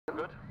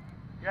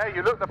Yeah,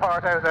 you look the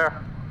part out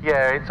there.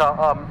 Yeah, it's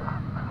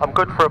I'm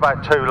good for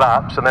about 2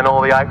 laps, and then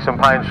all the aches and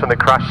pains from the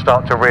crash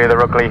start to rear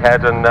their ugly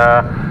head, and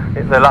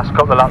the last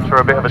couple of laps were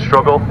a bit of a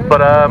struggle.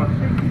 But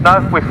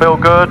no, we feel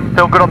good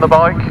on the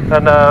bike,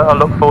 and I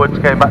look forward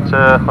to getting back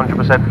to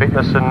 100%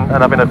 fitness and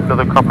having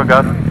another proper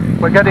go.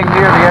 We're getting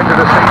near the end of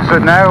the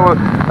season now.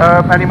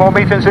 Any more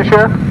meetings this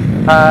year?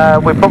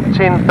 We're booked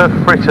in for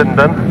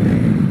Frittenden,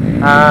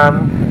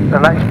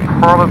 and that's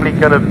probably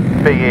going to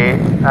be it.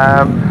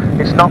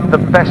 It's not the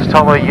best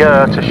time of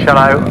year to shell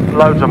out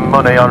loads of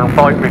money on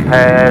bike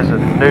repairs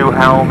and new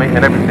helmet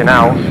and everything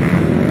else.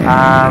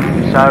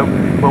 So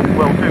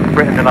we'll do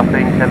Britain, I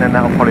think, and then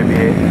that'll probably be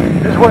it.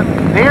 There's one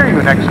near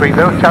you next week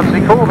though,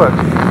 Chancellor Colbert.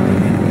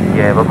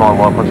 Yeah, but my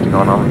wife wants to go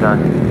on holiday.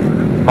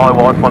 My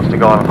wife wants to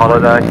go on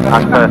holiday,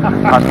 as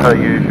per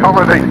usual.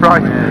 Holiday,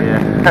 right? Yeah.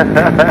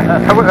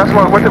 That's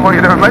why I wondered why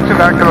you never mentioned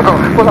that. Cause I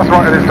thought, well, that's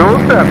right at his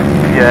doorstep.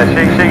 Yeah,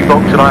 she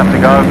books and I have to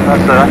go.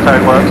 That's how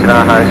it works in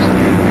our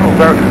house. Oh,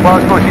 well,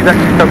 I suppose she's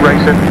actually come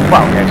racing.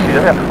 Well,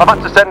 yeah, I've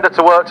had to send her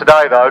to work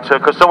today though,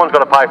 because someone's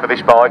got to pay for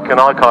this bike, and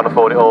I can't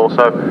afford it all.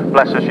 So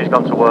bless her, she's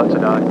gone to work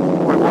today.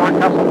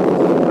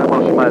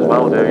 Well, she may as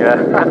well do, yeah.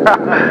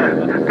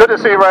 Good to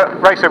see you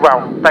racing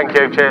well. Thank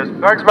you. Cheers.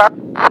 Thanks, Matt.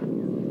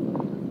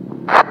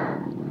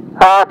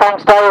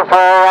 Thanks, Dave,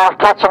 for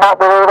catching up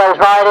with all those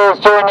riders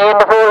during the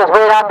interval as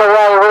we're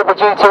underway with the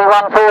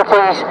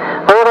GT140s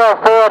with our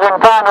third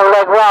and final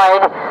leg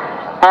ride.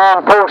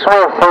 And Paul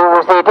Smith, who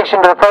was the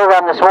addition to the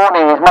programme this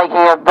morning, is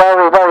making a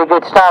very, very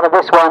good start of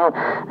this one,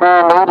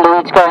 and he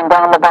leads going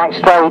down the back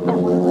straight.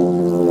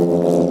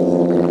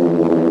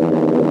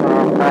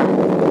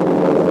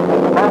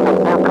 And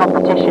no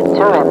competition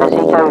to him as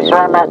he goes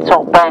around that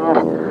top bend.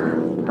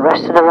 The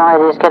rest of the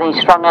riders getting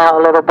strung out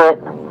a little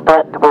bit,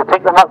 but we'll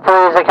pick them up for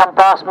you as they come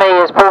past me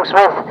as Paul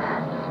Smith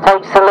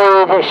takes the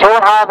lead.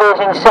 Sean Harvey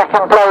is in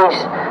second place,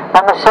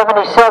 number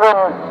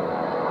 77.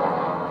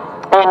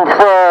 In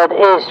third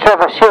is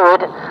Trevor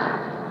Seward.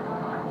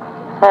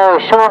 So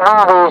Sean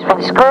Harvey has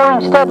been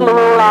scoring steadily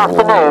all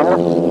afternoon.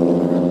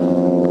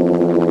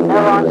 No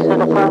answer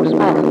to Paul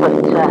Smith, but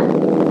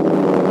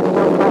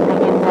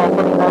nothing in there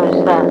getting those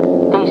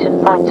decent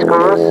point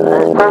scores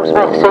as Paul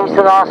Smith sees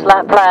the last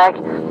lap flag.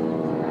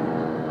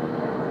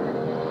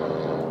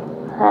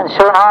 And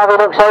Sean Harvey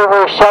looks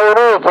over his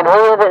shoulder. He can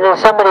hear that there's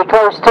somebody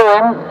close to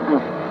him.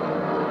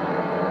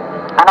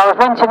 And I was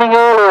mentioning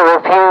earlier,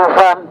 if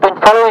you've been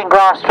following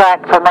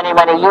Grasstrack for many,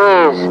 many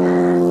years,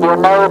 you'll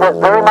know that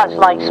very much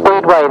like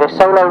Speedway, the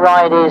solo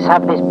riders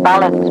have this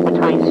balance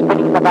between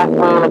spinning the back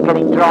wheel and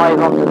getting drive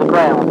onto the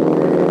ground.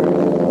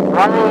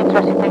 One of the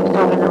interesting things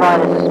talking to the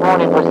riders this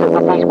morning was that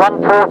with these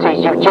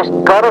 140s, you've just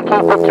got to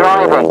keep it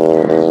driving.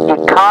 You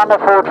can't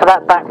afford for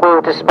that back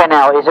wheel to spin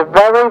out. It's a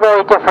very,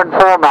 very different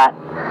format.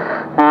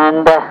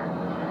 And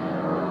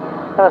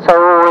that's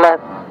all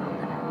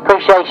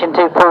appreciation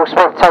to Paul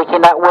Smith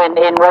taking that win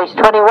in race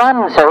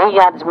 21, so he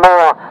adds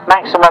more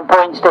maximum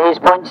points to his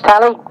points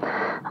tally,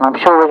 and I'm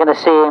sure we're going to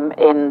see him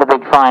in the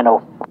big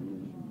final.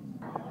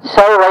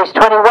 So race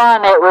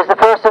 21, it was the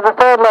first of the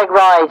third leg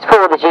rides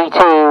for the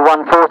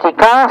GT140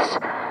 class,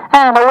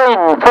 and a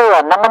win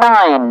for number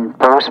 9,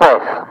 Paul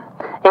Smith.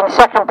 In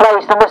second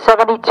place, number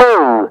 72,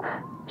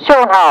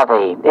 Sean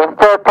Harvey. In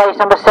third place,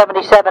 number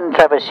 77,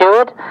 Trevor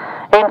Seward.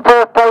 In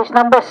fourth place,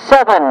 number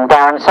 7,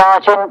 Darren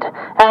Sargent.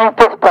 And in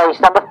fifth place,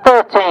 number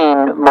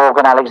 13,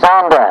 Morgan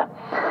Alexander.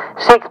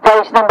 Sixth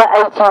place, number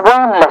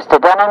 81, Lester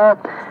Dunham.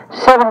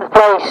 Seventh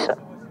place,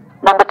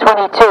 number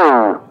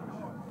 22,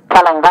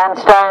 Callum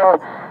Vanstone.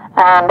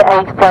 And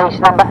eighth place,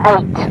 number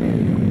 8.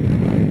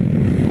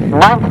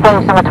 Ninth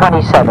place, number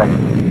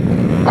 27.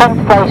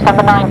 10th place,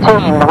 number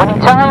 19. The winning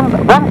time,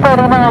 139.30.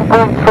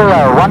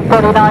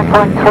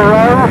 139.30.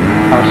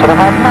 I should have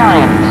had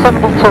 9,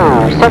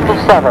 72,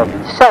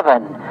 77, 7,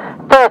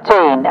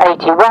 13,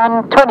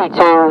 81,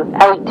 22,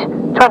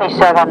 8,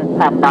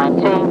 27, and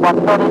 19.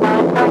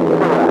 139.30.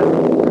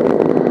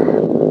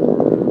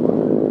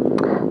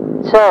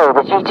 So,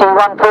 the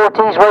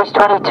GT140s, race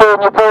 22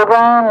 in your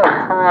programme,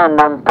 and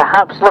I'm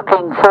perhaps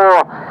looking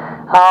for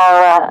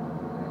our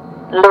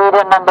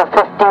leader, number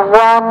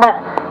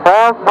 51.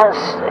 Well,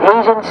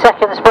 he's in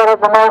second spot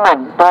at the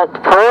moment, but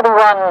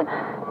 41,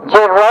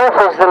 Jed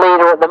Rolfe is the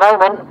leader at the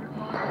moment.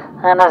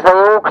 And as they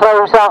all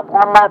close up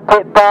on that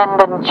pit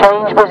bend and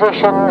change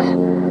positions,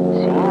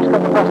 seems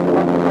got the best of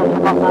them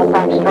on that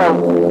back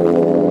straight.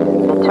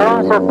 In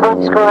terms of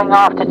point scoring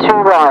after 2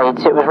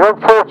 rides, it was Rob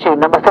Fortune,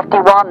 number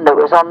 51, that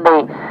was on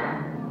the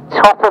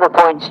top of the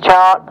points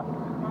chart.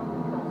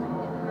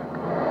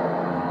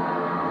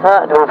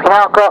 But we've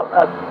now got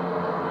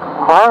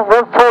well,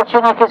 Rob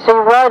Fortune, you can see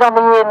right on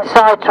the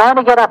inside, trying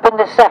to get up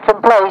into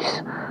second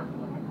place.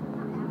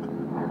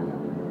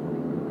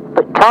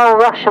 But Carl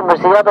Russian was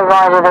the other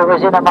rider that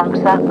was in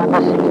amongst that, number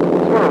 63.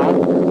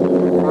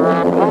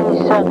 And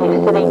he's certainly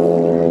sitting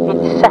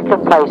in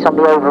second place on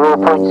the overall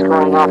point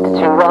scoring after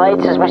 2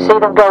 rides. As we see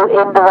them go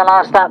into the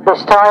last lap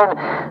this time,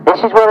 this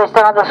is where they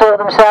start to sort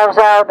themselves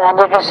out, and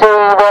you can see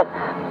that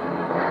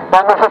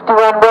number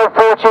 51, Rob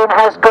Fortune,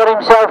 has got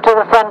himself to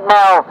the front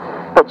now.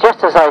 But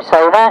just as I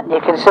say that, you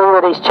can see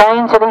that he's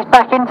changed and he's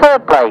back in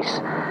third place.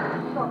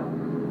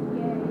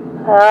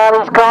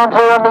 He's gone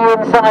through on the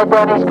inside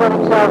then, he's got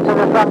himself to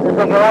the front as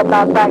they go up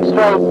that back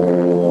straight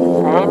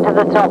and into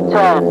the top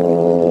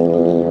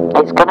turn.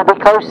 It's going to be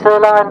close to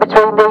the line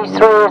between these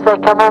three as they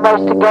come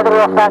almost together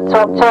off that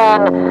top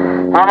turn,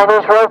 and it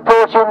is Road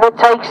Fortune that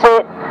takes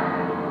it.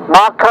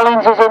 Mark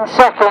Collins is in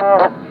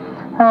second,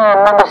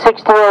 and number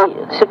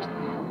 68,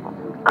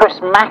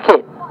 Chris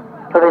Mackett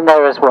put in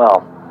there as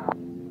well.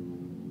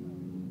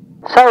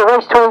 So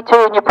race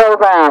 22 in your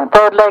programme,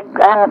 third leg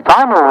and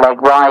final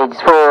leg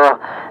rides for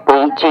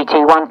the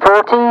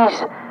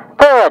GT140s.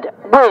 Third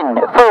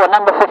win for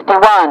number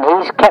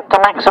 51, he's kept a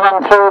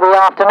maximum through the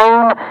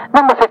afternoon.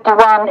 Number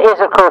 51 is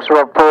of course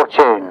Rob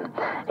Fortune.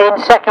 In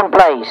second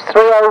place,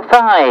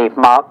 305,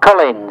 Mark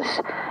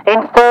Collins.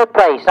 In third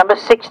place, number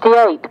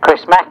 68,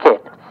 Chris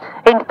Mackett.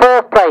 In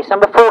fourth place,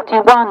 number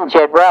 41,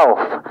 Jed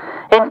Ralph.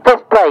 In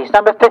fifth place,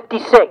 number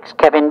 56,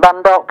 Kevin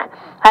Bundock.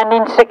 And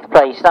in sixth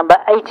place, number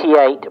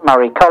 88,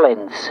 Murray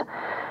Collins.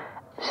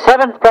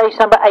 Seventh place,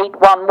 number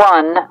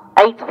 811.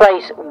 Eighth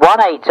place,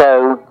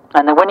 180.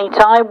 And the winning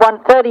time,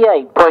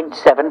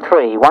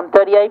 138.73.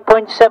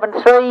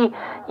 138.73.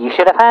 You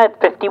should have had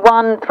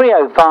 51,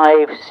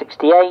 305,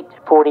 68,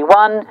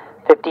 41,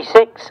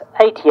 56,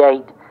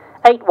 88,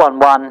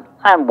 811,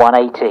 and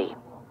 180.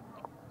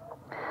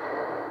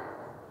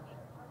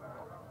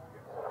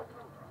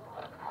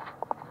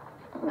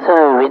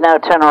 So we now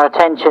turn our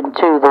attention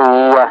to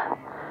the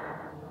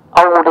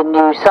Old and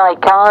New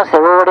Sidecars. They're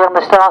already on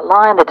the start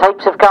line, the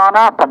tapes have gone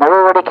up and they're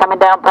already coming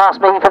down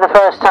past me for the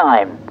first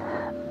time.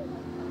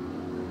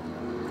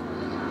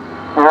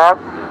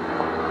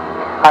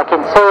 I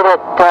can see that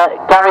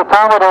Gary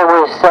Parmenter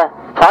was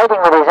fighting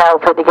with his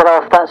outfit to get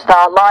off that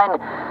start line.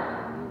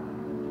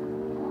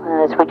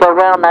 As we go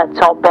round that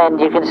top bend,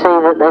 you can see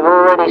that they've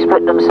already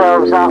split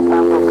themselves up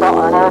and we've got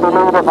an early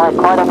leader by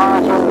quite a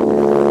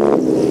margin.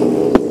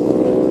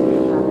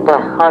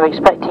 I'm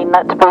expecting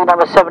that to be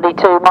number 72,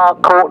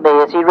 Mark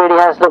Courtney, as he really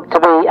has looked to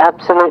be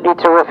absolutely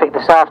terrific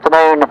this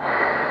afternoon.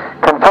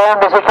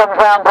 Confirmed as he comes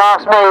round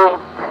past me.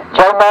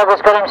 Joe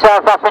Merger's got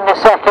himself up into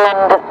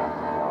second.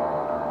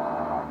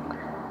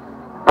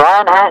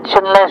 Brian Hatch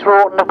and Les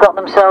Rawton have got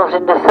themselves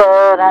into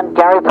third, and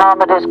Gary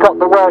Parmenter's got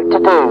the work to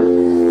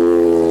do.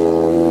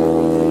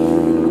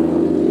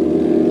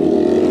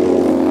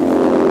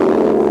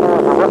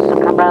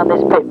 Around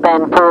this pit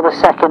bend for the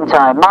second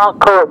time. Mark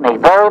Courtney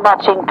very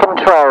much in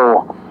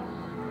control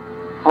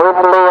with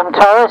Liam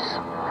Torres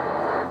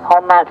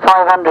on that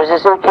 500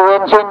 Suzuki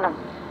engine.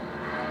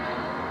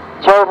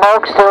 Joe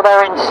Mogg still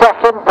there in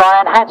second,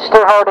 Brian Hatch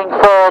still holding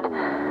third,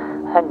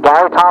 and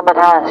Gary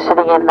Parmenter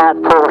sitting in that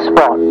fourth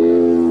spot.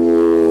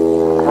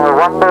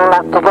 One more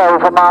lap to go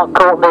for Mark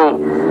Courtney.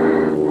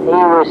 He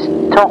was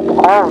top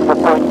of the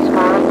point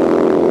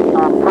scoring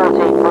on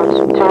 14 points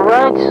from 2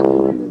 rides.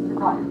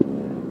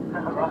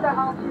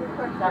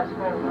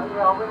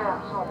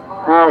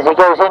 As he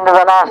goes into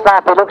the last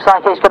lap, it looks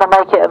like he's going to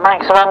make it a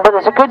maximum, but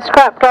there's a good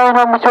scrap going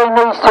on between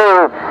these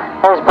two.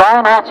 As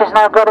Brian Hatch has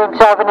now got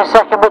himself in a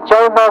second, but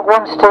Joe Mogg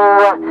wants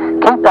to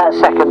keep that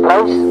second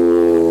place.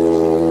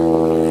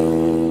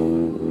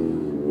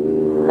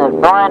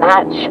 Brian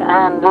Hatch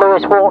and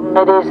Lewis Wharton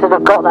it is that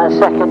have got that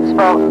second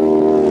spot.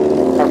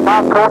 As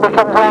Mark Courtney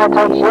comes around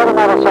and takes yet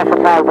another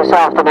checkered flag this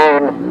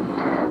afternoon.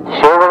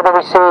 Sure we're going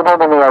to be seeing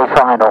him in the A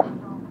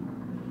final.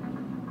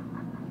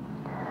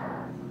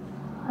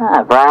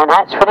 Brian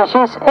Hatch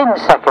finishes in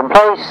second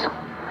place,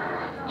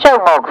 Joe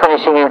Mogg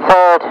finishing in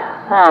third,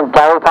 and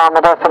Gary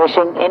Parmenter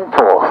finishing in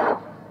fourth.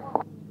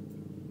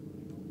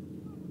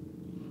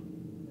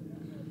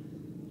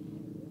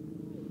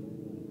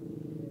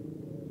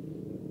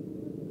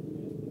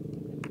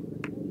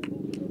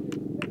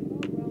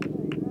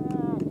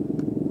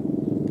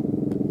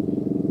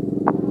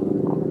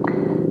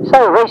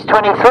 So race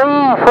 23,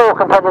 4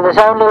 competitors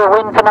only, a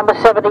win for number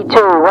 72,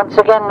 once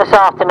again this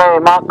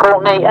afternoon, Mark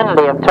Courtney and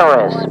Liam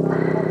Torres.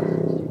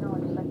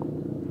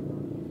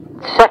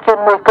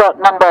 Second we've got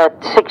number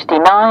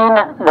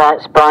 69,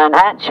 that's Brian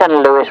Hatch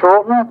and Lewis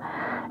Rawton.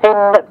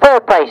 In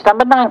third place,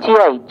 number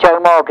 98, Joe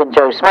Mogg and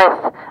Joe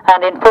Smith.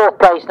 And in fourth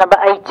place, number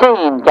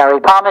 18, Gary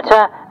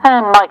Parmenter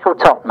and Michael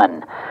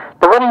Tottman.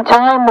 The winning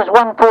time was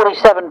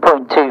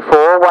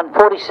 147.24,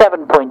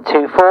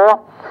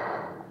 147.24.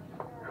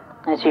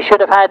 As you should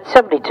have had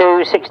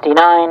 72,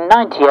 69,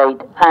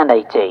 98 and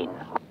 18.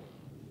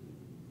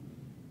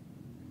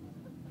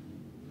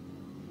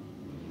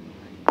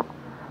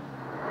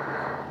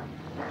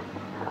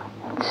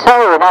 So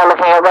we're now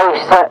looking at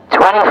race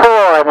 24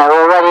 and they're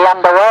already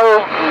underway.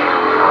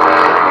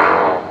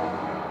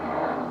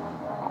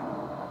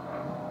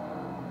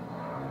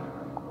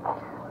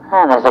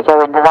 And as they go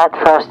into that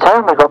first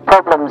turn, we've got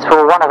problems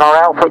for one of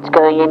our outfits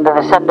going into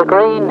the centre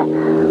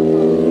green.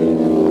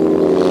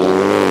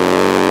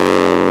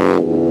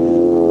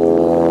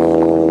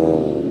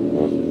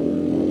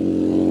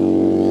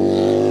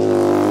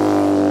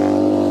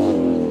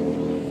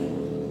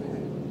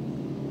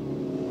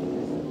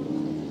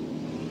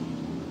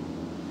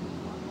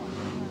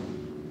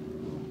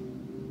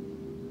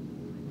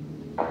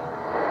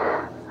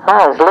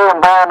 As Liam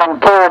Brown and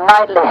Kieran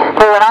Ivey,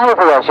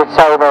 I should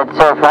say, that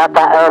have had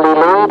that early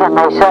lead, and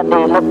they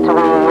certainly look to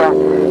be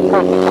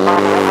taking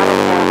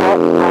command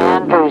of the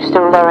Andrews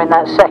still there in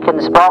that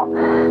second spot,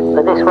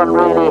 but this one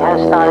really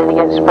has started to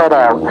get spread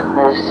out.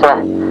 There's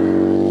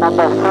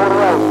number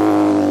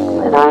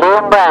 48,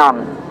 Liam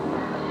Brown,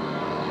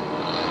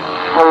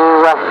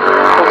 who is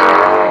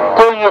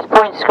doing his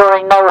point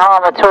scoring no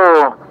harm at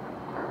all,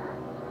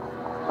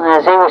 as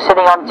he was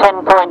sitting on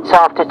 10 points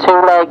after 2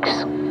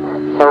 legs.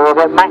 So we'll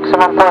get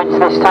maximum points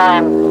this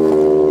time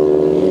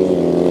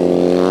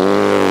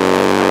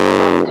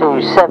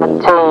to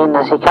 17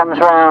 as he comes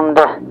round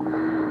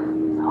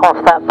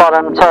off that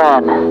bottom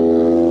turn.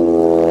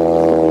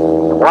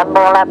 One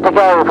more lap to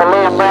go for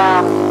Liam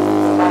Brown.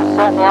 He's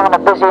certainly having a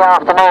busy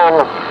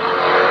afternoon.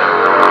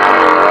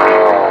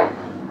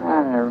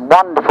 And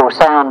wonderful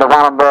sound of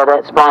Alan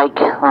Burdett's bike,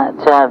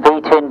 that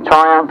V-twin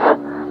Triumph.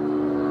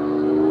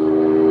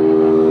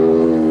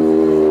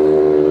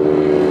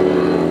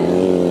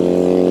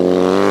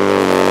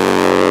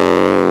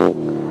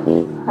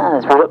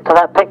 As we look to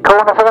that pit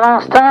corner for the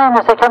last time,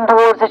 as they come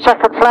towards the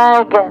checkered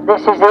flag,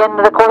 this is the end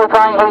of the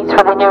qualifying heats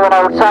for the new and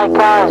old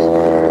sidecars,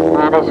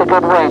 and it's a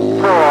good win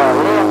for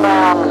Liam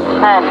Brown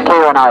and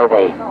Kieran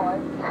Ivey.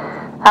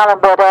 Alan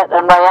Burdett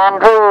and Ray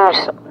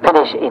Andrews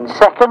finish in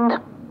second,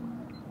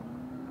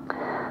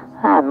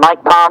 and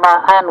Mike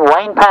Palmer and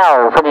Wayne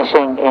Powell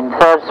finishing in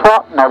third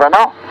spot. No, they're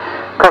not.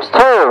 Chris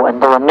Tyrrell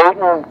and Dylan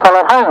Newton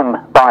followed home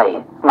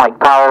by Mike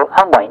Powell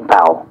and Wayne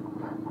Powell.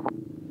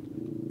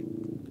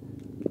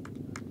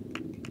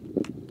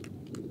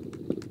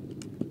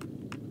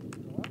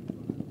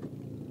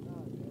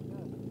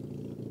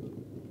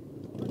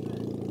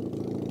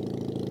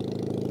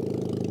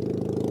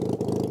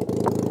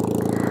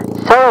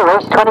 So,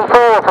 race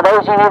 24, for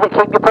those of you that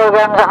keep your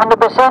programmes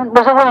 100%,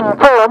 was a win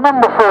for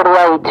number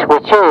 48,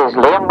 which is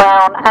Liam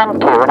Brown and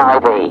Kieran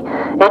Ivey.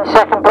 In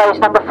second place,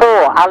 number 4,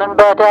 Alan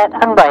Burdett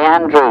and Ray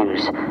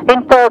Andrews.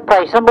 In third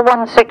place, number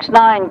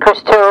 169,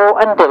 Chris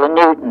Tyrrell and Dylan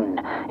Newton.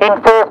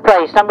 In fourth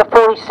place, number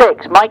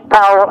 46, Mike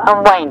Powell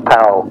and Wayne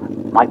Powell.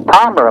 Mike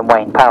Palmer and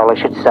Wayne Powell, I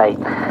should say.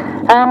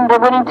 And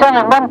the winning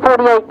time,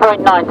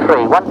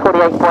 148.93.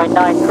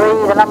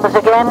 148.93, the numbers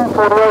again,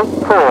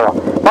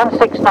 48.4.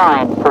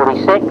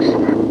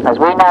 169.46, as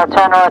we now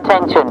turn our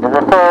attention to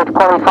the third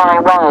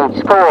qualifying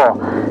rides for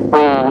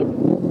the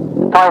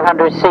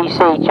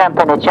 500cc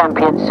Champion of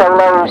Champions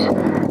Solos.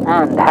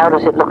 And how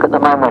does it look at the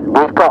moment?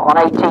 We've got on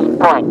 18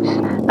 points,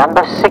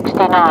 number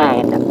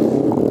 69.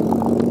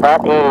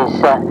 That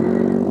is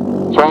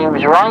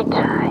James Wright.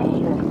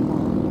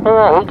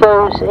 Yeah, he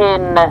goes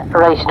in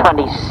race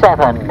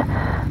 27.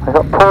 We've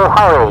got Paul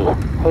Hurry.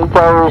 He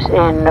goes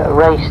in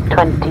race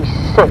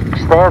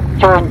 26. They're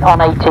joint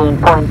on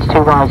 18 points, 2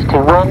 rides,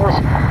 2 wins.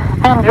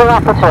 Andrew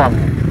Appleton.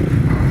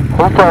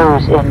 He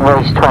goes in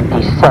race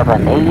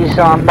 27. He's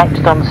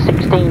next on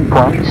 16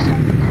 points.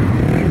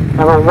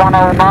 Number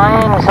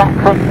 109, Zach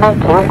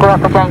Ficknick. He'll go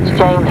up against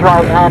James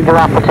Wright and Andrew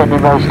Appleton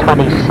in race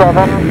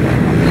 27.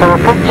 So a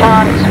good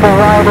chance for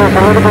riders a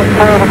little bit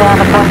further down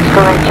the point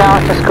scoring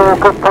chance to score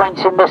good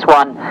points in this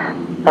one,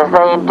 as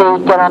they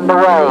indeed get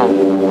underway.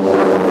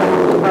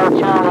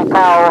 Charlie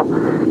Powell,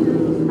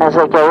 as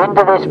they go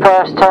into this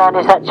first turn,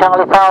 is that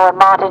Charlie Powell and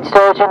Martin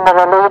Sturgeon that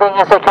are leading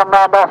as they come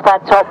round off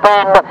that top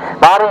bend.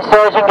 Martin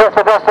Sturgeon gets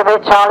the best of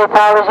it, Charlie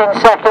Powell is in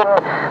second.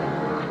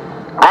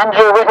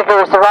 Andrew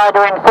Whittaker is the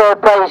rider in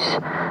third place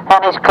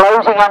and is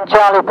closing on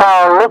Charlie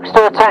Powell, looks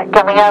to attack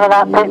coming out of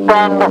that pit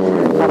bend.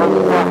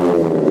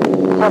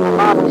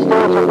 Martin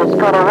Sturgeon has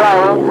got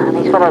away, and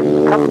he's got a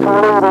comfortable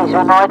lead. He's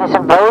been riding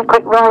some very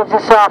quick rides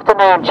this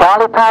afternoon.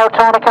 Charlie Powell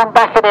trying to come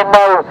back at him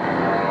though.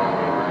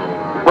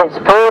 Gets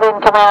pulled in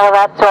coming out of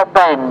that top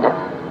bend.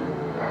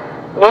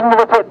 Into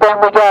the pit bend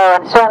we go,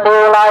 and certainly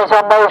all eyes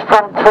on those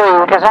front 3,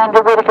 because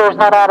Andrew Whittaker is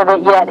not out of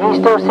it yet.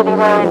 He's still sitting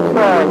there in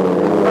third.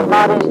 But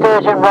Martin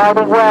Sturgeon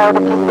riding well to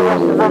keep the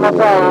rest of them at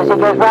bay as he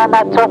goes round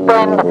that top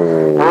bend,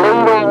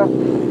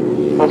 leading.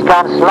 He's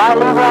gone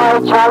slightly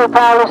wide. Charlie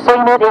Powell has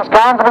seen it. He's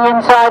gone for the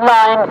inside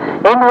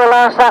line. Into the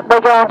last lap they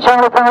go, and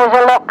Charlie Powell is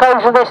a lot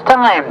closer this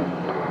time.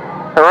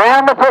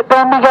 Around the pit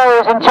bend he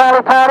goes, and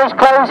Charlie Powell is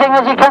closing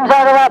as he comes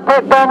out of that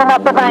pit bend and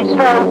up the back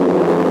straight.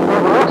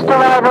 They've lost a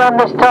rider on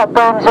this top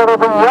bend, so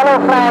there'll be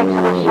yellow flags.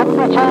 They shouldn't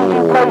be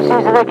changing places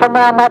as they come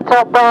around that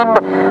top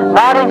bend.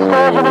 Martin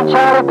Sturgeon and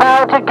Charlie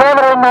Powell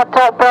together in that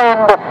top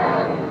bend.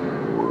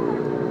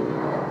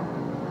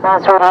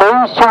 As we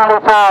lose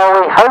Charlie Powell,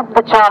 we hope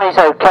that Charlie's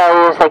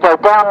okay as they go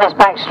down this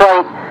back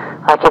straight.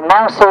 I can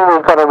now see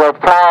we've got a red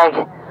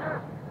flag.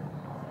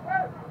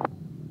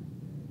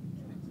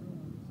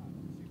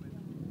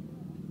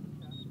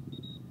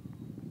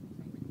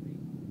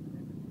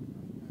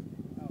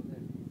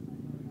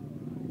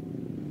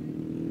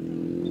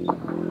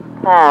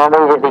 And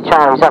immediately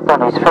Charlie's up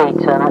on his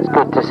feet, and that's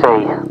good to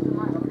see.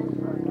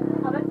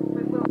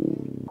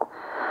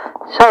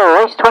 So,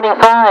 race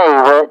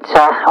 25, that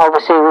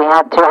obviously we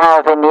had to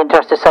have, in the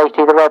interest of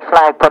safety, the red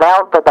flag put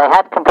out, but they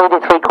had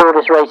completed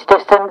 3/4 race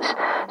distance,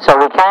 so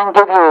we can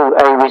give you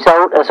a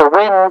result as a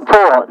win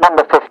for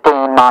number 15,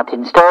 16,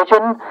 Martin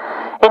Sturgeon.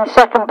 In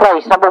second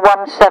place, number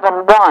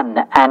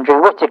 171,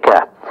 Andrew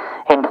Whittaker.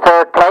 In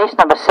third place,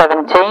 number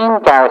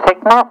 17, Gareth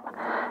Hickmott.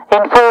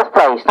 In fourth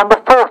place,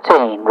 number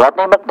 14,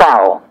 Rodney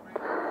McDowell.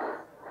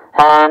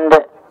 And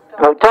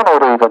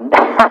McDonald even.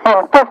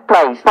 In fifth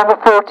place, number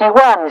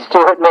 41,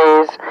 Stuart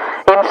Mears.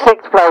 In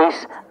sixth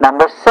place,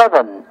 number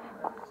 7.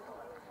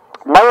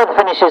 No other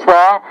finishes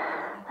there,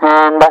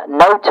 and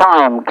no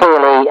time,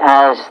 clearly,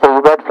 as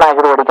the red flag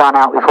had already gone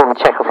out before the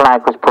checker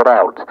flag was put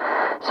out.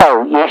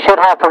 So, you should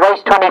have for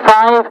race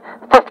 25,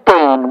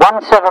 15,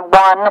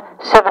 171,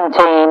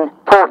 17,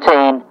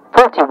 14,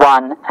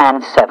 41,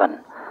 and 7.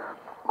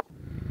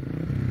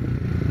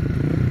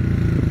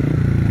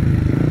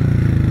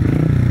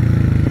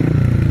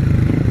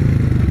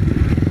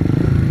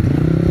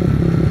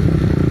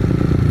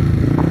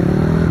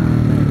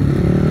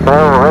 So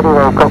already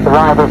they've got the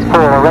riders for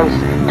race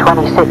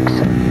 26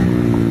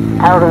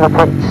 out of the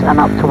pits and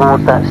up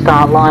towards that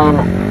start line.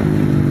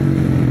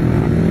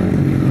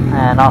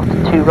 And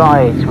after 2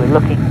 rides, we're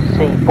looking to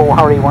see Paul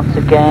Hurry once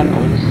again.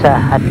 He's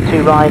had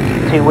 2 rides,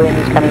 2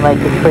 wins. Can he make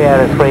it 3 out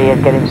of 3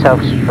 and get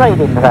himself straight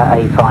into that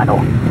A final?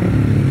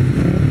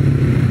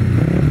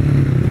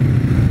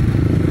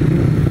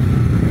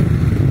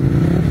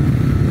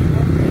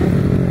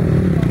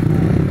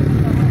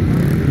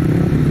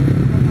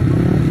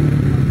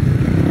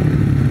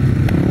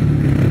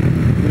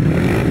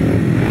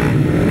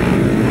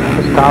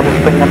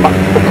 Starters bring them up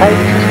to the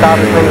tapes,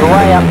 starters move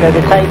away, up go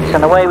the tapes,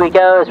 and away we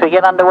go as we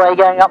get underway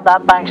going up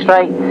that back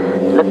straight,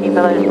 looking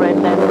for those red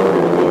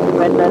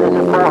letters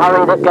of Paul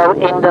Hurry that go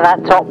into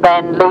that top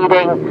bend,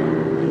 leading.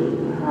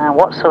 And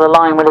what sort of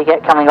line will he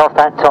get coming off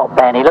that top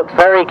bend? He looks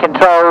very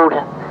controlled,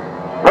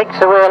 picks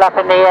the wheel up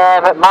in the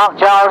air, but Mark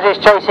Giles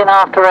is chasing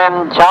after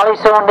him. Charlie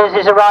Saunders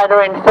is a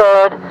rider in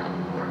third,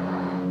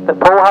 but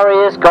Paul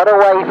Hurry has got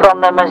away from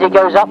them as he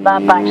goes up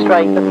that back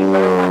straight, looking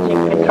very much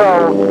in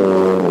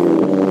control.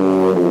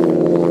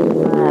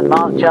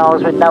 Mark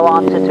Giles with no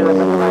answer to him at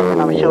the moment.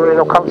 I'm sure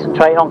he'll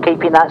concentrate on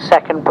keeping that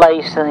second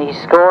place, and he's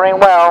scoring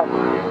well.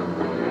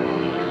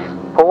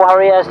 Paul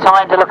Hurry has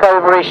time to look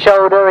over his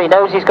shoulder. He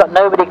knows he's got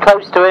nobody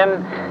close to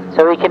him,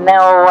 so he can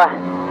now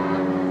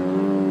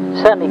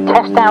certainly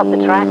test out the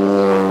track.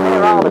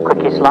 Where are the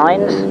quickest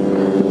lines?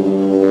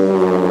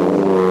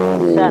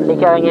 Certainly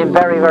going in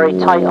very, very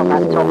tight on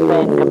that top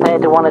bend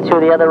compared to 1 or 2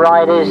 of the other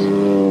riders.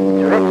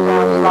 Drifts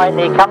out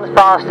slightly, comes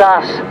past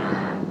us.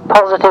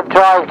 Positive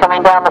drive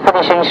coming down the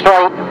finishing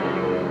straight.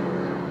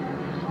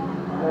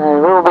 There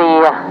will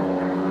be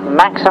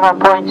maximum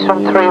points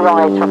from 3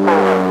 rides for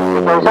Paul.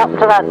 He goes up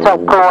to that top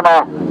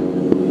corner.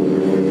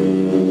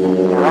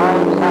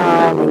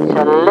 He's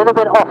a little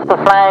bit off the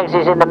flags.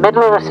 He's in the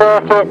middle of the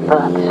circuit,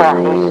 but he's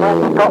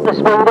certainly got the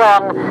speed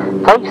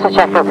on. Takes the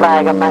checker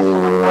flag and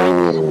maximum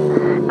points.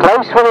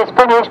 Close for this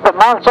finish, but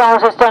Mark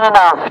Giles has done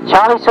enough.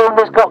 Charlie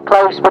Saunders got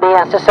close, but he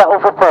has to settle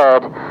for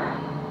third.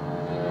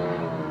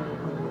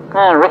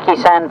 And Ricky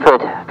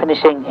Sanford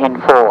finishing in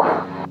 4th.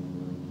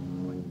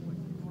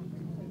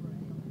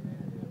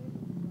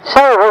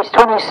 So, race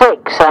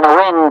 26 and a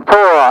win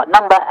for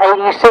number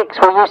 86.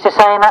 We're used to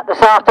saying that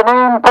this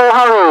afternoon. Paul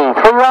Hurry,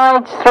 3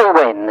 rides, 3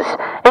 wins.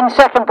 In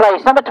second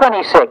place, number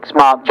 26,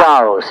 Mark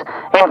Giles.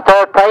 In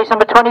third place,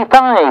 number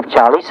 25,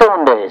 Charlie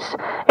Saunders.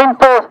 In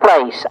fourth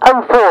place,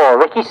 04,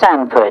 Ricky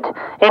Sanford.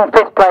 In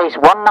fifth place,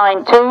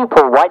 192,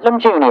 Paul Whitelam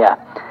Jr.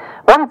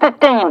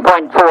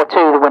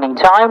 1:15.42 the winning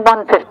time,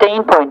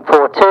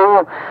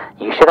 1:15.42.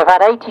 You should have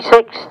had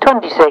 86,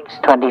 26,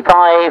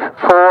 25,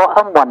 4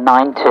 and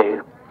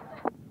 192.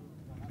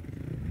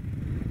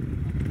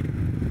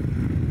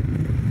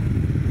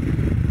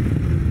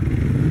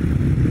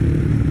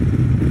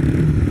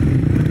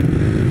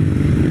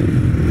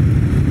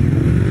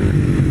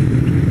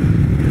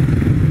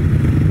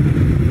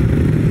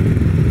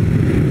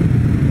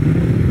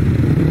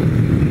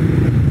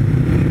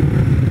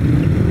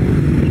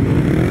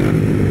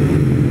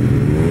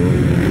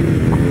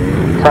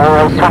 So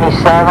race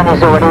 27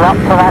 is already up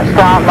to that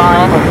start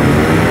line,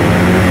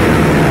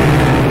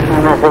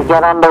 and as they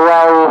get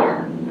underway,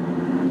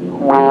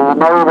 we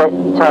know that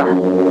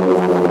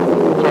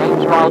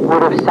James Wright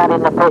would have sat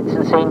in the pits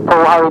and seen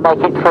Paul Hurry make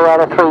it 3 out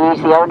of 3.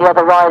 He's the only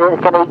other rider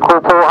that can equal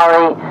Paul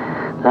Hurry,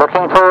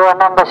 looking for a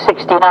number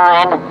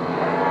 69.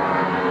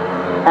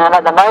 And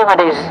at the moment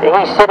he's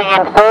sitting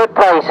in third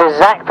place as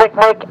Zach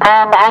Picnic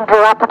and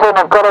Andrew Appleton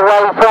have got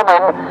away from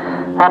him.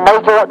 And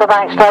they go up the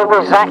back straight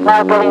with Zach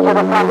now getting to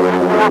the front.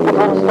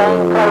 Appleton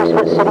staying close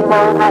but sitting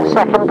there in that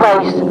second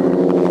place.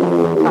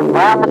 And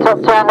round the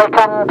top turn they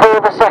come for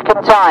the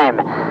second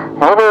time.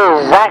 It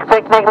is Zach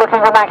Picnic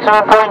looking for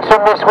maximum points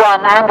from this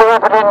one. Andrew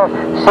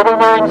Appleton sitting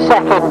there in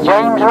second.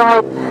 James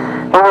Wright,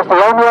 who was the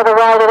only other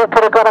rider that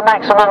could have got a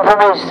maximum from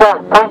his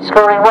point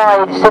scoring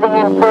ride, sitting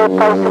in third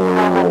place at the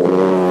moment.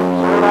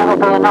 That'll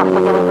be enough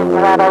to get him into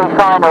that A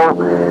final.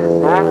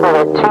 Remember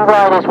that 2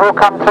 riders will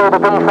come through the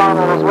B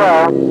final as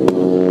well.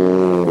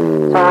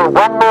 So 1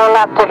 more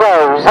lap to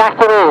go. Zach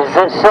it is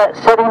that's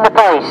setting the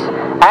pace.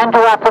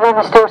 Andrew Appleton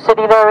is still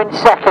sitting there in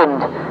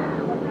second.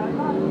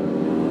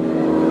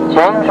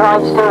 James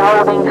Wright still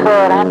holding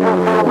third. Andrew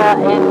Filmer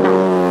in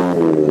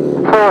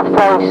fourth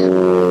place.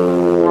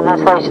 And as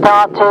they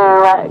start to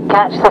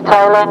catch the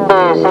tail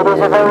enders, it is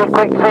a very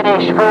quick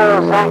finish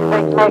for Zach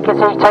Vicknick as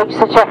he takes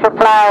the checkered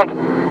flag.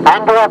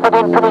 Andrew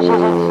Appleton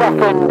finishes in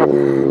second.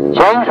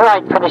 James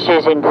Wright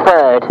finishes in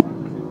third.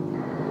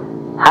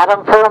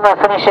 Adam Filmer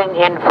finishing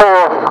in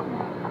fourth.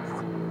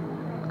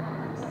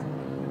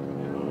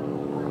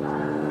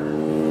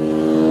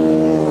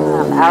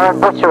 Aaron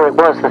Butcher, it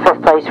was the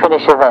fifth place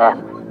finisher there.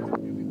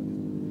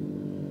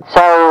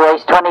 So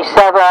race 27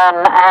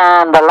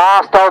 and the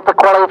last of the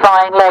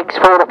qualifying legs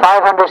for the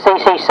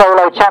 500cc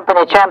Solo Champion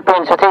of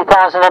Champions for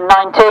 2019.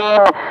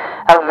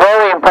 A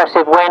very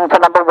impressive win for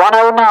number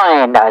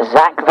 109,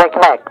 Zach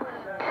Vicknick.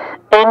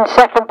 In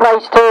second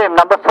place to him,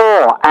 number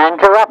 4,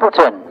 Andrew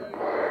Appleton.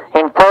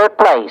 In third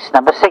place,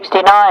 number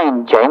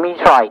 69, James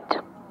Wright.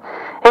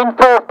 In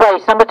fourth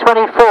place, number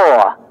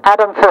 24,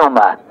 Adam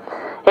Filmer.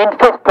 In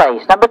fifth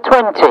place, number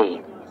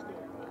 20,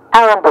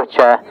 Aaron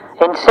Butcher.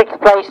 In sixth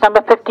place,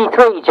 number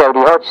 53,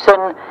 Jody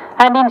Hodgson.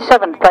 And in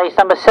seventh place,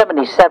 number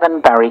 77,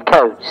 Barry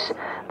Coates.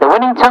 The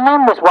winning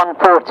time was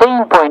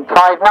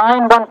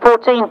 1:14.59,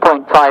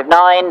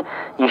 1:14.59.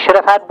 You should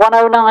have had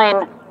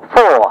 1:09,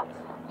 4,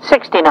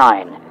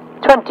 69,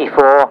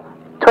 24,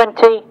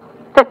 20,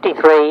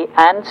 53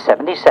 and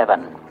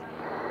 77.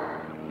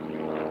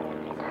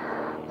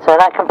 So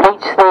that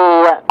completes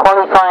the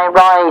qualifying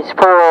rides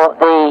for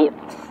the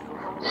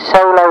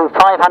Solo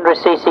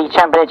 500cc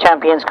Champion of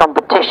Champions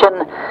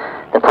competition.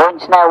 The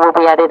points now will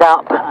be added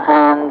up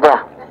and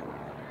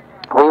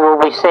we will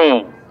be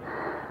seeing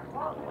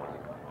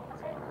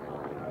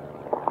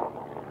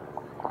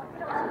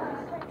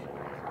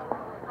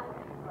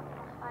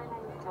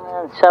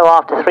so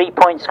after 3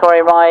 point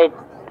scoring ride,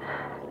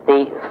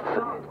 the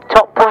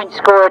top point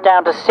scorer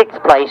down to 6th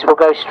place will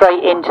go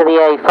straight into the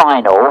A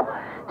final.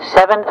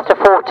 7th to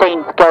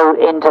 14th go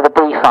into the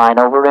B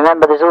final. But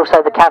remember, there's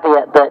also the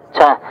caveat that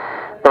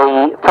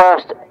the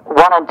first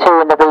 1 and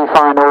 2 in the B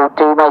final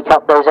do make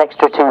up those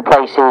extra 2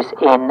 places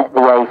in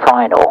the A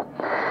final.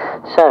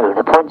 So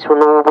the points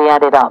will all be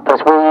added up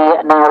as we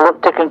now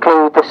look to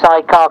conclude the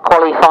sidecar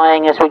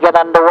qualifying as we get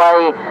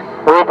underway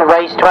with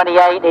race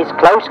 28. It's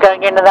close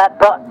going into that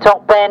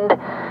top bend.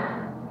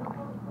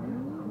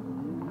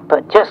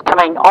 But just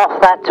coming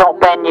off that top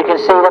bend, you can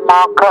see that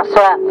Mark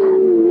Courtney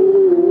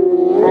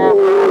will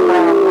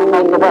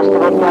make the best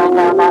of it going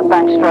down that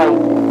back straight.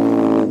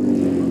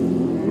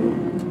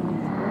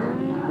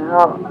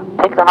 I'll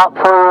pick them up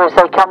for you as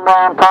they come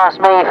round past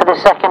me for the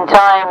second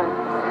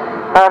time.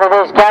 But it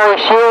is Gary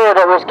Shearer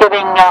that was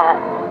giving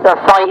the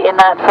fight in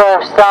that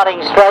first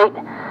starting straight.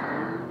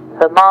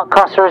 But Mark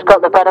Courtney has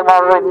got the better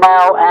of him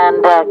now,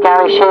 and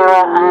Gary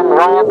Shearer and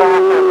Ryan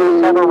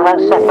Burdett settle for that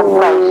second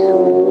place.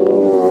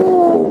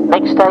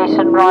 Mick Stace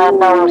and Ryan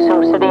Knowles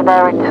still sitting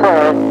there in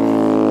third.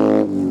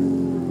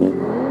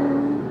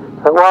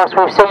 But whilst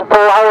we've seen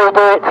Paul Hurry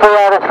do it 3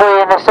 out of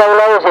 3 in the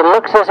solos, it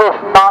looks as if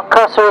Mark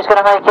Courtney is going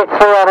to make it 3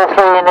 out of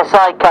 3 in the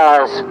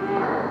sidecars.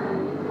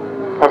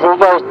 As he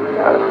goes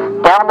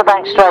down the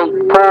back straight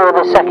for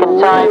the second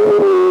time.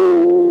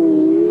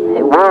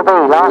 It will be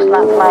last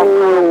lap flag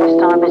this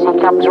time as he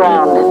comes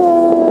round.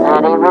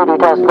 And he really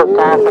does look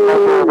to have the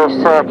middle of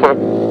this circuit.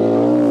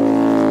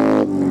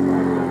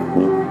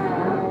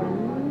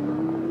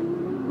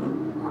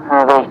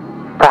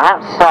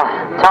 Perhaps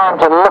time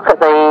to look at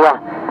the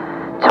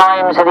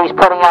times that he's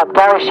putting up.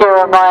 Gary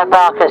Shearer and Ryan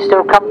Barker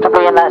still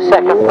comfortably in that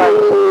second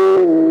place,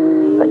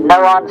 but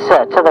no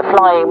answer to the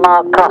flying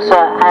Mark Courtney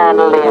and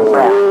Liam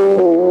Brown.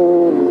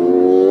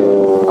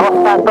 Off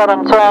that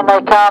bottom turn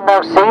they come,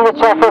 they'll see the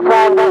checker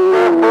flag. That's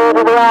their third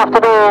of the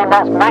afternoon.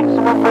 That's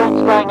maximum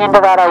points going into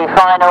that A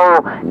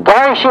final.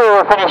 Gary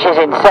Shearer finishes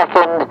in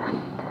second.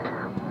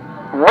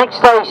 Mick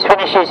Stace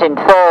finishes in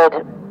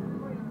third.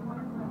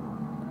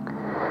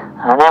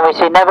 And then we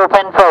see Neville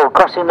Penfold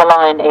crossing the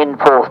line in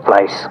fourth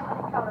place.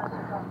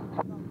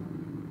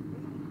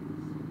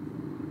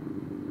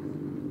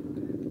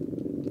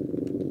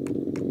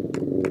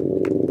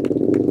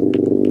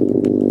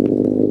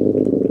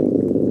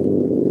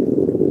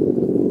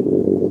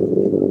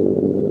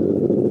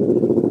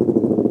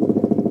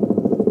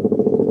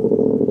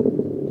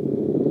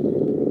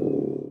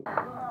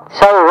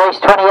 So race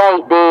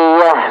 28,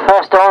 the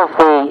first of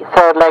the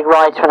third leg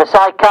rides for the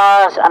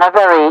sidecars, and a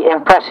very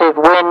impressive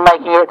win,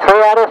 making it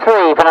 3 out of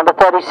 3 for number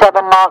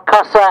 37 Mark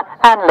Courtney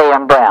and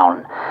Liam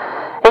Brown.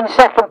 In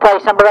second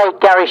place, number 8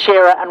 Gary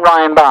Shearer and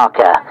Ryan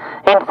Barker.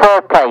 In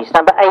third place,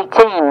 number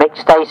 18 Mick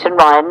Stace and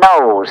Ryan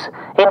Knowles.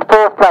 In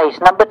fourth place,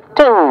 number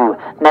 2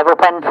 Neville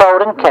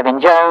Penfold and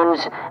Kevin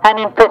Jones. And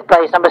in fifth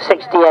place, number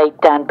 68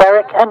 Dan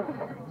Berwick and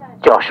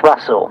Josh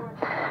Russell.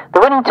 The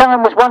winning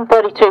time was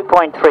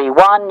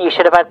 1:32.31. You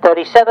should have had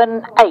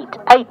 37, 8,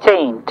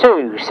 18,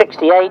 2,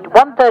 68,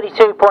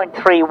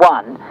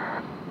 1:32.31.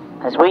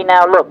 As we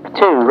now look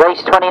to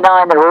race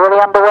 29, they're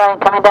already underway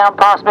and coming down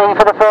past me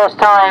for the first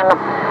time.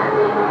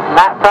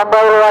 Matt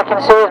Fromroller, I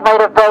can see, has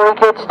made a very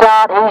good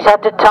start. He's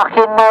had to tuck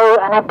in though,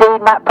 and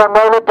indeed Matt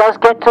Fromroller does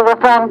get to the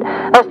front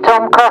as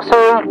Tom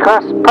Cossey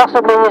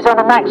possibly is on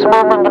a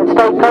maximum and can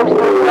stay close to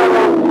the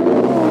front.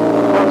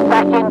 He's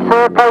back in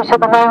third place at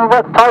the moment,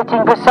 but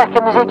fighting for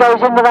second as he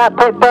goes into that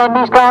pit bend.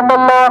 He's gone the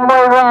long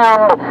way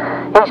round.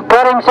 He's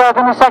got himself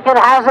in the second,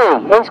 has he?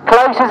 It's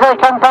close as they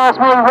come past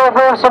me. Will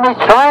Wilson is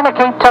trying to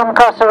keep Tom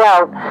Cossey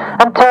out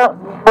until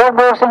Will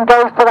Wilson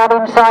goes for that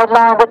inside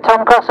line, but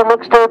Tom Cossey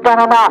looks to have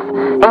done enough.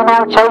 He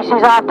now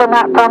chases after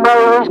Matt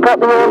Fromroller, who's got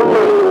the early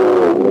lead.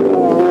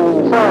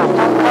 So,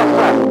 Tom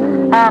Cossey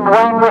and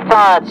Wayne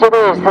Rickards it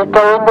is that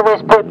go into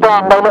this pit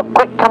bend. They look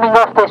quick coming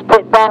off this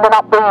pit bend and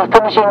up the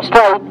finishing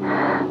straight.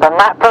 But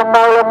Matt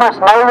Fromroller must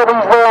know that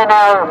he's there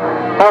now.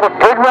 He had a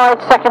good ride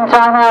second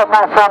time out,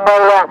 Matt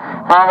Fromroller,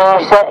 and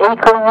he's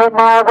equaling it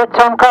now, but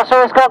Tom Cossey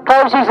has got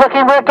close. He's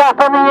looking for a gap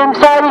on the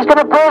inside. He's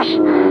going to push.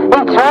 He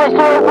tries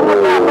to open the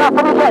gap up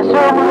and he gets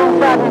through on the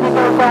inside as he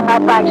goes down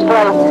that back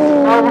straight.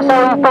 As I say,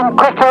 he's been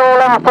quicker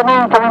all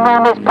afternoon coming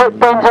round this pit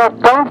bend, so I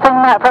don't think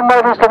Matt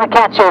Fromroller is going to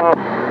catch him.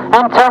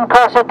 And Tom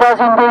Cossey does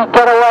indeed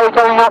get away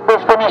going up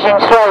this finishing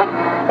straight.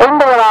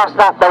 Into the last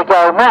lap they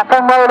go. Matt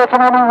Fromroller can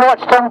only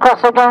watch Tom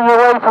Cossey going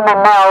away from him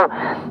now,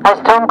 as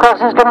Tom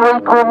Cossey is going to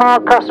equal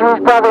Mark Courtney, his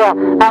brother,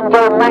 and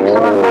go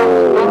maximum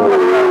points into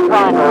the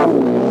final.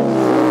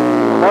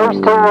 Those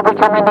two will be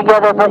coming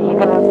together, but you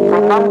can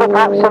remember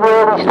perhaps at the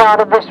early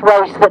start of this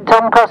race that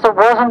Tom Cossey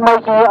wasn't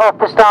making it off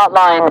the start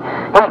line.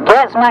 He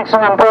gets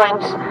maximum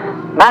points.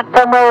 Matt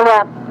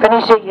Fromroller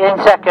finishing in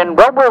second,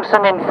 Rob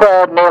Wilson in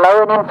third, Neil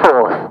Owen in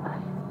fourth.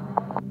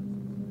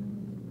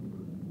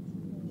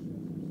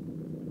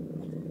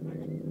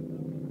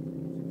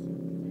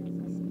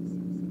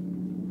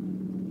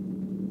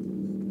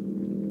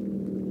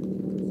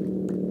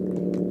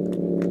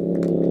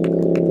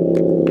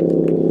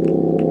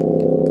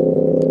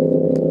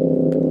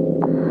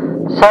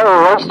 So,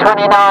 race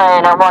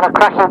 29, and what a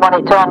cracking one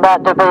it turned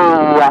out to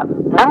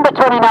be. Number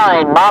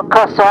 29, Mark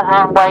Courtney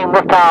and Wayne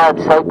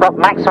Rickards. They've got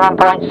maximum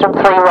points from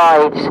 3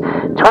 rides.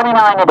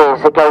 29 it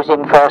is that goes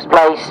in first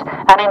place,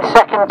 and in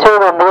second to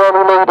them, the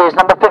early leaders,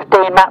 number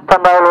 15, Matt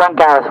Fromroller and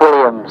Gareth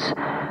Williams.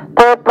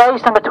 Third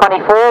place, number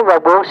 24,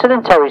 Rob Wilson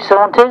and Terry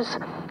Saunders.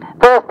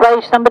 Fourth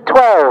place, number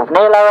 12,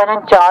 Neil Owen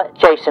and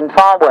Jason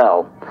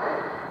Farwell.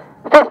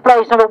 Fifth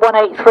place, number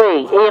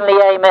 183, Ian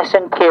Lee Amos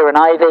and Kieran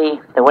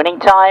Ivey. The winning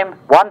time,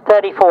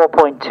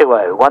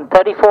 1:34.20.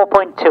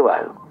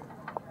 1:34.20.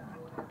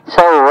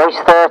 So, race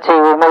 30,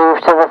 we move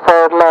to the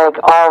third leg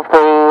of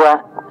the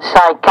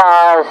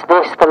sidecars.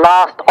 This, the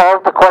last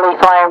of the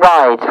qualifying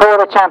rides for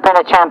the Champion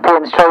of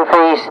Champions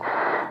trophies,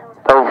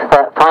 both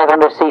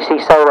 500cc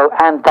solo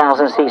and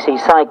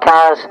 1000cc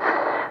sidecars.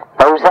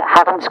 Those that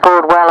haven't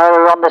scored well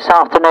earlier on this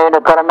afternoon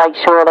have got to make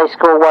sure they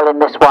score well in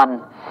this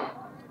one.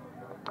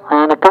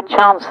 And a good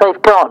chance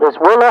they've got, as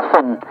Will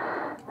Offen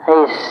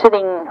is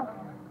sitting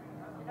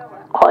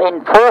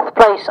in fourth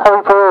place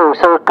overall.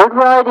 So a good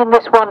ride in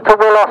this one for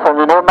Will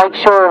Offen, and he'll make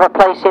sure of a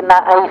place in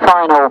that A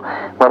final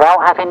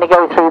without having to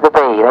go through the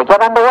B. They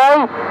get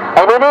underway,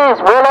 and it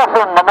is Will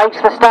Offen that makes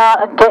the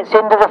start and gets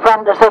into the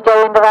front as they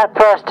go into that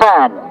first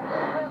turn.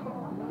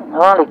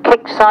 Well, he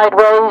kicks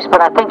sideways, but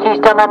I think he's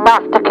done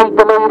enough to keep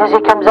the lead as he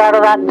comes out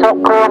of that top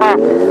corner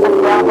and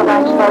down the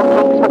back straight,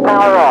 keeps the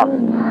power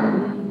on.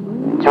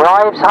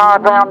 Drives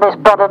hard round this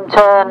bottom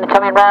turn,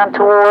 coming round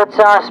towards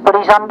us, but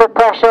he's under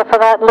pressure for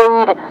that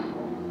lead.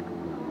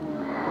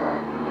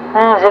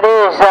 As it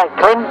is,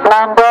 Clint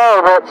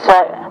Blundell that's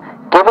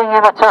giving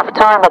him a tough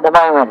time at the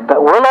moment,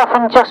 but Will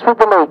Offen just with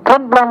the lead.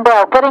 Clint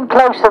Blundell getting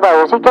closer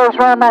though as he goes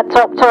round that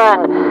top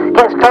turn,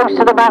 gets close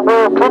to the back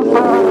wheel. Clint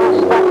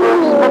Blundell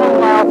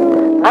spinning out,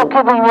 not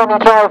giving any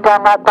drive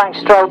down that back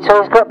straight,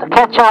 so he's got to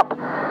catch up.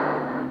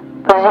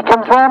 But as he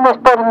comes round this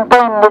bottom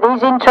bend, it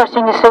is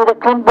interesting to see that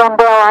Clint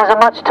Blundell has a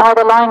much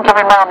tighter line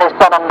coming round this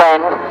bottom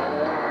bend.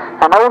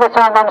 And all the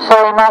time I'm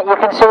saying that, you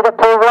can see that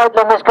Paul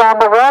Whiteland has gone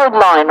the wide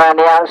line round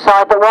the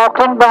outside, but while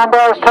Clint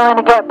Blundell is trying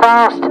to get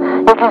past,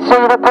 you can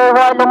see that Paul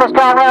Whiteland has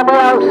gone round the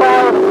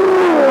outside.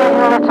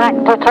 An attack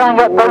to try and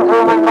get both of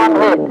them in one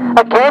hit.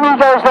 Again he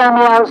goes round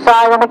the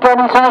outside, and again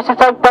he tries to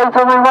take both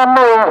of them in one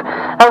move.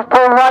 As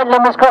Paul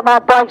Whiteland has got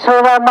that bike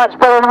so much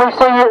better than we've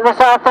seen it this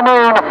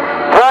afternoon.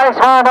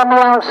 Drives hard on the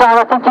outside.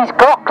 I think he's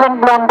got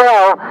Clint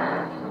Blundell,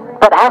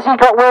 but has he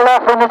got Will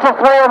Offen? As the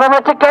three of them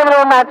are together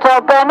on that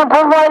top bend, and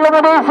Paul Whiteland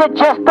it is that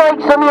just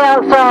breaks on the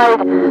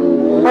outside.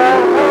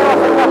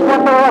 Just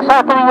wonder what's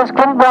happening as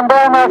Clint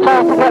Blundell now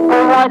tries to get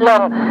Paul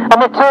Whiteland, and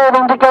the two of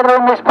them together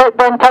in this pit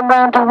bend come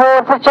round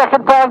towards the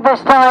checkered flag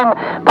this time.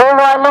 Paul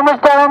Whiteland has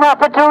done up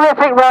a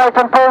terrific ride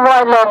from Paul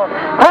Whiteland.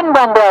 Clint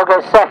Blundell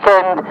gets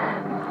second.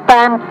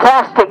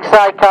 Fantastic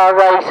sidecar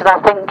race, and I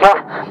think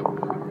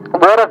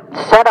what a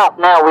setup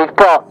now we've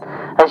got.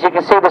 As you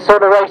can see, the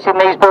sort of racing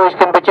these boys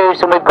can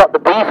produce, and we've got the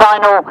B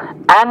final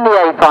and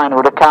the A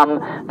final to come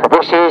for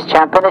this year's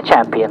Champion of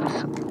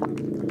Champions.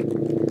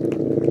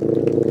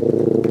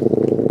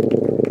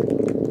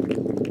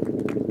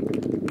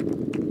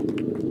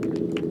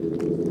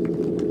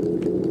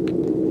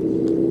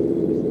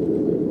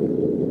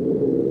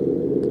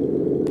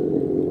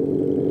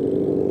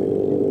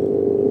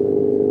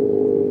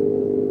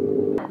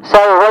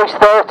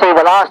 GT,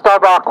 the last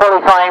of our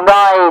qualifying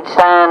rides,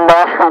 and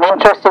an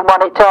interesting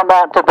one it turned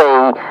out to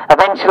be.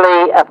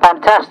 Eventually a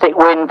fantastic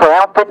win for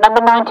outfit number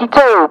 92,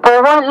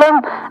 Paul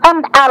Whitelam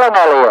and Alan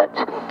Elliott.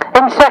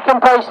 In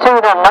second place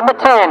to them, number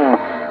 10,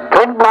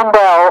 Clint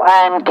Blundell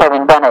and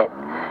Kevin Bennett.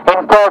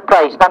 In third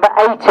place, number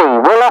 80,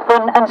 Will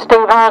Offen and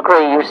Steve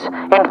Hargreaves.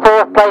 In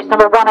fourth place,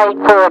 number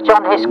 184,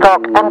 John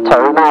Hiscock and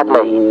Terry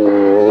Madley.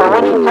 The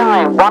winning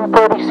time,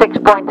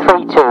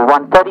 136.32,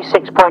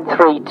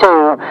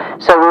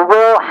 136.32. So we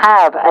will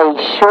have a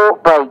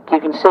short break. You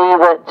can see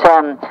that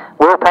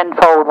Will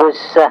Penfold was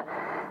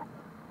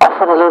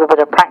offered a little bit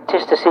of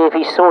practice to see if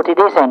he sorted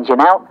his engine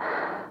out.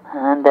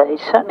 And it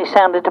certainly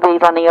sounded to be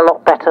running a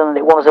lot better than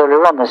it was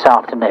earlier on this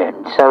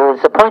afternoon. So as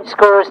the point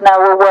scorers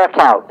now will work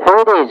out who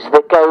it is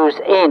that goes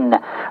in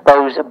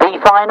those B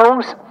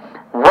finals,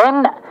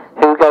 then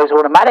who goes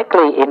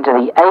automatically into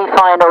the A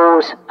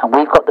finals, and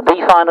we've got the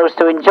B finals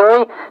to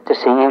enjoy to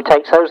see who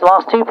takes those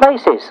last two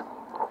places.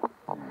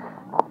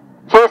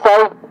 Cheers,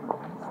 Dave.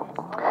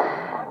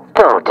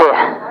 Oh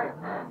dear.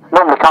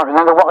 Normally can't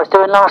remember what I was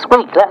doing last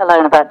week, let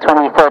alone about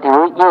 20,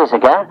 30 years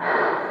ago.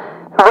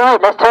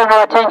 Right, let's turn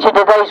our attention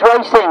to today's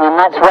racing, and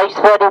that's race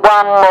 31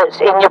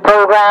 that's in your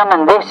programme,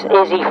 and this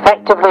is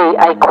effectively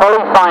a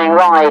qualifying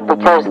ride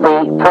because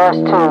the first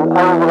two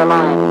over the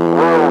line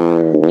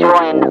will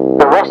join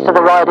the rest of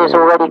the riders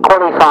already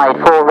qualified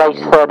for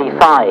race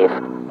 35.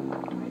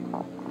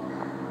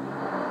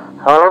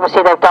 Well,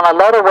 obviously they've done a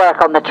lot of work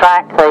on the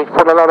track, they've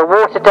put a lot of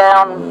water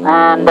down,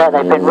 and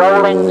they've been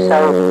rolling,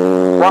 so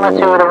one or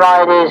two of the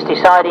riders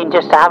deciding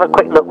just to have a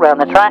quick look around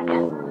the track.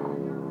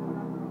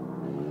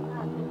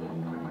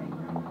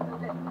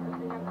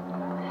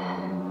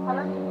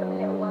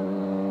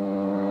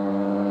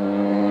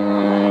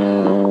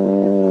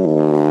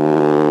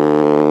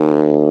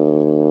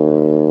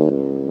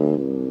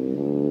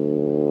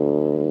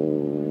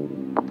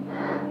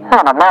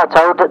 And I'm now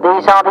told that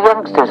these are the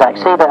youngsters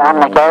actually that are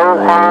having a go,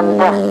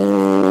 and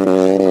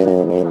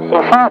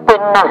if you've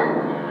been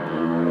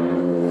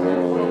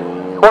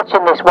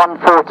watching this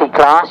 140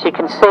 class, you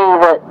can see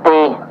that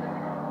the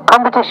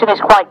competition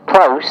is quite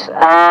close,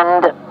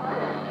 and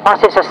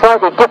whilst it's a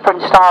slightly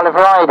different style of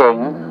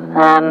riding,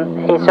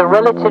 it's a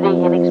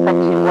relatively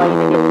inexpensive way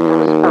to get into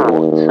the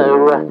sport, so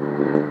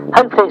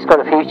hopefully it's got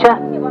a future.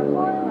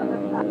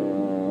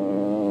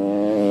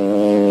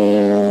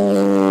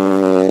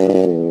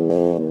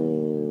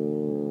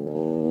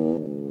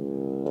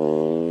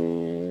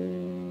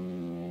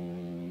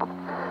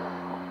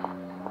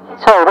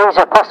 So these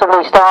are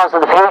possibly stars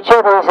of the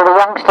future. These are the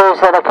youngsters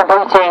that are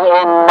competing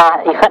in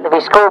effectively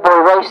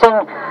schoolboy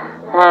racing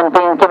and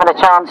being given a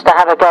chance to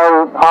have a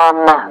go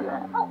on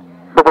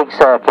the big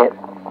circuit.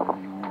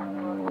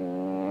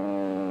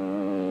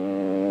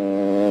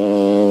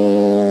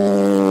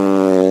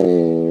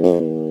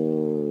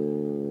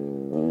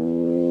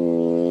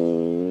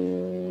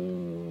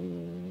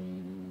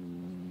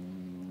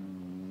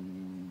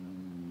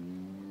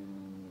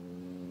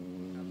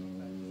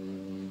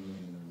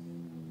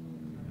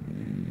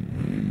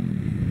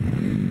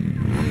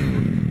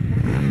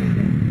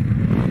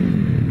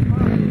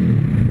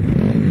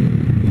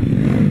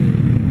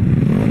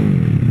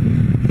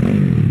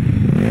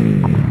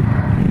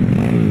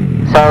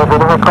 So if we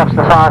look across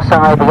the far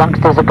side, the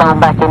youngsters have gone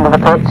back into the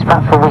pits.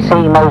 Perhaps we'll be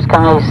seeing those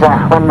guys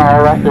when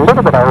they're a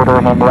little bit older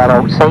and in the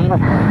adult scene.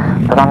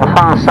 But on the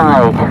far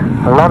side,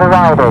 a lot of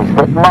riders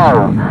that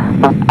know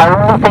the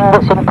only thing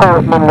that's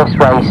important in this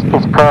race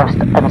is first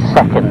and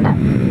second.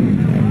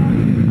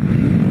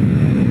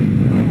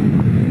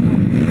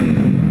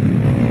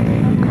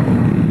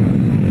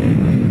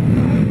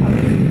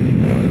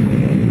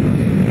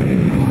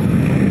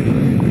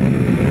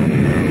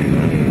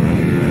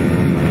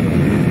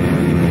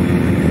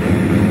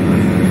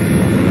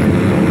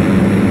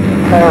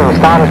 The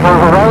starters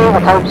move away, the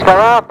topes go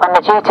up, and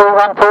the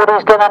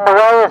GT140s get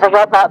underway as they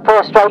got that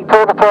first straight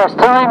for the first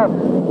time.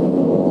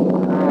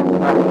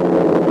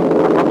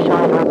 I'm not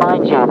shy to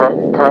remind you that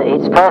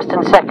it's first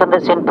and second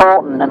that's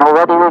important, and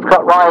already we've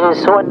got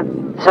riders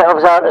sorting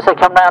themselves out as they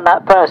come down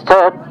that first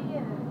turn.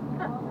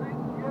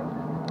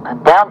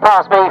 And down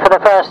past me for the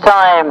first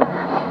time,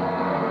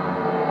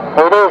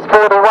 it is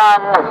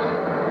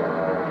 41.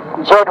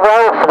 Jed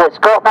Rolfe that's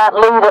got that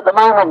lead at the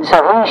moment, so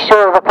he's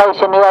sure of a place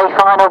in the A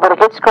final, but a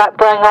good scrap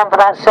going on for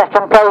that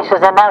second place as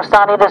they're now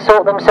starting to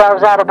sort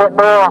themselves out a bit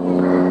more,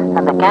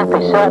 and the gap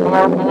is certainly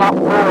opening up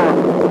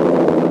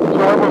more.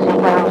 Jed as he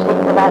goes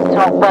into that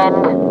top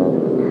bend,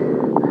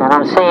 and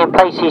I'm seeing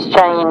places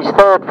change,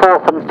 third,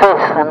 fourth and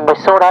fifth, and we'll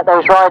sort out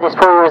those riders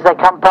for you as they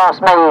come past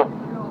me.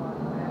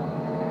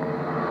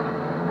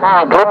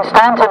 Glenn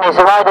Stanton is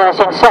the rider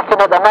that's in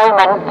second at the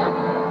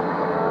moment.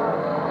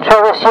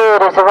 Torres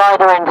is the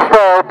rider in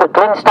third, but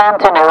Glenn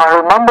Stanton, who I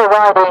remember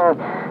riding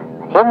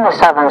in the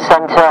Southern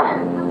Centre,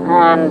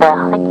 and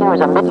I think he was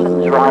a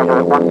Midlands rider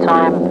at one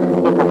time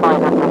in the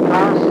 500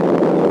 class.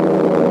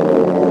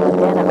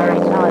 Again, a very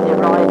talented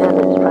rider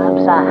that's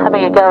perhaps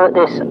having a go at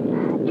this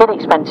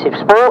inexpensive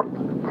sport.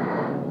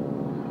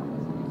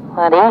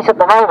 And he's at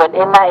the moment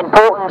in that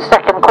important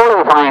second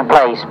qualifying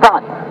place,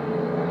 but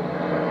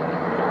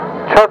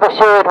Trevor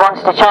Stewart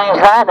wants to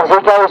change that as he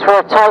goes for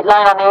a tight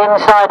line on the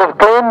inside of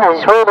Glyn.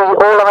 There's really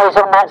all eyes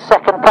on that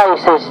second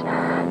place as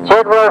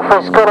Jed Rolfe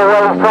has got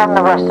away from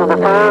the rest of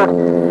the field,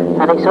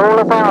 and it's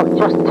all about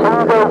just two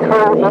go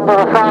through into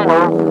the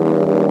final,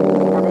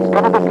 and it's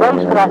going to be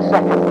close for that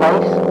second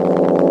place.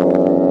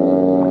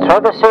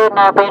 Trevor Stewart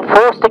now being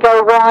forced to go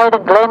wide,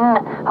 and Glyn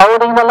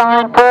holding the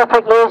line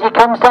perfectly as he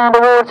comes down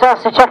towards us.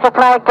 The checker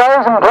flag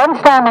goes and Glyn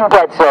standing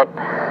gets it.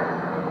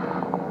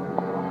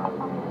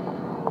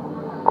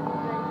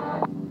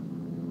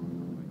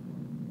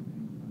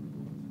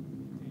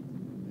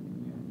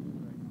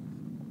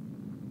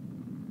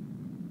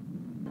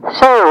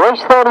 So,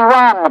 race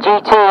 31,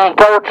 GT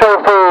Gold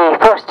Trophy,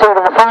 first two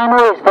to the final,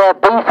 is their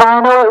B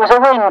final. It was a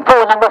win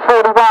for number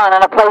 41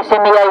 and a place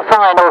in the A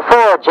final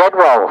for Jed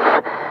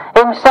Rolfe.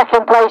 In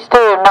second place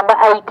too, number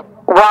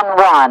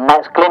 811,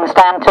 that's Glyn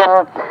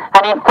Stanton.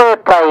 And in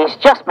third place,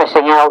 just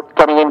missing out,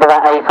 getting into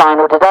that A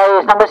final today,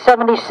 is number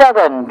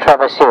 77,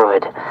 Trevor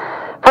Stewart.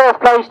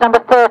 Fourth place, number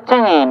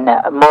 13,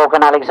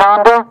 Morgan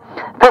Alexander.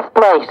 Fifth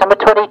place, number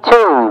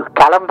 22,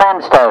 Callum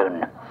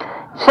Vanstone.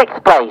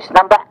 Sixth place,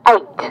 number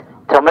 8,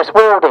 Thomas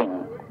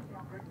Walding.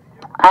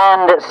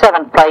 And at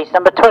 7th place,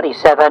 number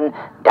 27,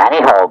 Danny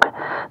Hogg.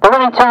 The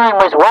winning time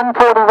was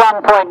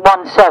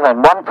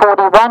 1:41.17,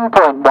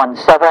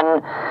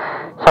 1:41.17,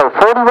 so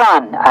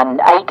 41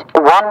 and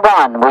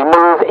 8:11. We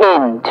move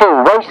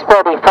into race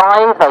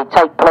 35, they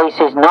take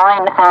places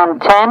 9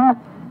 and 10,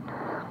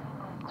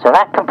 so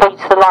that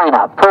completes the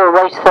lineup for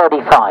race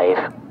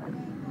 35.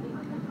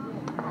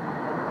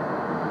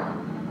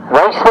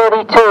 Race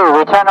 32,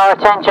 we turn our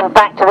attention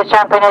back to the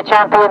Champion of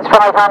Champions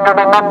 500.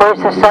 Remember,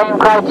 it's the same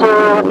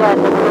criteria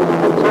again.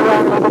 Two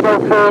only to go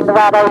through into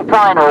that A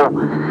final.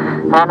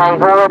 And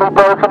they've already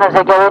broken as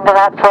they go into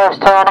that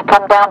first turn and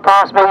come down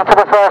past me for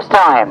the first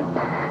time.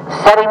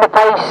 Setting the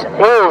pace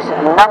is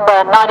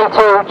number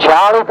 92,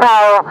 Charlie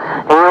Powell,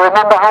 who you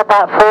remember had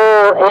that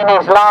fall in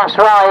his last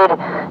ride.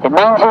 It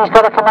means he's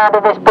got a command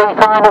of this B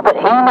final, but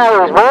he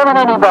knows more than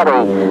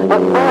anybody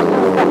that first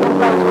and second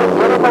place will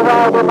get him a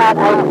ride in that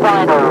A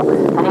final.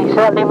 And he's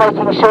certainly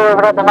making sure of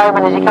it at the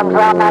moment as he comes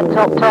around that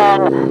top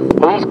turn.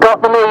 He's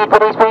got the lead,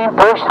 but he's being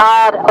pushed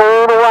hard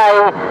all the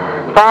way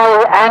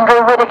by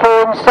Andrew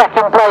Whittaker in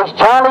second place.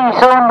 Charlie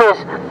Saunders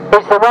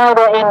is the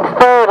rider in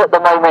third at the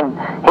moment.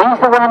 He's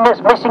the one that's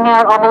missing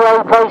out on the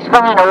A place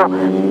final,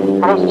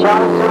 and it's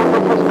Charlie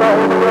Saunders that's got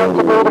all the work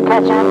to do to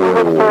catch Andrew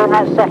Whittaker in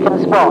that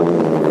second spot.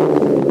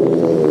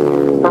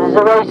 But as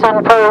the race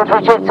unfolds,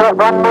 we've just got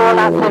one more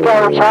lap to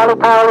go. Charlie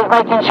Powell is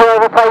making sure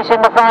of a place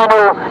in the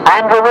final.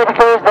 Andrew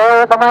Whittaker is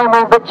there at the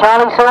moment, but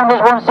Charlie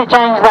Saunders wants to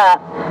change that.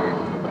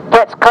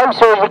 Gets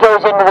closer as he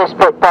goes into this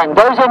pit pen,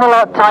 goes in a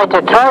lot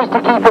tighter, tries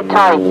to keep it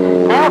tight,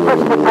 now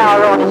puts the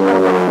power on. He's going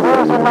to get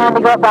cruising round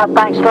to got that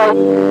back straight,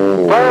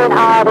 going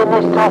hard in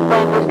this top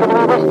bend. It's going to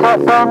be this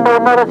top bend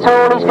or not at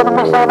all. He's going to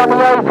miss out on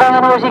the A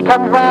final as he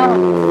comes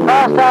round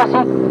past us.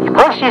 He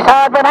pushes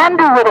hard, but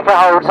Andrew Whittaker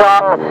holds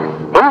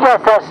on. He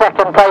gets that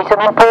second place,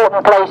 an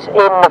important place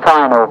in the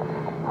final.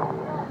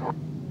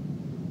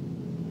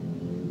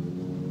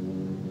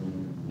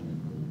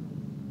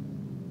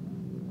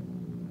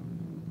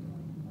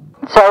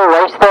 So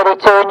race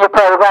 32 in your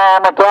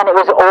programme, again it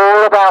was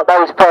all about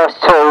those first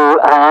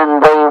two, and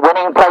the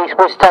winning place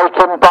was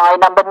taken by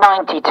number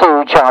 92,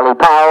 Charlie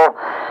Powell.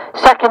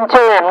 Second to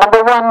him,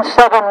 number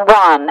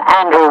 171,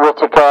 Andrew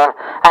Whittaker,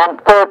 and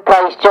third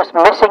place just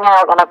missing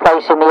out on a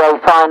place in the A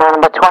final,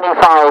 number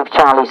 25,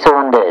 Charlie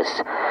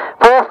Saunders.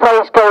 Fourth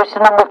place goes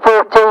to number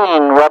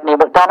 14, Rodney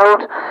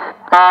McDonald,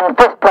 and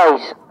fifth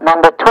place,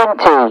 number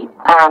 20,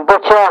 Aaron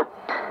Butcher.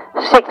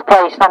 Sixth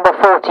place, number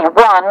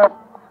 41,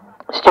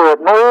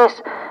 Stuart Mears.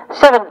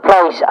 7th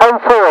place,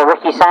 04,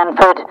 Ricky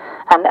Sanford,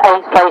 and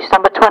 8th place,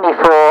 number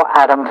 24,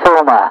 Adam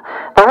Filmer.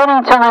 The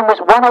winning time was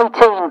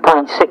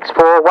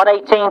 1:18.64,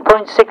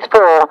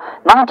 1:18.64,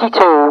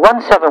 92,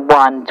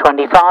 171,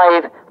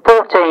 25,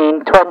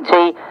 14,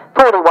 20,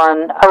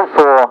 41,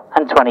 04,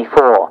 and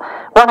 24.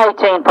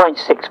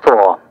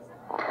 1:18.64.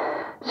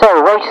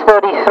 So, race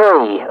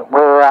 33,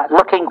 we're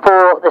looking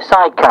for the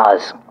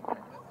sidecars.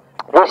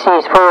 This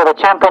is for the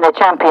Champion of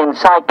Champions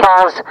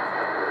sidecars.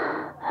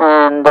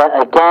 And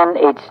again,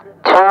 it's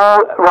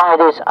two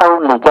riders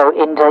only go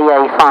into the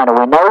A final.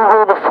 We know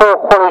who the 4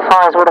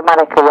 qualifiers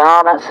automatically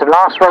are. That's the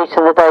last race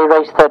of the day,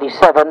 race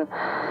 37.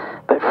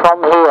 But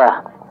from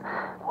here,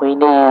 we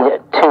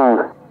need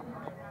 2.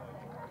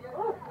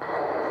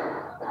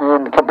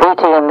 And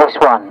competing in this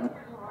one,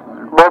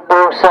 Rob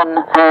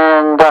Wilson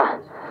and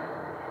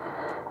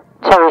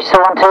Terry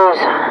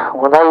Saunders.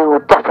 Well, they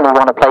would definitely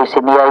want to place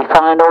in the A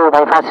final.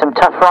 They've had some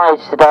tough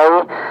rides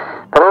today.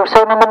 But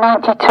also number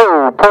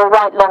 92, Paul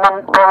Whiteland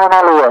and Aaron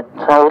Elliott.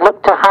 They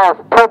look to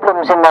have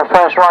problems in their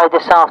first ride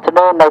this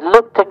afternoon. They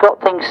look to got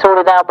things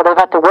sorted out, but they've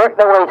had to work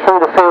their way through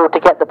the field to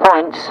get the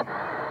points.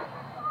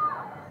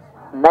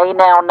 And they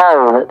now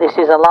know that this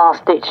is a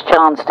last-ditch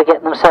chance to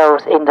get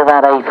themselves into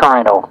that A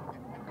final.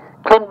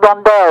 Clint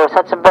Rondell has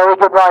had some very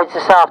good rides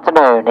this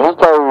afternoon.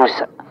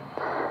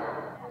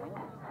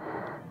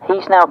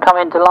 He's now come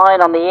into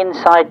line on the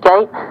inside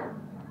gate.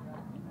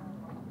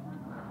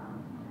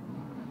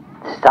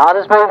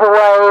 Starters move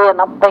away, and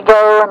up they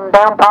go, and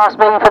down past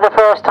me for the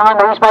first time.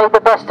 Who's made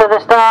the best of the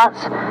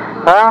starts?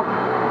 Well,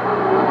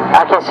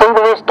 I can see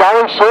that it's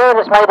Gary Shearer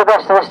that's made the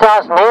best of the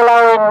starts. Neil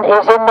Owen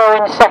is in there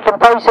in second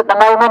place at the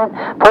moment.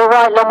 Paul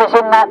Whitelam is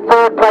in that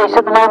third place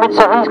at the moment,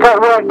 so he's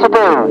got work to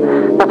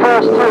do. The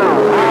first two,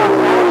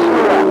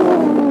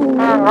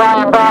 and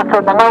Ryan Barker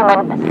at the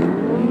moment,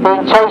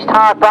 being chased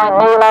hard by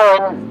Neil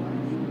Owen.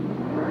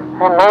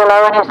 And Neil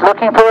Owen is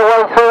looking for a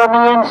way through on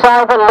the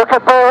inside, but look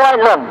at Paul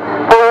Whitelam.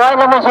 Paul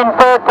Whitelam is in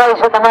third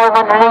place at the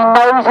moment, and he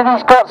knows that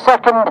he's got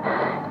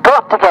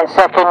to get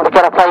second to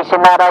get a place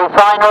in that A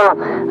final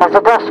as the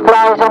dust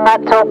flies on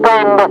that top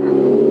end.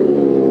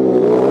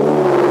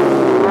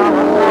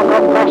 He's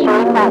got pressure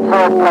in that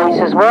third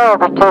place as well,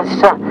 because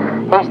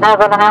he's now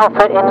got an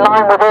outfit in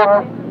line with him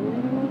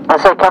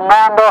as they come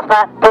round off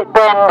that pit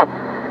bend.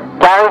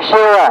 Gary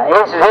Shearer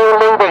is still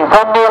leading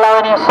from Neil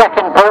Owen in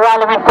second, Paul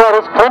Whitelam in third.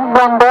 It's Clint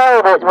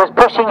Blundell that was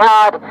pushing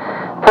hard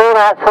for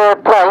that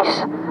third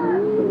place.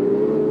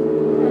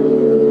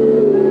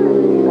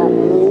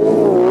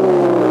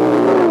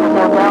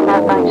 Down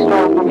that back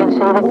straight, you can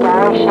see that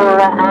Gary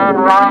Shearer and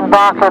Ryan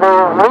Barker, who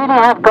really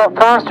have got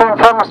faster and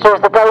faster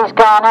as the day's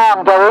gone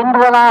on, go into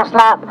the last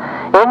lap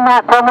in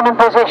that prominent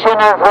position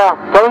of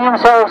getting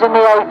themselves in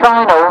the A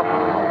final.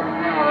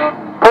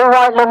 Paul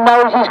Whitelam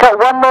knows he's got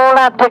one more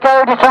lap to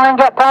go to try and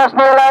get past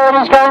Neil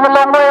Owen. He's going a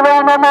long way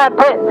around on that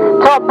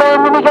top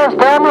bend, and he goes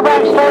down the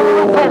back straight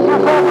and gets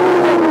himself,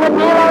 but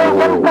Neil Owen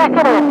comes back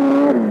at him.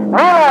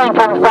 Neil Owen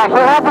comes back.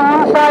 He'll have the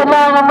inside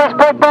line on this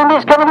pit bend.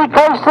 It's going to be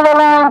close to the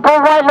line.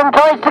 Paul Whitelam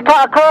tries to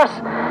cut across,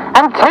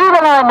 and to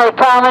the line they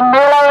come, and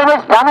Neil Owen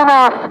has done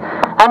enough.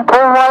 And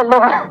Paul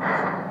Whitelam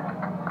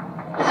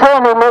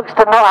certainly looks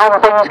to not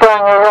have things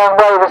going his own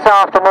way this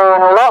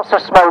afternoon. Lots of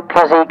smoke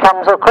as he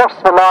comes across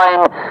the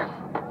line.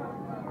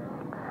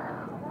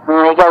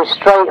 And he goes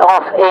straight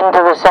off into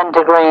the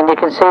centre green. You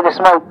can see the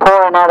smoke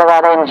pouring out of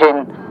that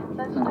engine.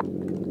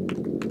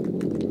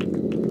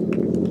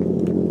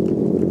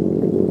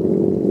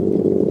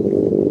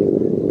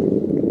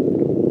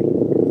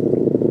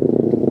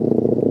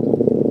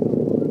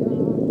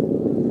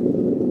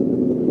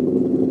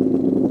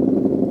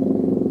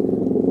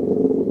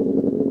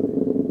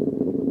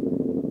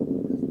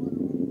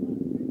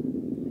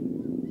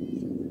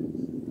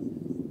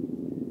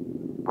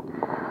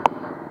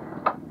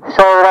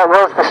 So that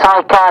was the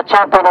Sidecar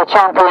Champion of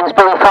Champions B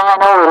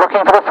final. We're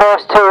looking for the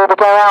first two to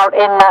go out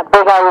in that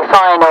big A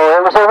final.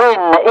 It was a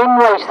win in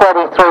race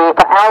 33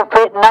 for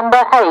outfit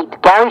number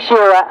 8, Gary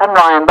Shearer and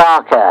Ryan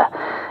Barker.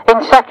 In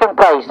second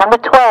place,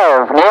 number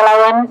 12, Neil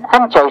Owen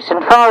and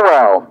Jason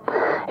Farwell.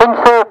 In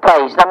third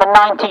place, number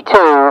 92,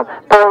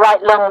 Paul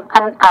Whitelam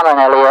and Alan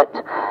Elliott.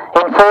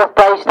 In fourth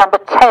place, number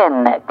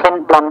 10,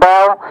 Clint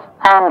Blundell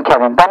and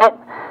Kevin Bennett.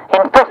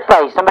 In fifth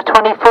place, number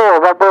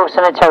 24, Rob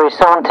Wilson and Terry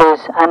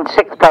Saunders. And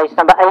sixth place,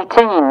 number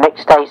 18, Nick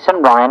Stace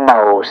and Ryan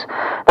Knowles.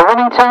 The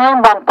winning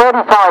time,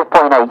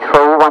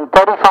 135.83,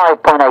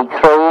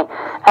 135.83,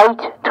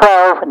 8,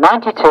 12,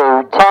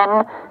 92,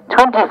 10,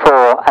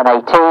 24 and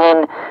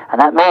 18. And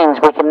that means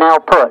we can now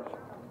put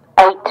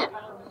 8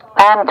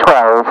 and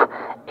 12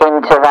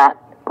 into that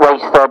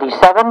race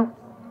 37.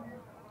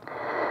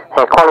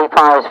 Their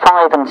qualifiers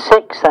 5 and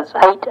 6, that's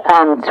 8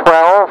 and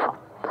 12.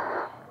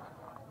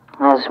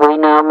 As we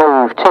now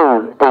move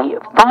to the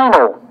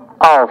final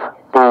of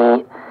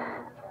the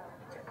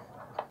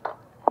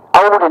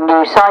Old and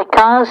New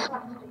Sidecars.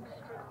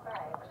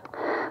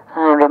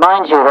 And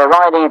remind you, they're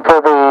riding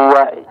for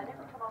the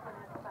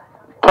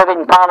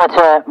Gary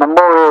Parmenter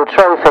Memorial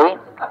Trophy.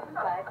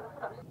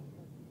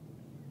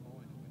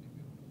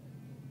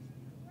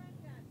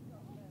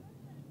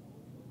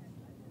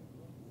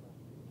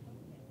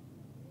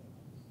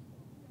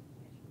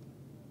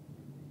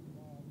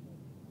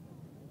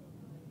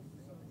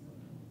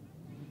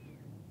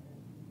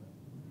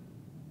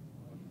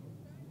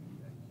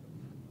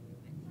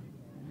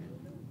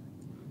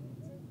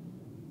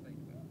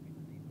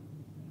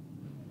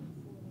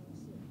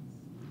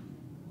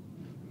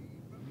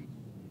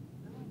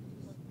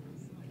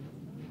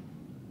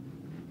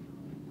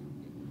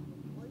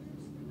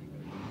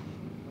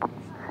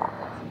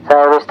 So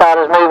the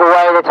starters move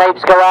away, the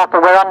tapes go up,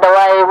 and we're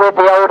underway with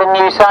the Old and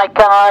New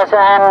Sidecars,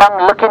 and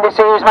I'm looking to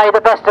see who's made the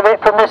best of it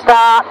from the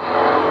start.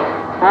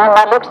 And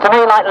that looks to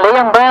me like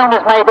Liam Brown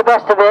has made the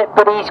best of it,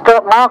 but he's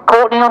got Mark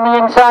Courtney on the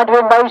inside of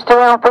him, those two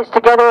outfits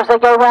together as they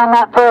go round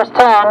that first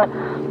turn.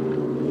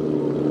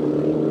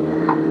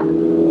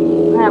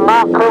 And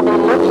Mark Courtney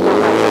looks to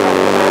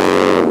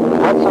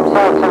gets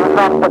himself to the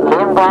front, but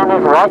Liam Brown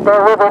is right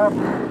there with him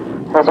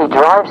as he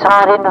drives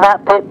hard into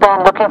that pit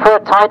bend, looking for a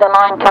tighter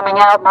line coming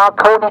out. Mark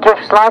Courtney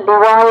drifts slightly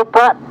wide,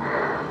 but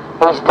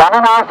he's done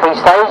enough. He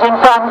stays in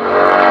front.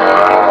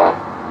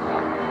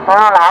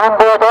 Well, Alan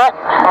Burdett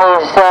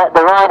is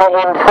the rider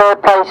in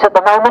third place at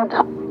the moment,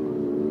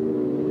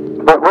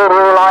 but really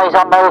all eyes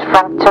on those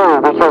front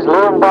two, because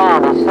Liam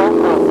Brown is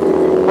certainly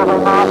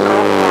giving Mark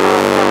Courtney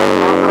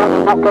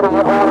not getting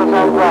it all his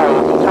own way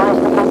as he tries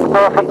to keep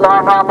perfect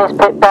line round this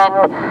pit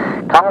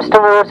bend. Comes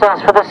towards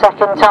us for the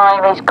second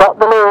time. He's got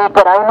the lead,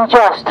 but only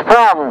just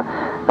from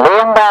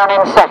Liam Brown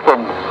in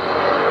second.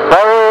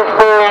 Very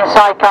experienced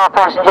sidecar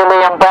passenger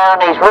Liam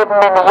Brown. He's ridden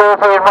in the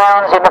European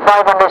rounds in the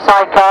 500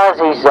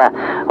 sidecars. He's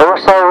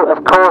also,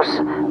 of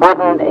course,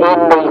 ridden in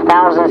the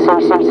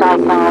 1000cc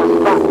sidecars.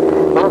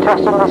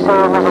 Interesting to see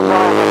him as a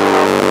driver.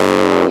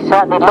 He's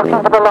certainly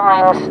looking for the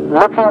lines,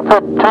 looking for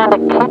trying to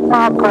keep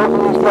Mark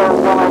Courtney who's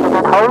going wide and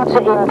then holds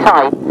it in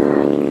tight.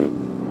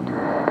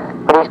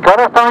 But he's got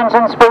to find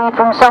some speed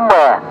from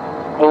somewhere.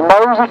 He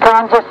knows he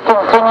can't just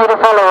continue to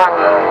follow him.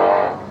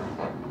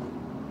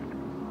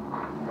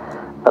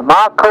 But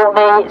Mark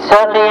Courtney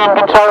certainly in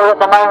control at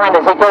the moment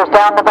as he goes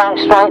down the back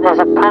straight. There's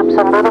perhaps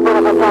a little bit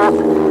of a gap.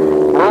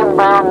 Liam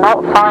Brown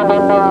not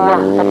finding the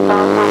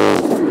advantage.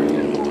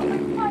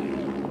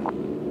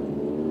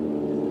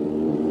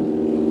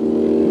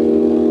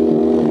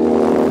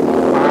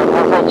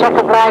 As the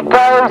checker flag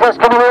goes, that's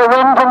going to be a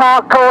win for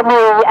Mark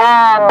Courtney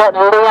and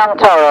Liam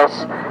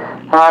Torres.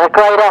 A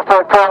great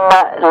effort from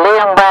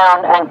Liam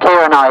Brown and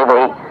Kieran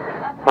Ivey.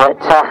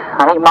 But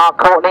I think Mark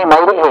Courtney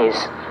made it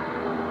his.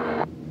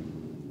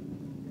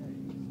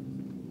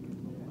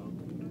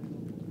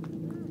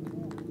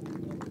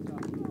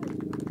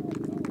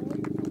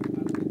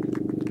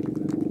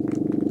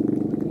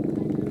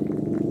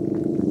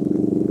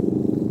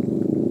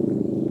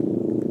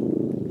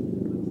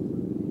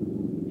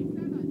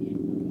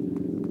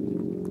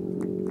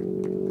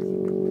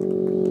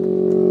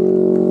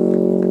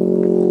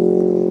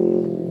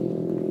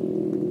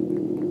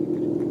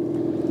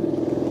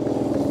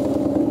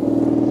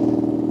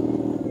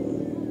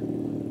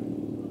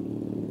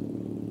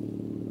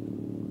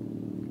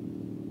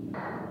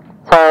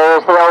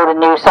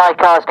 New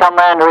sidecars come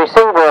round to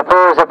receive her. It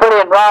was a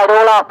brilliant ride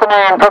all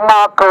afternoon from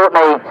Mark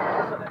Courtney.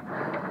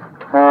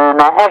 An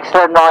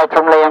excellent ride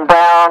from Liam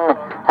Brown,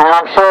 and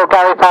I'm sure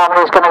Gary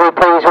Parmenter is going to be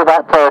pleased with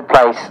that third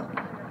place.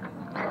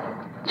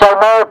 Joe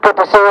Moore, good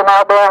to see him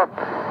out there.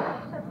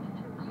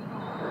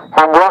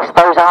 And yes,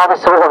 those are the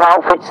sort of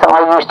outfits that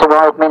I used to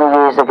ride many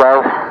years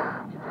ago.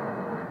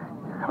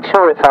 I'm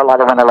sure it felt like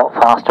they went a lot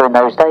faster in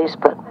those days,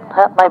 but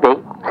maybe.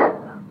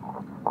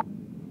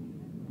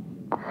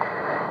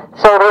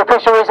 So the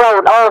official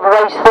result of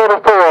race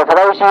 34, for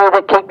those of you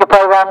that keep your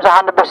programmes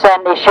 100%,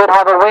 it should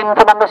have a win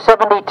for number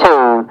 72.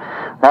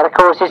 That of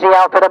course is the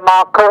outfit of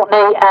Mark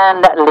Courtney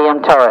and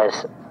Liam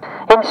Torres.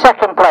 In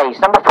second place,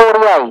 number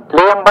 48,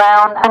 Liam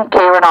Brown and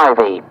Kieran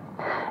Ivey.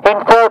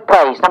 In third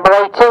place, number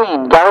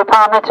 18, Gary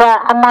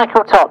Parmenter and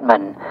Michael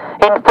Tottman.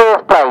 In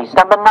fourth place,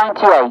 number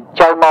 98,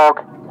 Joe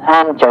Mogg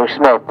and Joe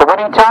Smith. The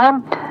winning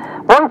time?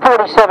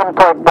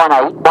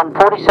 147.18,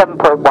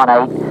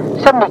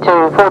 147.18,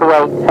 72,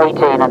 48,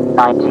 18 and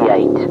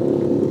 98.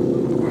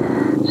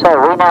 So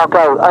we now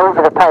go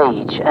over the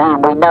page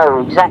and we know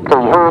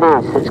exactly who it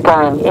is that's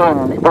going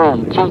in the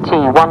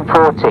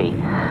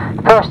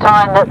GT140. First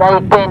time that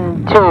they've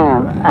been to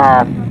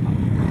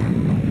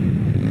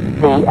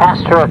the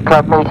ASTRA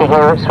Club meeting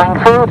here at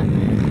Swingfield.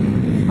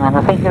 And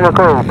I think you'll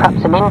agree,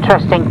 perhaps an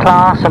interesting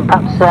class and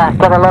perhaps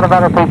get a lot of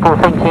other people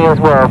thinking as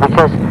well,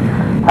 because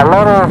a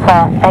lot of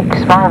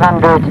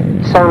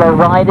X500 solo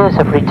riders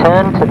have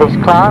returned to this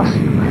class.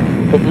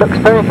 It looks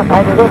very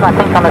competitive. I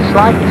think on a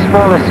slightly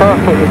smaller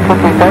circuit it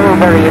could be very,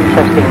 very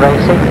interesting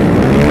racing.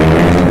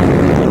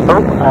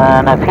 Oh,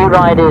 and a few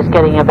riders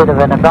getting a bit of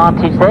an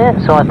advantage there,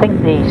 so I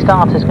think the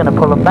starter's going to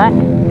pull them back.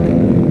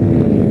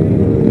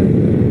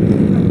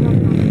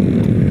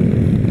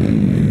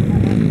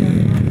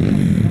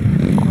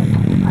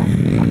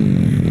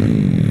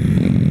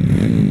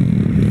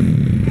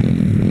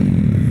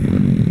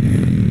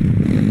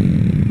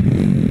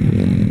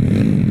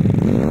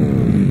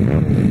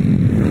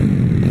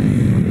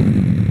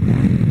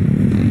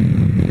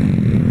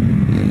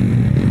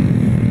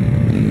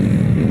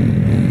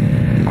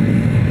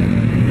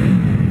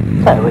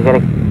 So we get a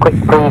quick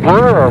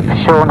preview of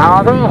Sean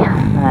Harvey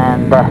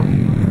and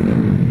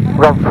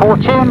Rob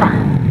Fortune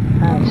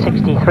and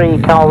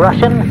 63 Carl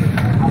Russian.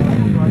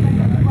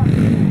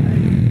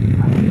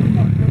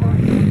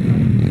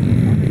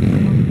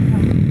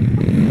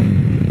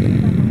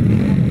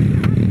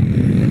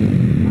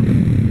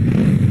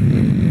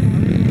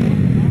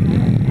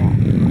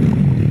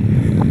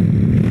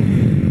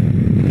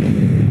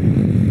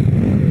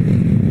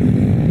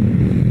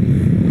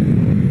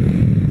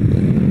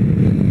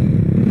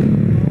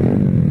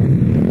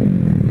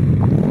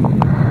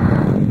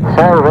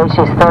 So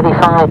races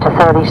 35 to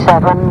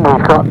 37,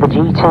 we've got the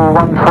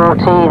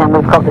GT140, then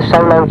we've got the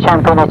Solo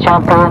Champion of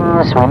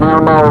Champions. We now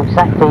know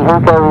exactly who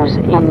goes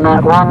in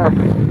that one.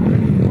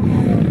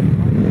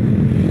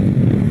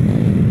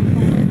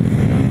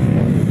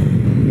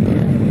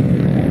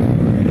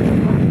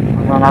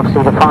 And then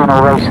obviously the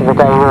final race of the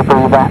day will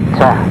be that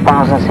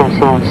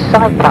 1000cc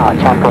Sidecar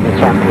Champion of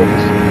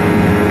Champions.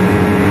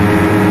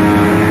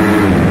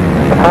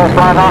 The first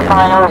one of our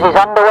finals is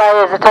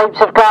underway as the tapes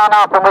have gone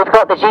up, and we've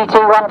got the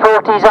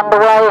GT140s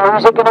underway.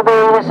 Who's it going to be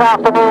this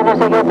afternoon as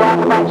they go down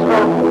the back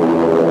straight?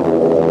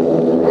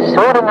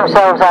 sorting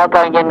themselves out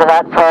going into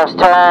that first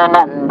turn,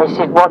 and this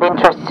is what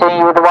interests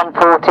me with the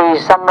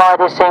 140s. Some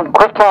riders seem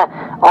quicker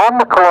on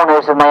the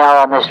corners than they are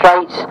on the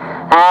straights,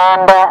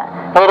 and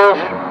it is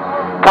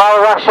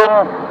Kyle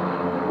Russian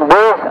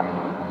with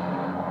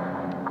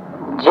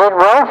Jed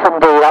Rolfe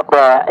indeed up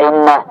there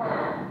in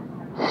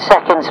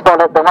second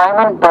spot at the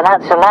moment, but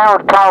that's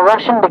allowed Kyle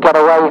Russian to get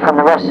away from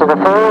the rest of the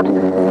field.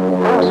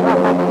 Paul Smith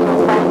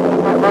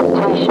in that red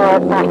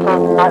t-shirt back in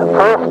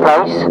fourth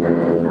place.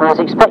 I was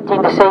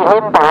expecting to see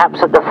him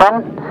perhaps at the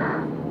front.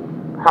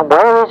 And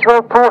where is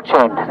Road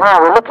Fortune?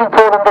 Now we're looking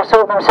for them to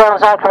sort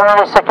themselves out coming on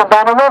his second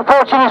band, and Road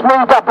Fortune has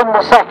moved up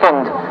into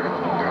second.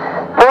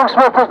 Paul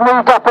Smith has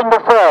moved up into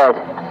third.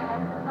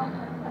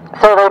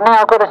 So they've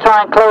now got to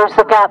try and close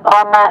the gap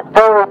on that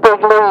very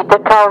big lead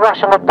that Kyle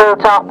Russian had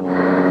built up.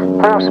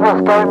 Paul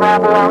Smith going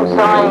round the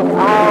outside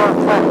of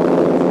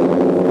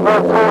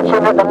Road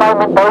Fortune at the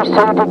moment, those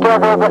two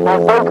together, but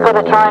they've both got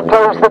to try and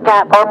close the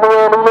gap on the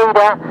early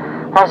leader,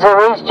 as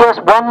there is just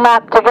one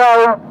lap to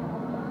go.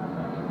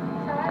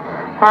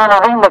 And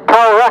I think that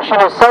Kyle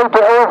Russian has saved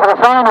it all for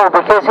the final,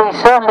 because he's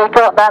certainly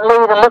got that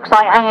lead and looks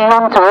like hanging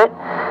on to it.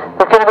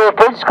 There's going to be a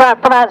good scrap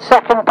for that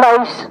second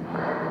place.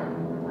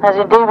 As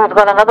indeed we've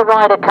got another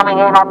rider coming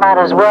in on that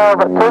as well,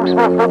 but Paul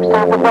Smith looks to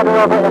have the better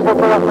of it as they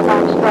go off the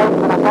back straight,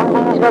 and I don't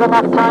think he's got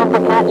enough time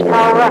to catch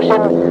Kyle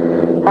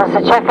Russian. As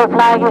the checker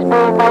flag is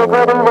being made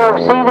ready,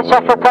 they'll see the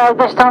checker flag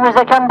this time as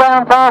they come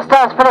down past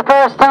us for the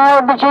first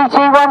time, the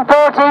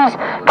GT140s.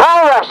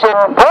 Kyle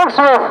Russian, Paul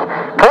Smith,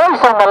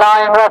 close on the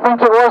line, but I think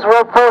it was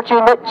Road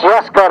Fortune that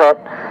just got it.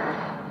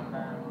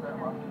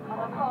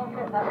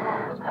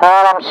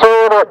 And I'm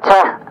sure that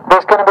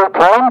there's going to be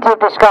plenty of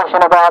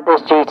discussion about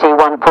this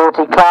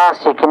GT140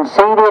 class. You can see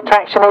the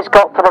attraction it's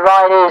got for the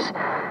riders.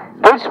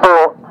 Good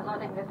sport.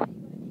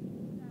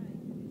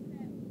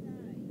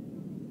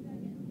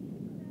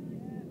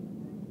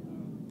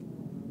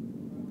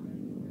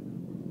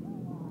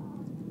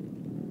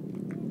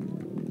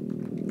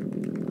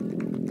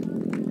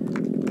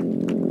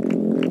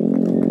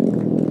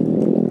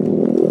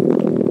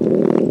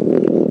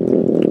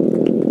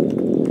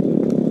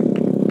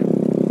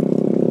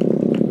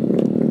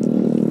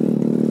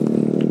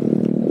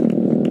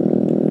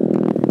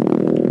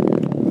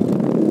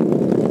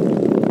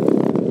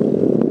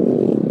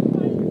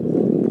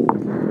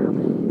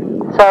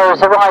 So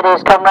as the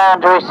riders come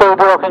round to receive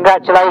your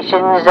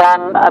congratulations,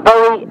 a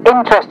very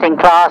interesting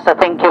class, I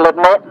think you'll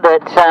admit,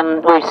 that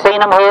we've seen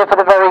them here for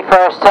the very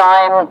first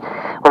time.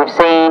 We've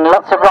seen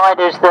lots of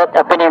riders that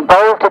have been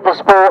involved in the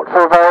sport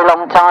for a very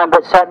long time,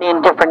 but certainly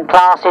in different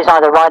classes,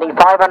 either riding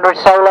 500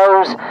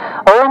 solos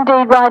or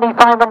indeed riding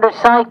 500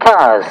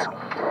 sidecars.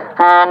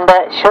 And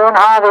Sean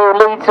Harvey, who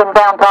leads them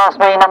down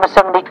past me, number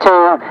 72,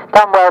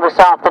 done well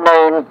this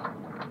afternoon.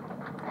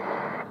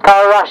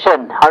 Kyle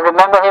Russian, I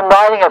remember him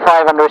riding a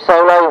 500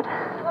 solo.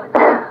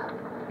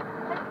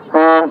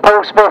 And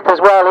Paul Smith as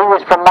well, he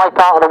was from my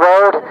part of the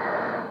world.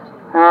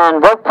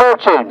 And Road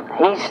Fortune,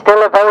 he's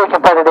still a very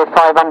competitive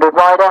 500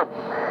 rider.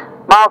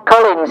 Mark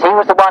Collins, he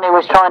was the one who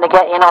was trying to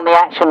get in on the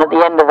action at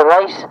the end of the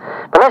race.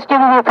 But let's give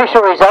you the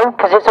official result,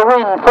 because it's a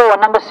win for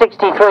number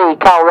 63,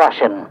 Kyle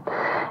Russian.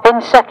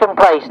 In second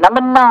place,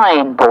 number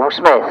 9, Paul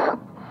Smith.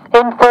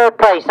 In third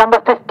place,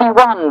 number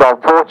 51,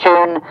 Road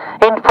Fortune.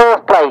 In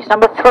fourth place,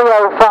 number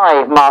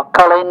 305, Mark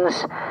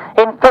Collins.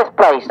 In fifth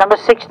place, number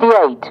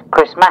 68,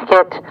 Chris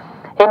Mackett.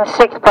 In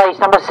sixth place,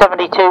 number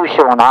 72,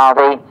 Sean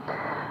Harvey.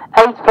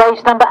 Eighth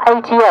place, number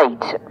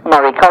 88,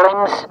 Murray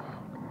Collins.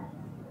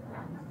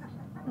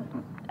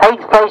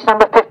 Eighth place,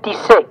 number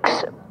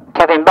 56,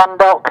 Kevin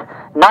Bundock.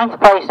 Ninth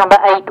place, number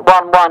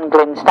 811,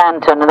 Glyn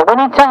Stanton. And the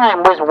winning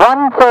time was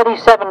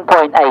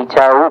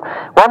 1:37.80,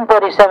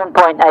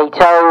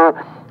 1:37.80,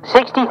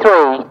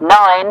 63,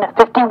 9,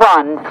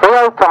 51,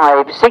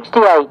 305,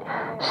 68,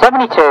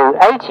 72,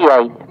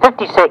 88,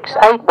 56,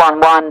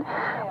 811,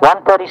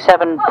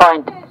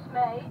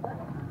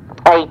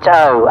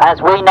 1:37.80,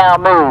 as we now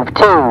move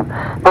to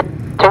the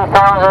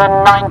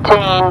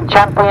 2019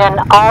 champion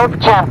of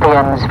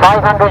champions,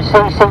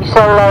 500cc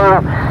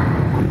solo.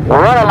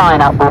 What a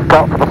lineup we've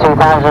got for the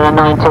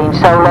 2019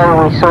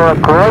 solo. We saw a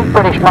great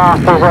British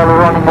Masters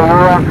earlier on in the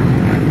year.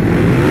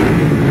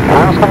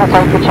 Who's going to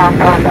take the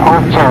champion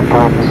of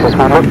champions as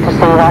we look to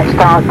see that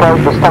start go?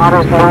 The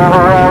starters move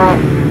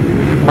away.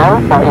 No,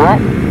 not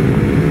yet.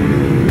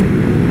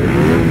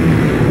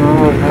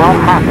 Not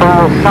happy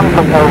with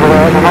something over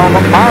there at the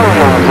moment. Now he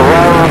moves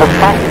away.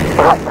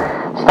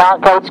 The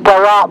start gates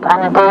go up,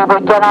 and indeed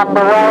we get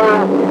underway.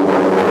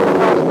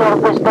 First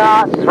of the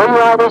starts, 3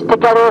 riders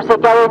together as they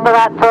go into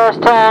that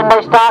first turn.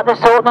 They start to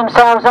sort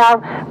themselves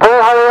out.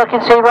 Paul Harry I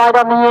can see right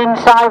on the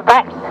inside.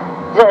 Back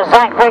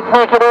Zach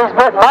Vicknick it is,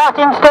 but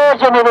Martin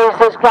Sturgeon it is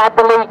that's had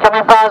the lead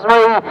coming past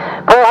me.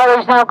 Paul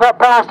Harry's now got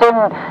past him.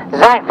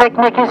 Zach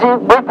Vicknick is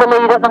with the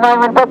lead at the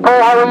moment, but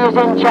Paul Harry is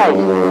in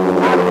chase.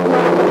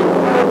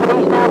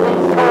 he's now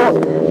being caught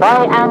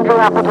by Andrew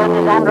Appleton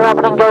as Andrew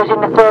Appleton goes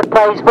into third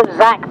place, but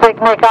Zach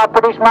Thicknick, our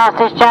British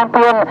Masters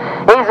champion,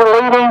 is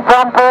leading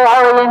from Paul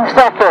Horry in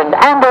second,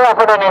 Andrew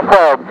Appleton in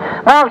third.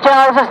 Mark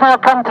Giles has now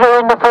come through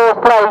in the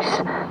fourth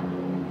place.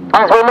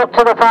 As we look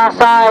to the far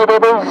side,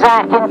 it is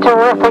Zach in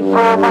terrific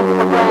form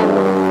once again.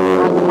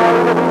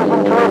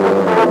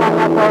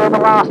 The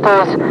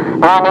Masters,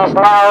 and he's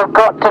now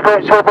got to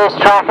grips with this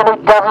track, and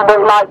he doesn't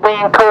look like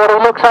being caught. He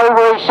looks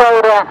over his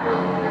shoulder.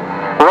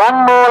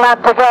 One more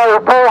lap to go.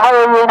 Paul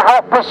Horry in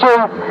hot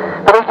pursuit,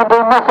 but he can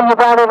do nothing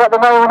about it at the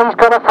moment. He's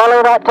got to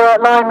follow that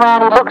dirt line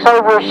round. He looks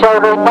over his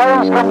shoulder. He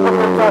knows he's going to be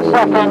for a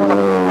second.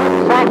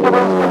 Zach it is going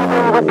to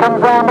be that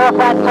comes round off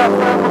that top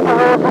line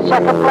towards the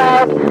checker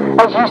flag.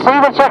 As you see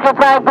the checker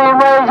flag being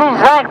raised,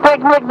 it's Zach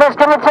Thicknick that's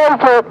going to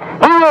take it.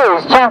 He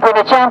is champion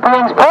of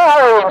champions. Paul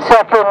Horry in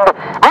second,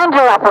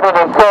 Andrew Appleton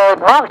in third,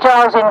 Mark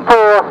Giles in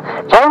fourth,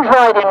 James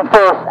Wright in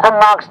fifth, and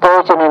Mark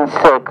Sturgeon in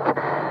sixth.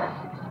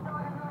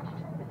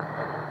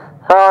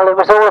 Well, it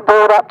was all a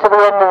build up to the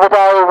end of the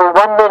day. We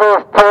wondered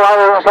if Paul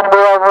Horry was going to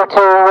be able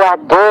to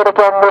do it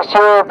again this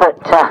year,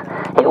 but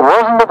it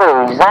wasn't to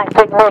be. Zach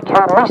Thicknick,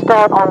 who missed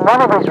out on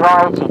one of his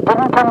rides, he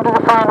didn't come to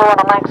the final on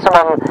a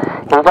maximum.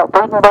 He got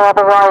beaten by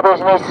other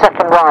riders in his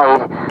second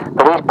ride,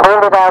 but he's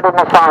pulled it out in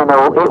the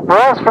final. It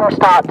was from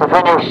start to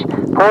finish.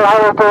 Paul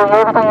Horry doing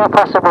everything he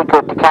possibly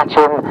could to catch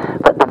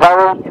him, but the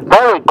very,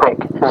 very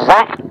quick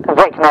Zach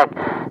Thicknick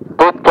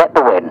did get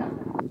the win.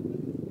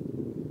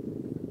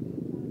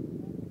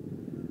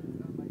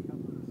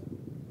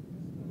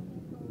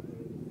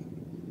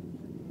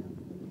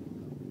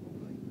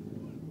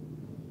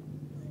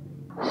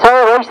 So,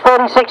 race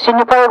 36 in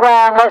your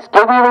programme, let's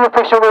give you the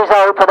official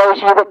result. For those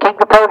of you that keep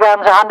the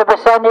programmes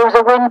 100%, it was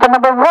a win for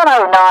number 109.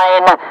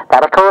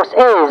 That, of course,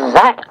 is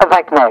Zach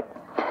Thicknick.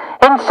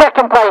 In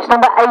second place,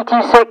 number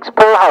 86,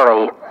 Paul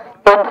Horry.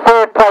 In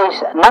third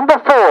place, number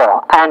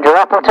 4, Andrew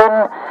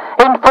Appleton.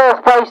 In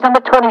fourth place, number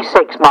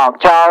 26,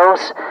 Mark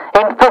Giles.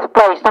 In fifth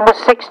place, number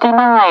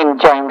 69,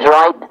 James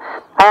Wright.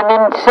 And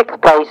in sixth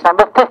place,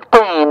 number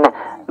 15,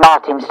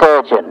 Martin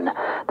Sturgeon.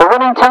 The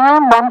winning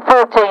time,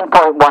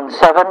 1:14.17,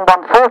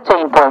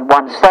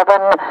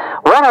 1:14.17,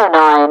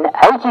 109,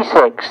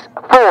 86,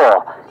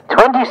 4,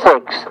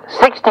 26,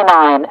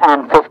 69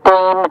 and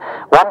 15,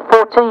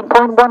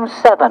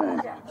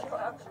 1:14.17.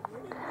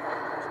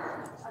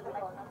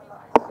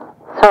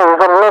 So we've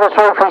got a lot of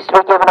trophies to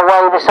be given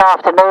away this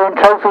afternoon.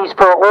 Trophies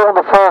for all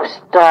the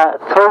first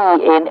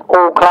three in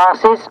all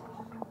classes.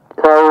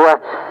 So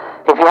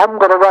if you haven't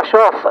got to rush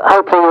off,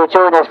 hopefully you'll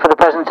join us for the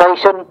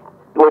presentation.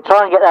 We'll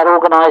try and get that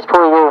organised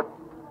for you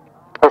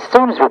as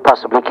soon as we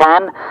possibly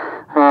can.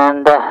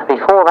 And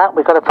before that,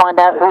 we've got to find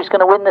out who's going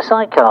to win the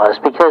sidecars,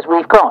 because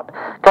we've got,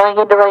 going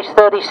into race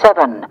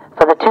 37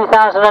 for the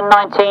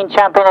 2019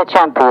 Champion of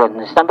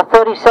Champions, number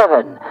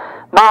 37,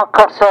 Mark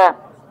Courtney,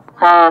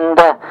 and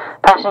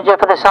passenger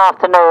for this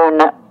afternoon,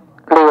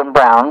 Liam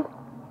Brown.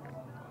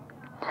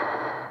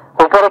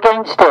 We've got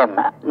against him,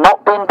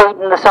 not been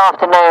beaten this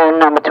afternoon,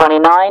 number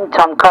 29,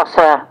 Tom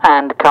Courtney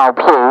and Carl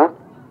Pugh.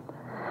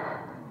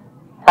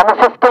 Number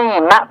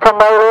 15, Matt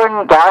Promoter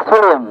and Gareth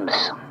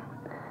Williams.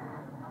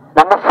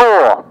 Number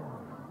 4,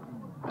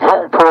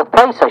 fourth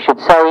place I should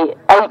say,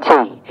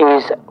 80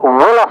 is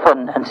Will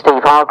Offen and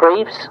Steve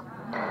Hargreaves.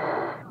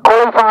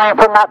 Qualifying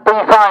from that B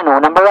final,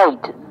 number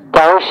 8,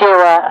 Gary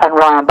Shearer and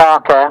Ryan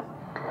Barker.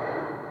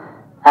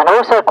 And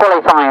also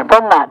qualifying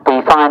from that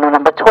B final,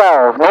 number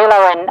 12, Neil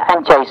Owen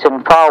and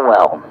Jason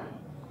Farwell.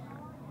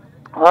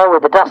 Well,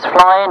 with the dust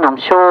flying, I'm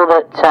sure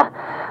that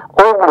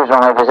all the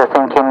drivers are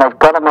thinking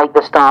they've got to make the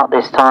start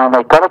this time.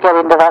 They've got to get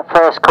into that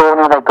first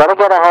corner, they've got to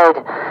get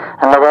ahead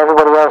and let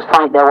everybody else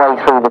fight their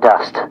way through the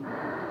dust.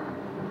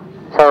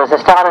 So as the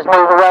starters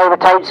move away,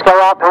 the tapes go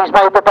up. Who's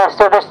made the best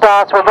of the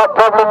starts? We've got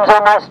problems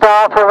on that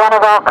start for one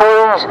of our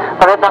crews,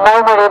 but at the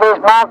moment it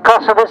is Mark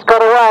Courtney that's got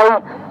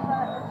away.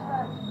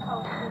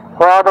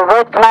 Well, the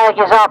red flag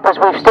is up as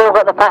we've still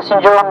got the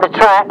passenger on the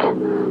track.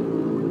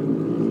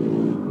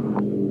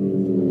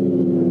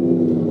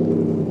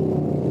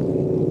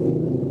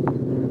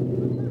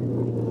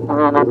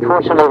 And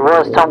unfortunately it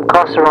was Tom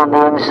Courtney on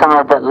the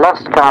inside that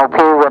lost Carl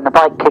Pugh when the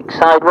bike kicked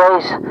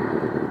sideways.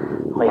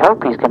 We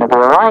hope he's going to be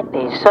alright.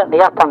 He's certainly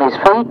up on his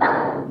feet.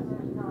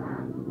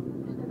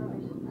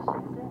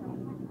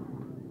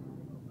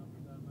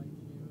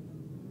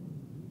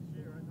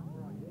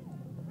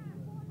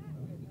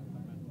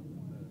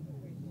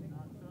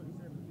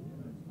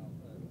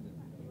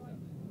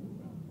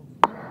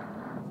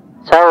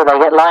 So they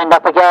get lined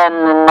up again,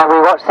 and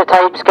we watch the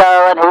tapes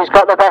go, and who's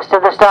got the best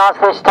of the starts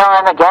this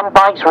time? Again,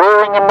 bikes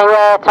rearing in the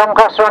air. Tom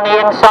Courtney on the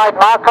inside,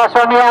 Mark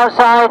Courtney on the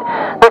outside.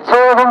 The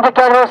two of them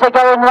together as they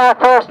go into that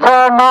first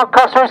turn. Mark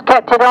Courtney has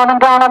kept it on and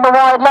gone on the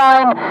wide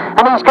line,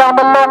 and he's gone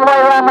a long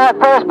way around that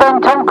first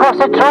bend. Tom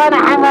Courtney trying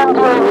to hang on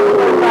to him.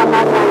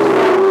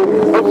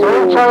 It's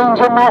all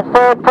change in that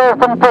third, fourth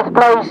and fifth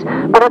place,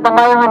 but at the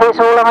moment it's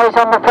all eyes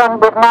on the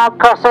front with Mark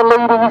Courtney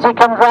leading as he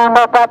comes round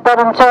off that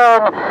bottom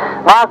turn.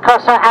 Mark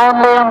Courtney and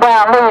Liam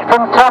Brown lead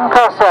from Tom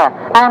Courtney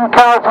and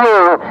Carl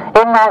Pugh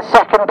in that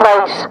second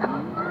place.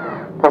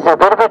 There's a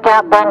bit of a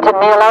gap then to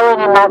Neil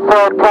Owen in that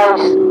third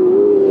place.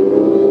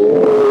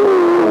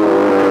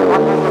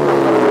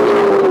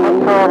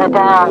 Further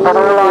down, but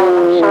all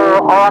I'm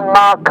sure on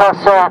Mark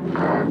Courtney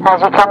as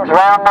he comes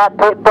round that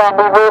pit bend.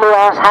 He really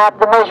has had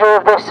the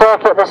measure of this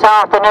circuit this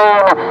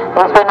afternoon.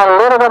 He's been a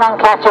little bit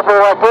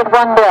uncatchable. I did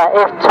wonder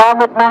if Tom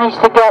had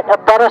managed to get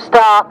a better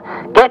start,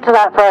 get to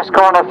that first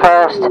corner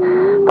first,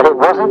 but it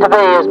wasn't to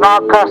be as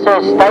Mark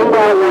Courtney stayed out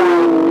there,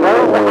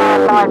 drove the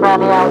hard line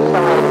round the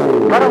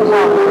outside, got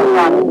himself to the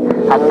front,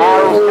 and now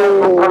he's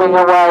pulling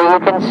away.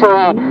 You can see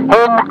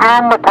him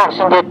and the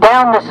passenger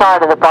down the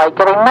side of the bike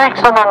getting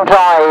maximum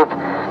drive.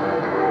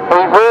 He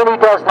really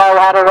does know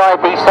how to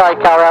ride these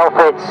sidecar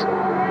outfits.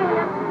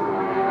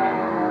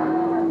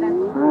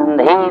 And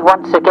he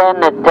once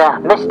again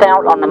had missed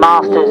out on the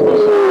Masters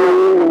this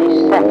year in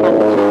his second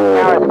to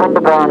Gareth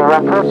Winterburn, who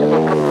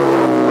unfortunately couldn't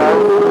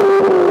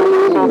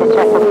see the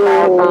checkered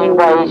flag being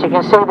raised. You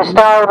can see the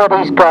style that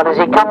he's got as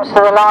he comes to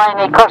the line,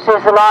 he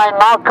crosses the line.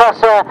 Mark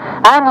Courtney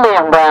and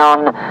Liam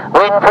Brown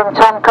win from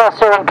Tom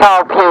Courtney and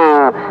Carl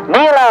Pugh.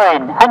 Neil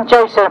Owen and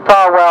Jason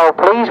Farwell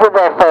pleased with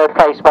their third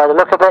place by the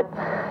look of it.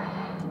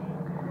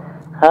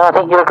 I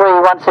think you'll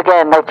agree once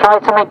again, they've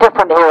tried something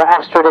different here at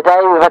ASTRA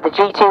today. We've had the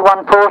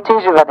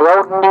GT140s, we've had the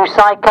Old New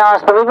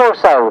Sidecars, but we've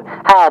also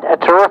had a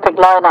terrific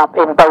lineup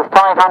in both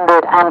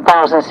 500 and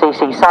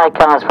 1000cc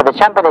sidecars for the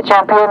Champion of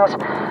Champions.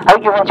 Hope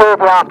you've enjoyed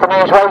the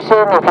afternoon's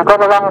racing. If you've got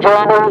a long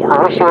journey,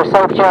 I wish you a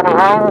safe journey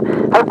home.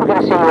 Hope we're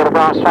going to see you at a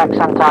Grasstrack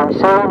sometime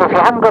soon. If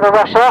you haven't got to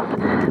rush off,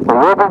 we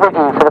will be with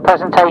you for the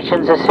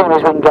presentations as soon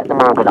as we can get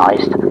them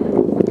organised.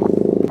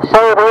 So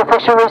the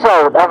official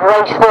result of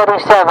race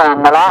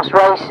 37, the last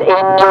race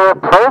in your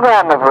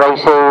programme of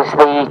races,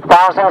 the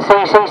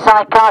 1000cc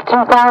Sidecar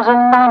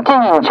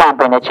 2019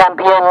 Champion of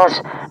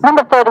Champions,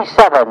 number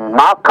 37,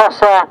 Mark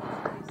Courtney,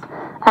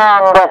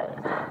 and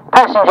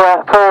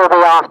passenger for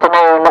the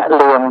afternoon,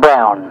 Liam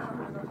Brown.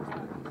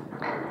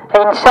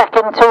 In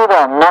second to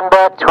them,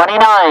 number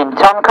 29,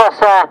 Tom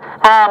Courtney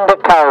and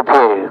Carl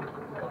Pugh.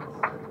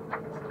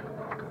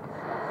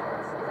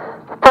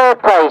 Third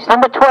place,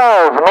 number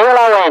 12, Neil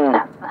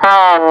Owen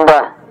and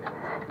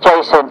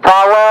Jason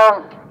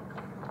Farwell.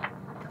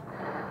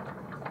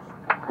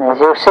 As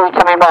you'll see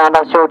coming round,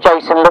 I'm sure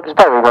Jason looks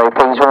very, very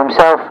pleased with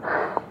himself.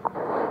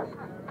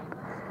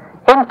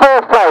 In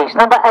fourth place,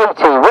 number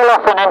 80, Will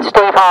Offen and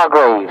Steve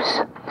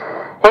Hargreaves.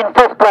 In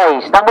fifth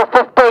place, number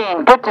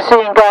 15, good to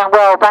see him going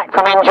well back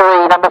from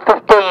injury, number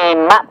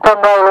 15, Matt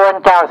Penroller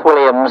and Gareth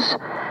Williams.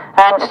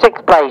 And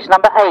sixth place,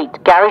 number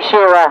 8, Gary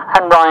Shearer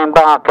and Ryan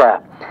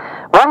Barker.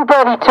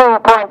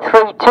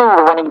 132.32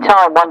 the winning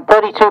time,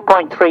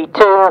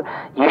 132.32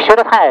 you should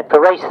have had for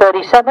race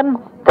 37,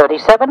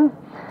 37,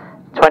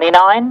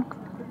 29,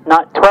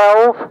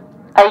 12,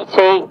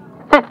 80,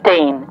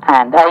 15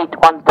 and 8,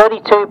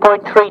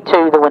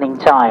 132.32 the winning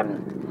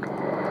time.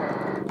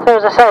 So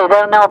as I say,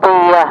 they'll now be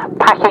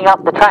packing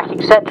up the track,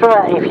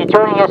 etc. If you're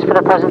joining us for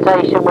the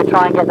presentation, we'll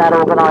try and get that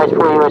organised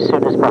for you as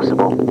soon as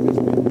possible.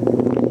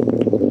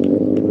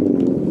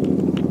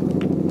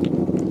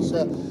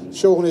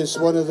 Sean is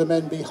one of the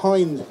men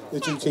behind the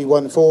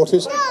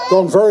GT140s.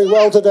 Gone very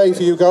well today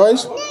for you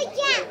guys.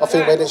 I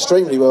think we went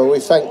extremely well. We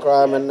thank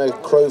Graham and the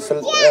crew for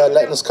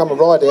letting us come and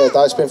ride here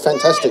today. It's been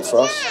fantastic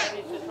for us.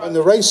 And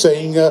the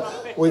racing,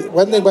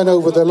 when they went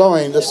over the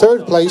line, the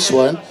third place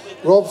one,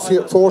 Rob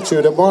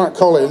Fortune and Mark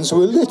Collins were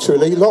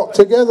literally locked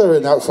together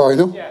in that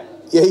final. Yeah,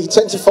 you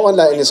tend to find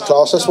that in this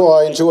class. That's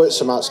why I enjoy it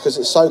so much, because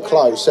it's so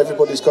close.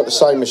 Everybody's got the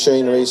same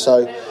machinery,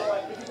 so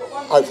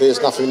hopefully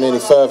there's nothing any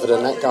further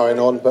than that going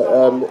on. But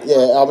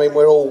yeah, I mean,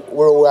 we're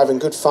all having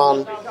good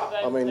fun.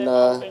 I mean,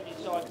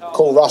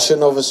 Cool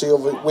Russian obviously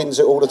wins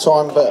it all the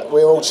time, but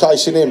we're all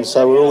chasing him,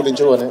 so we're all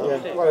enjoying it.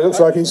 Yeah. Well, it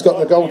looks like he's got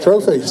the gold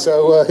trophy,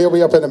 so he'll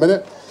be up in a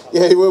minute.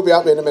 Yeah, he will be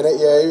up in a minute.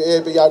 Yeah,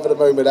 he'll be over the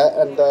moon with that,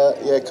 and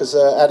yeah, because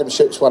Adam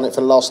Ship's won it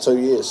for the last 2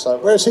 years. So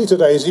where's he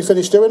today? Has he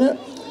finished doing it?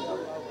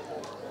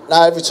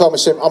 No, every time I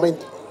see him, I mean,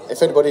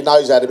 if anybody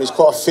knows Adam, he's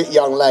quite a fit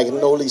young lad,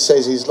 and all he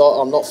says is like,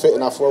 "I'm not fit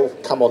enough." Well,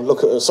 come on,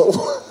 look at us all.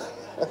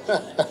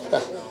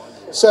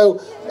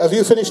 So, have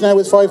you finished now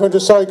with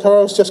 500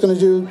 sidecars? Just going to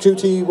do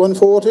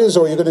GT140s,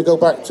 or are you going to go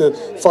back to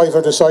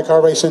 500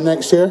 sidecar racing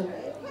next year?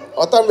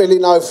 I don't really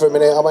know for a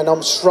minute. I mean,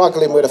 I'm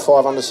struggling with the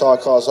 500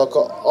 sidecars. I've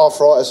got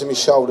arthritis in my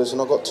shoulders,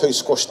 and I've got 2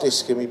 squash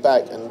discs in my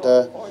back, and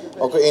I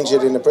got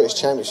injured in the British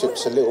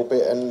Championships a little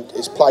bit, and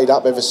it's played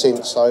up ever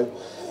since. So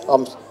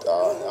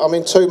I'm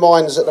in 2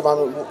 minds at the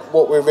moment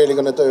what we're really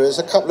going to do. There's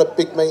a couple of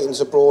big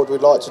meetings abroad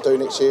we'd like to do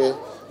next year.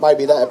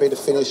 Maybe that'll be the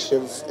finish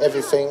of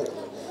everything,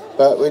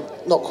 but we're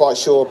not quite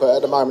sure. But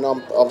at the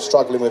moment I'm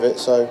struggling with it,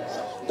 so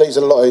these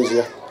are a lot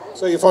easier.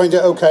 So you find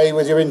it okay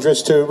with your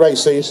interest to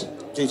race these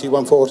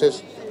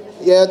GT140s?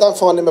 Yeah, I don't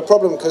find them a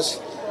problem, because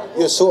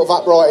you're sort of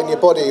upright in your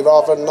body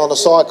rather than on a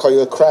sidecar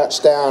you're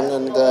crouched down,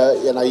 and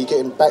you know, you're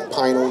getting back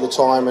pain all the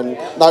time, and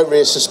no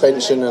rear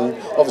suspension, and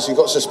obviously you've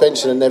got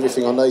suspension and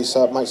everything on these,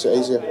 so it makes it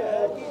easier.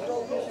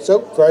 So,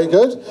 very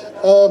good.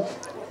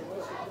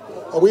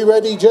 Are we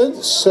ready,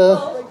 gents?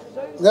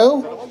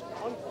 No?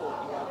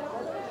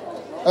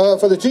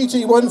 For the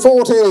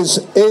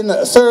GT140s, in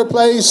third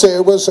place,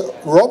 it was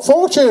Rob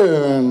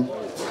Fortune.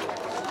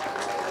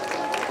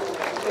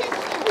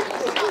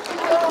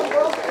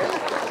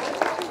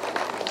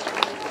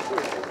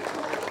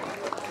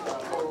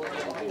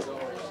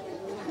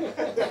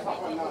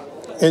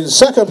 In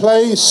second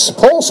place,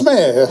 Paul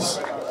Smith.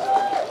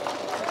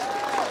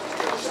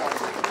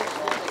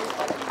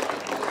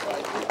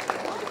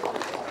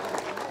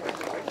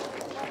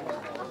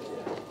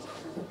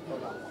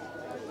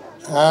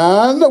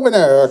 And the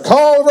winner,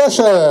 Carl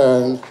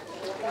Russian.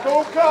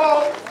 Go,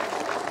 Carl!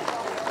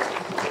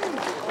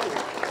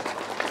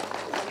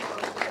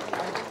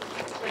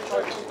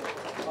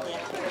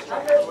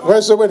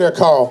 Where's the winner,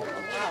 Carl?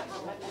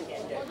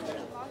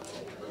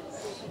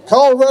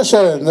 Carl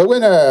Russian, the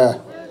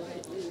winner.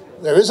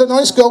 There is a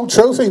nice gold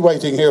trophy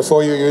waiting here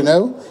for you, you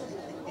know.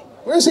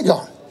 Where's it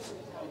gone?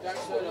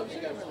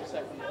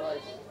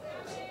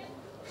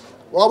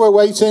 While we're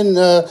waiting,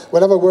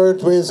 we'll have a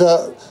word with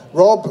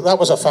Rob. That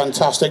was a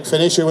fantastic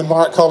finish, you and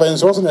Mark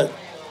Collins, wasn't it?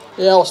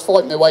 Yeah, I was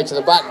fighting my way to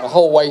the back the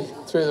whole way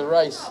through the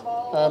race.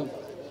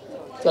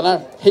 Don't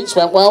know, heats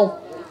went well.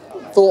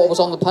 Thought I was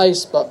on the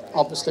pace, but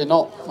obviously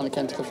not when it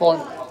came to the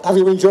final. Have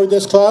you enjoyed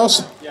this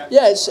class?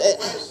 Yeah,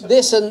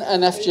 this and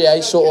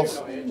FGA sort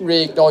of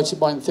reignited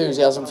my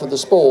enthusiasm for the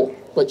sport,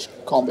 which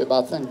can't be a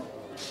bad thing.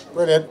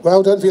 Brilliant.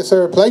 Well done for your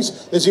third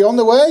place. Is he on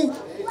the way?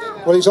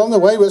 Well, he's on the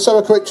way. Let's have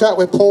a quick chat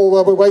with Paul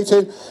while we're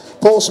waiting.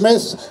 Paul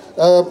Smith,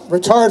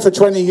 retired for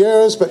 20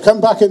 years, but come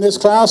back in this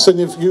class, and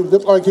you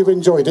look like you've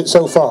enjoyed it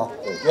so far.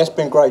 Yes, it's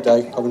been a great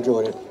day. I've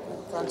enjoyed it.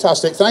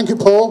 Fantastic. Thank you,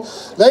 Paul.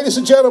 Ladies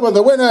and gentlemen,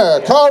 the winner,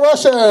 Carl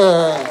Russian.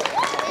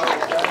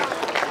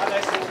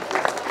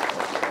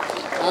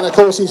 And, of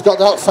course, he's got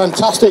that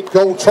fantastic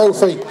gold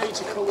trophy.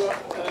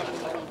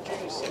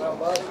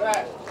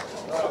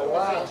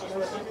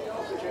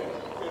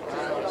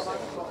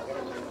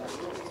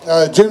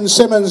 June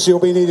Simmons, you'll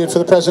be needed for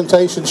the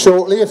presentation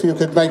shortly, if you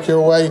could make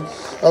your way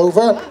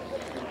over.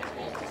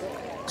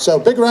 So,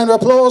 big round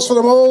of applause for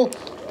them all.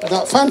 And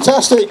that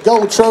fantastic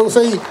gold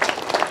trophy.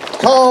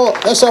 Carl,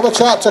 let's have a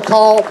chat to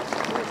Carl.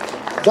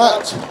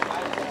 That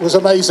was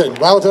amazing.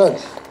 Well done.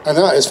 And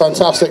that is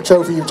fantastic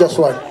trophy you've just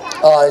won.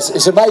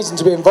 It's amazing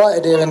to be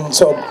invited here and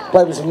sort of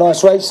play with some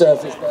nice race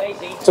surface.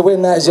 But to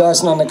win that as the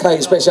icing on the cake,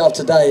 especially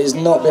after today, has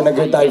not been a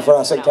good day for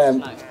us at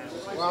camp.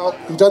 Well,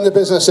 you've done the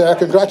business there.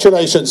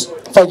 Congratulations.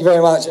 Thank you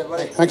very much,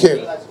 everybody. Thank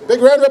you.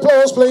 Big round of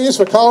applause, please,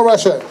 for Carl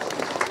Russian.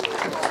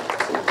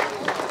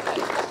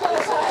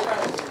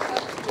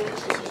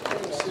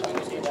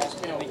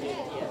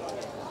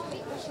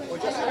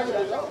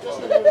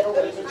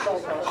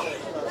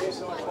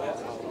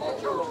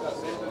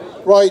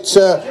 Right,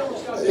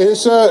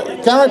 is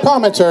Gary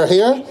Parmenter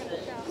here?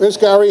 Is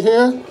Gary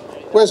here?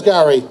 Where's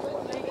Gary?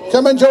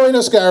 Come and join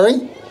us,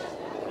 Gary.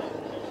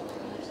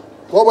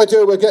 What we'll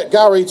do, we'll get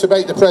Gary to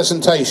make the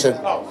presentation.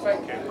 Oh,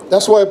 thank you.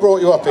 That's why I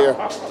brought you up here.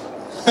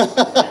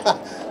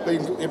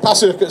 Your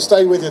passenger could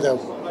stay with you, though.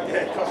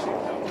 Yeah,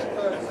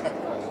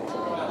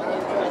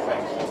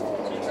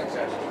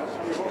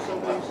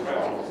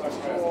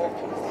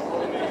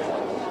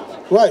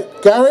 Right,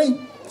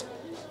 Gary,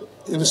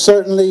 you've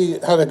certainly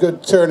had a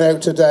good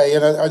turnout today,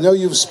 and I know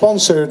you've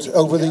sponsored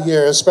over the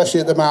years, especially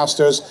at the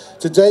Masters.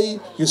 Today,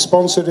 you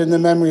sponsored in the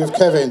memory of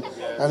Kevin,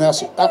 and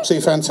that's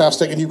absolutely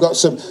fantastic. And you've got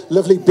some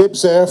lovely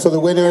bibs there for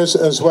the winners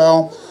as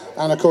well,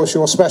 and of course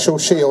your special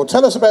shield.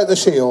 Tell us about the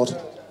shield.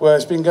 Well,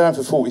 it's been going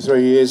for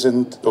 43 years,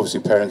 and obviously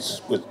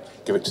parents would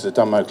give it to the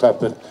Dunmo Club,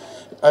 but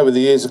over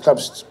the years the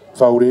club's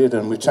folded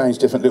and we've changed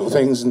different little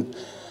things, and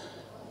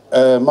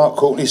Mark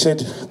Courtney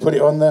said put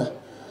it on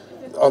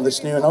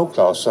this new and old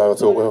class, so I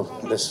thought, well,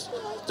 let's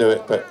do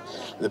it. But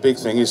the big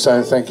thing is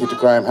saying thank you to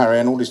Graham, Harry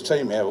and all his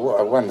team here.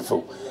 What a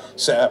wonderful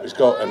setup he's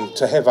got, and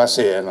to have us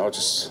here, and I'm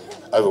just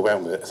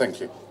overwhelmed with it. Thank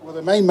you. Well,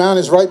 the main man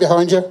is right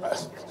behind you.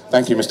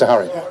 Thank you, Mr.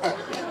 Harry.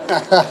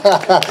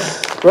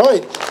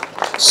 Right,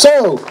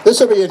 so this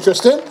will be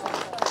interesting.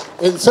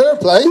 In third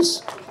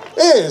place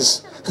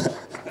is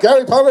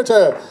Gary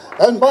Parmenter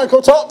and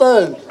Michael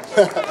Tottman.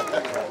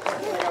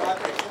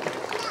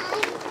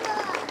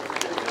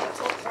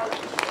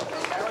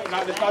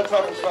 No, there's no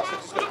trophies for us,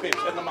 it's just got bibs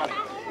and the money.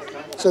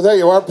 So there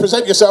you are,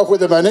 present yourself with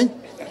the money.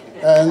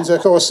 And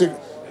of course,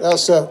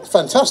 that's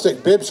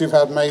fantastic bibs you've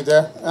had made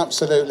there,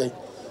 absolutely.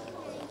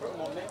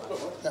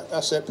 Yeah,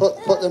 that's it,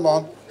 put them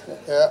on.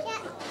 Yeah.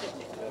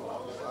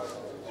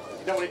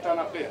 You don't want it done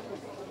up there.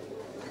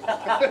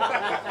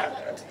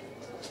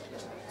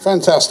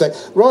 Fantastic.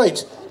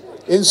 Right,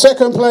 in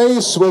second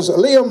place was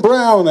Liam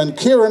Brown and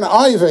Kieran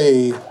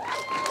Ivey.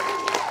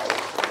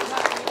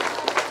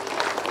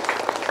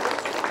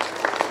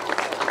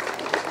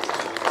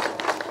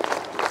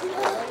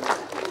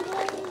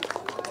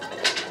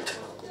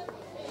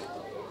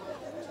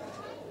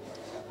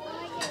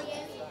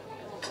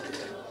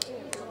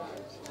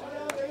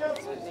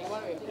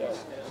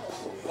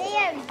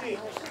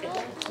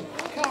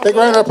 Big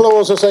round of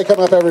applause as they come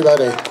up,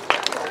 everybody.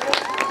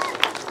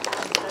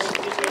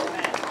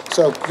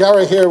 So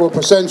Gary here will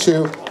present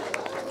you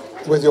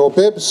with your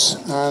bibs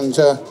and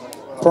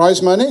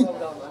prize money.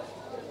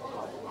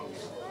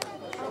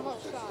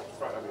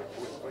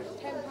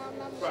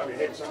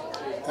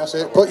 That's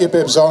it, put your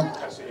bibs on.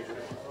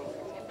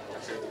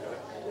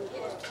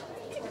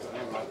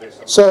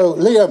 So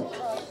Liam,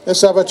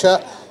 let's have a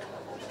chat.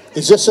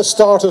 Is this the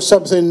start of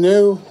something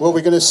new? Well,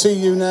 we're going to see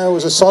you now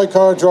as a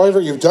sidecar driver.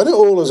 You've done it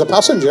all as a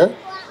passenger.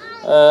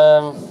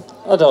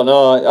 I don't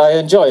know. I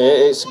enjoy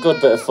it. It's a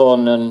good bit of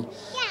fun, and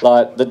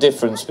like the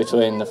difference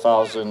between the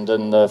 1,000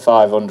 and the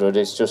 500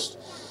 is just,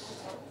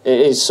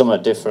 it is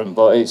somewhat different,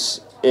 but it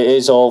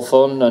is all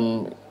fun,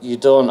 and you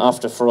don't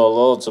have to throw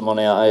loads of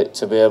money at it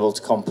to be able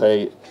to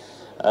compete.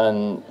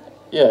 And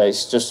yeah,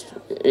 it's just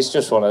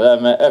one of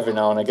them. Every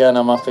now and again,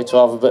 I'm happy to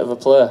have a bit of a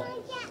play.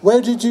 Where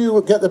did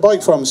you get the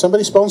bike from?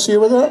 Somebody sponsor you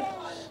with it?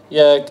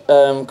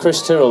 Yeah,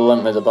 Chris Tyrrell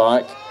lent me the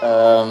bike.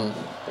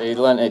 He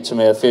lent it to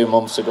me a few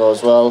months ago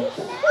as well.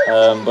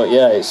 But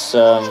yeah, it's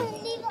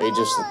he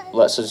just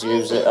lets us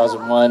use it as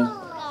and when.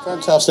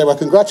 Fantastic. Well,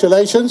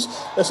 congratulations.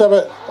 Let's have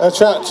a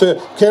chat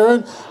to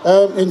Kieran.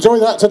 Enjoy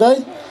that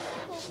today?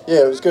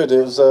 Yeah, it was good.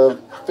 It was a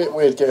bit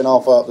weird getting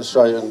half up the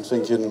straight and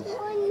thinking,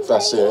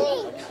 that's it.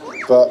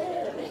 But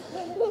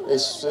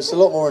it's a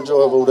lot more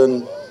enjoyable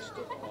than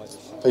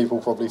people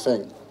probably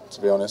think,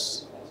 to be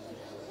honest.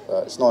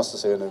 It's nice to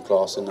see a new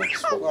class in there.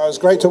 Well, it was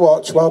great to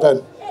watch. Well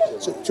done.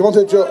 So, do you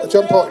want to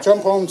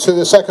jump on to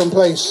the second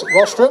place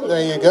rostrum?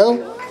 There you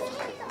go.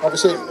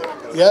 Obviously,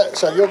 yeah.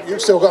 So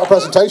you've still got a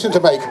presentation to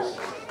make.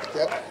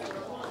 Yeah.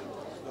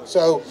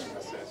 So.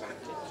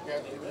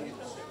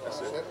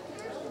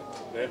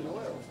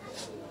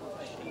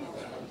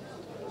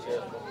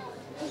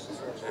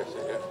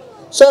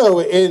 So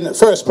in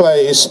first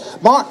place,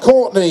 Mark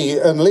Courtney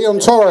and Leon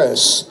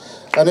Torres.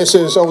 And this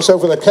is also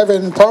for the Gary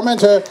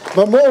Parmenter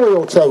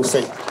Memorial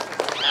Trophy.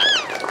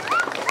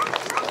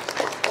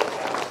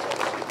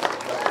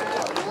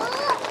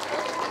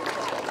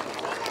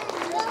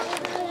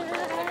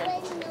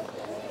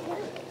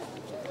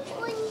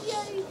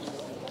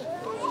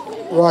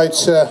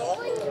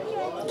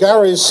 Right,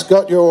 Gary's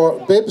got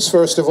your bibs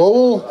first of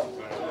all,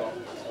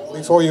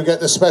 before you get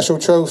the special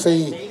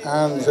trophy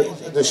and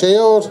the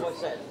shield.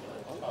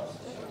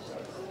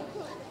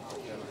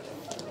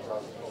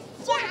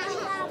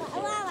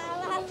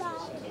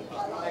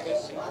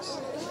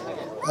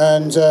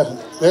 And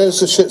there's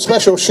the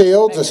special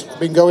shield that's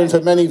been going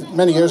for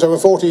many years, over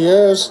 40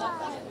 years.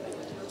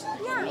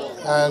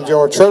 And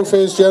your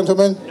trophies,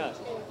 gentlemen.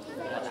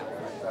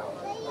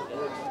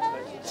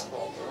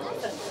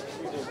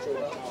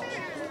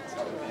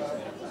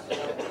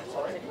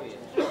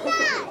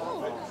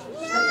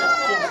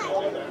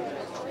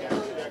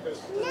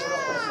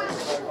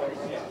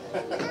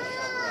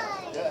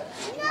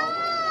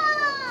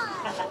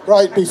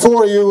 Right,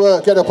 before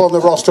you get up on the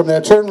rostrum there,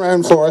 turn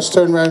round for us,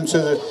 turn round to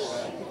the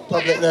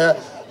public there.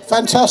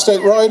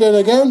 Fantastic riding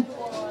again.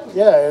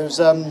 Yeah, it was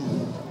a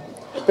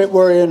bit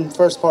worrying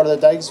first part of the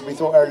day because we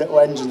thought our little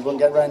engines wouldn't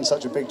get around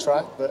such a big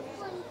track, but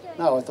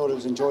no, I thought it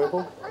was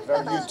enjoyable.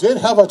 You did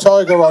have a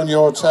tiger on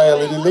your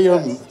tail, and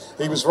Liam,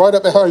 he was right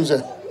up behind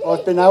you.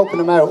 I've been helping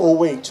him out all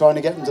week trying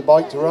to get him to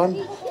bike to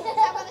run.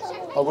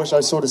 I wish I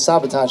sort of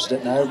sabotaged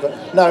it now,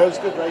 but no, it was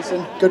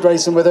good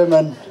racing with him,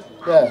 and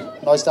yeah,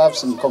 nice to have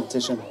some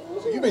competition.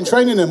 So you've been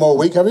training him all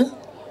week, have you?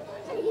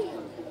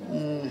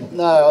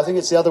 No, I think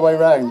it's the other way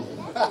round.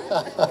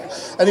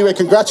 Anyway,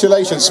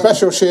 congratulations.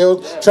 Special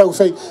shield,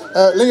 trophy.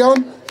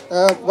 Leon,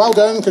 well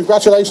done.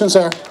 Congratulations,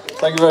 sir.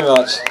 Thank you very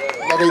much.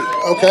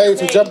 Okay,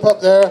 if you jump up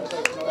there,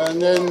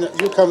 and then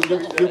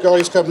you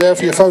guys come there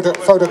for your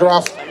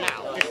photograph.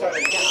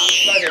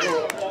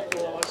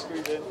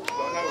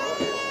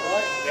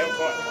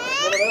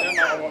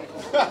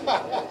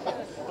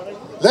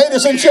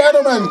 Ladies and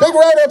gentlemen, big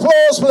round of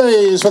applause,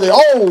 please, for the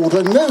Old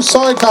and New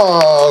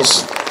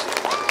Sidecars.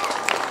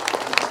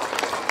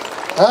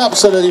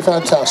 Absolutely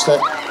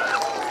fantastic.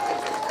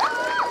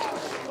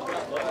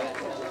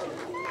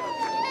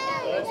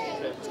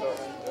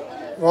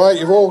 Right,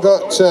 you've all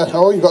got,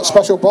 you've got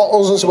special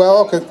bottles as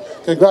well.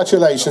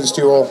 Congratulations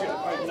to you all.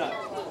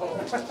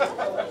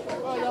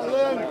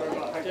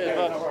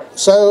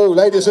 So,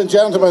 ladies and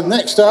gentlemen,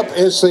 next up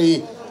is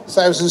the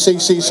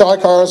 1000cc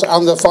sidecars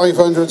and the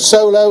 500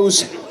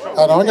 solos.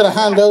 And I'm going to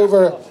hand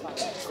over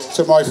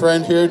to my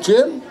friend here,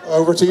 Jim.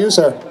 Over to you,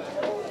 sir.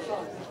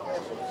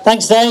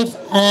 Thanks, Dave.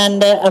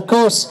 And of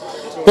course,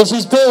 this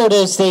is billed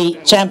as the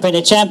champion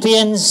of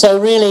champions. So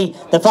really,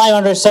 the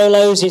 500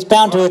 solos is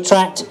bound to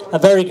attract a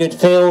very good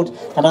field.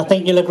 And I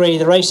think you'll agree,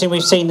 the racing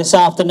we've seen this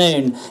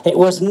afternoon, it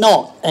was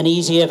not an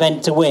easy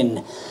event to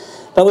win.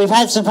 But we've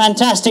had some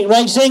fantastic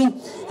racing.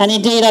 And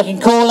indeed, I can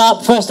call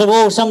up, first of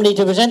all, somebody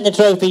to present the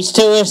trophies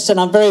to us. And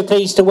I'm very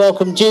pleased to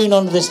welcome June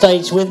onto the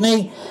stage with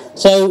me.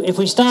 So if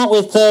we start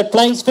with third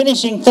place,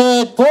 finishing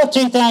third for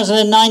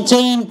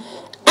 2019,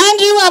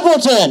 Andrew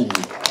Appleton.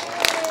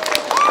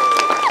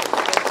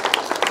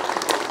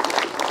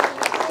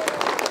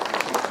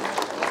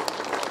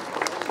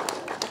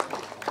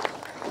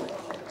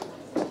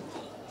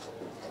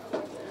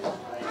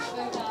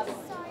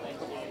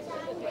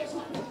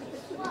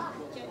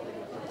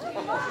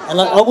 And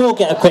I will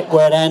get a quick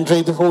word,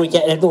 Andrew, before we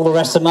get all the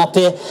rest of them up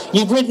here.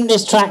 You've ridden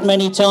this track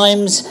many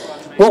times.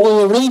 What we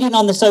were reading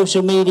on the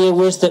social media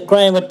was that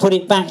Graham had put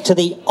it back to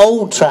the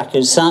old track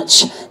as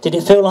such. Did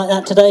it feel like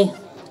that today?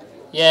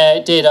 Yeah,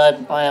 it did.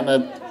 I am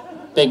a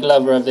big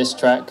lover of this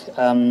track,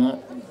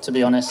 to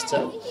be honest.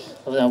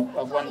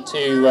 I've won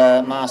 2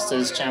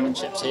 Masters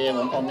Championships here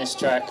on this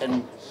track,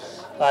 and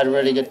I had a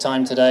really good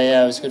time today.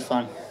 Yeah, it was good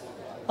fun.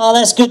 Oh,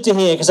 that's good to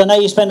hear, because I know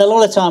you spend a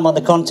lot of time on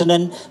the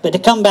continent, but to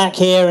come back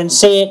here and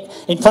see it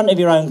in front of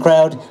your own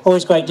crowd,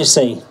 always great to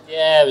see.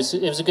 Yeah, it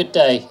was a good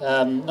day.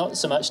 Not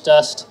so much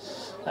dust,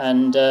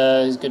 and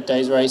it was a good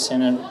day's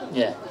racing, and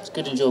yeah, it's a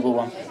good, enjoyable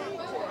one.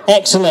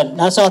 Excellent.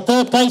 That's our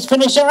 3rd place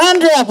finisher,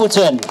 Andrew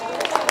Appleton.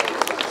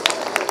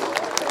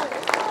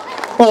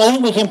 Well, I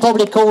think we can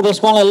probably call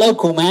this one a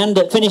local man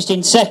that finished in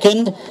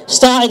 2nd.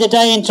 Started the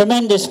day in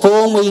tremendous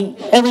form.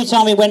 Every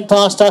time he went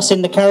past us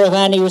in the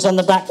caravan, he was on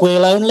the back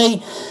wheel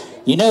only.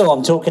 You know who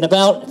I'm talking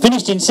about.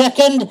 Finished in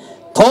 2nd,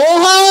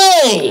 Paul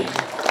Hurley.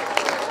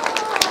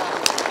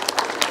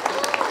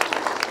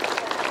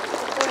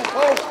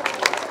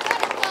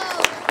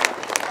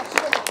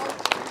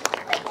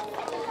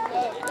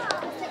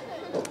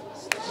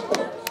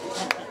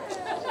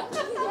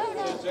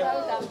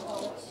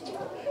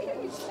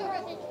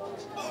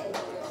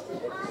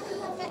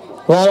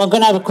 Well, I'm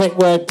going to have a quick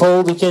word,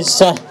 Paul,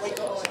 because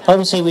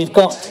obviously we've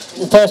got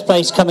the 1st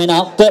place coming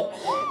up. But,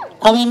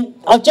 I mean,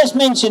 I've just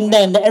mentioned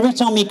then that every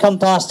time you come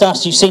past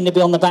us, you seem to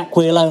be on the back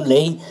wheel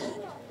only.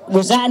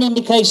 Was that an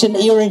indication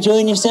that you were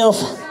enjoying yourself?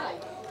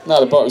 No,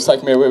 the bike was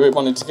taking me where we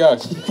wanted to go.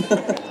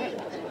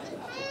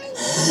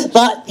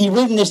 But you've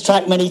ridden this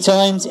track many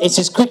times. It's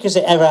as quick as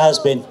it ever has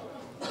been.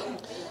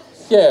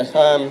 Yeah,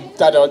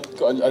 Dad, I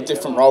got a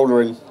different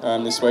roller in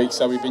this week,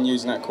 so we've been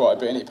using that quite a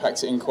bit, and it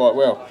packed it in quite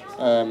well.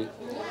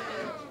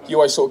 You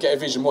always sort of get a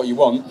vision what you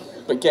want,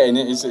 but getting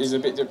it is a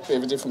bit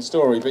of a different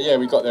story. But yeah,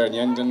 we got there in the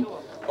end, and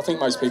I think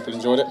most people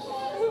enjoyed it.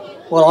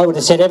 Well, I would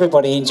have said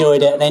everybody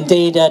enjoyed it, and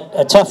indeed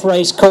a tough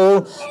race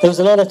call. There was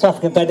a lot of tough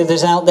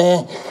competitors out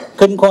there.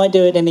 Couldn't quite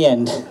do it in the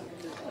end.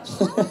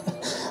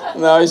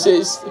 No,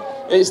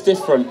 it's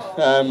different.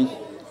 I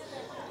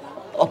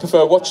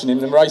prefer watching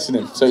him than racing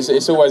him, so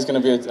it's always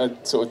going to be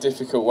a sort of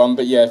difficult one.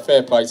 But yeah,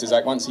 fair play to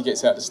Zach. Once he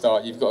gets out the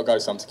start, you've got to go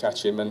some to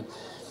catch him, and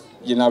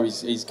you know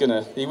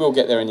he will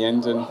get there in the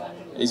end, and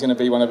he's going to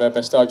be one of our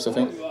best hopes, I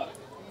think.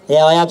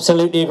 Yeah, I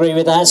absolutely agree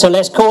with that. So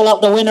let's call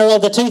up the winner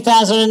of the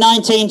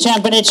 2019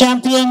 Champion of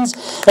Champions.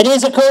 It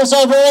is, of course,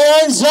 over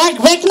here, Zach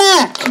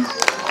Vicknack.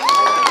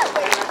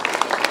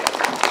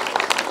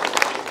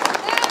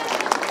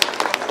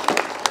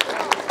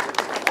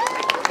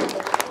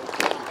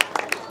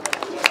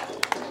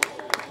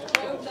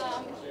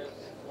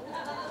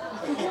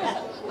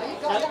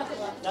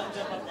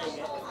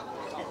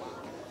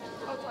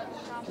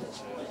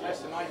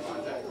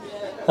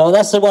 Oh,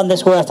 that's the one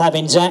that's worth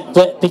having, Zach.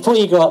 But before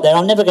you go up there,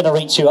 I'm never going to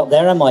reach you up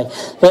there, am I?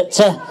 But,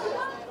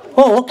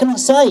 well, what can I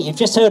say? You've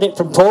just heard it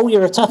from Paul.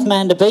 You're a tough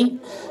man to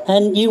beat,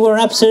 and you were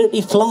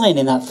absolutely flying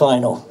in that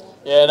final.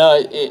 Yeah, no,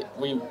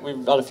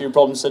 we've had a few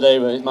problems today,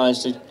 but he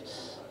managed to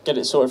get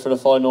it sorted for the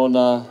final. And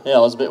yeah, I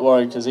was a bit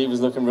worried because he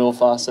was looking real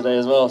fast today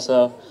as well.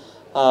 So,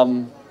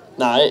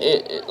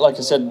 like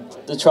I said,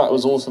 the track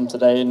was awesome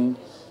today, and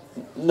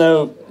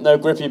no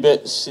grippy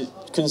bits.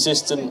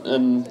 Consistent,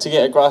 and to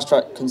get a grass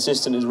track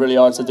consistent is really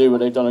hard to do, but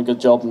they've done a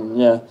good job, and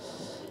yeah,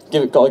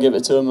 got to give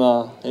it to them.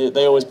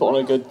 They always put on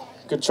a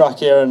good track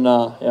here, and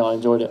yeah, I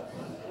enjoyed it.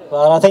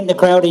 Well, I think the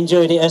crowd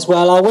enjoyed it as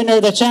well. Our winner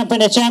of the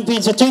Champion of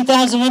Champions of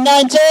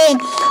 2019,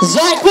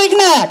 Zach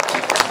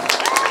Vicknack.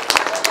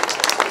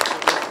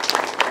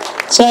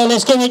 So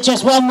let's give it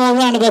just one more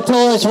round of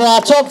applause for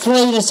our top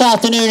 3 this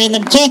afternoon in the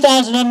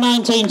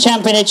 2019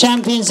 Champion of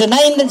Champions. The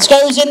name that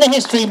goes in the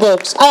history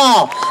books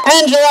are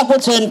Andrew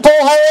Appleton,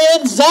 Paul Hurley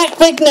and Zach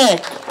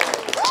Vicknack.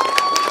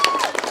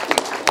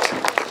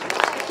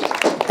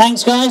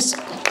 Thanks, guys.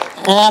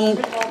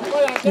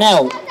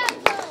 Now,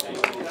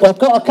 I've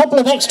got a couple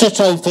of extra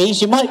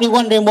trophies. You might be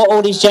wondering what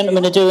all these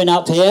gentlemen are doing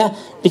up here.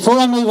 Before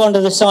I move on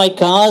to the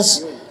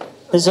sidecars,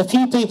 there's a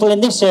few people in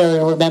this area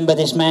who remember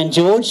this man,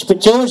 George. But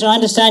George, I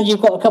understand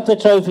you've got a couple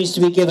of trophies to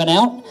be given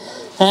out.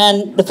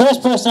 And the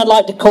first person I'd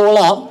like to call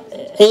up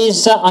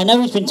is, I know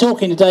he's been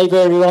talking to Dave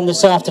earlier on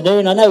this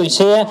afternoon. I know he's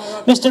here.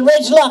 Mr.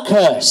 Reg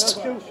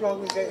Luckhurst.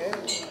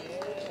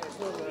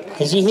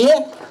 Is he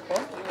here?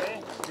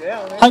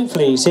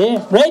 Hopefully he's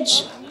here. Reg?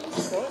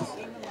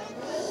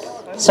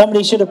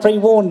 Somebody should have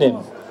pre-warned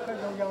him.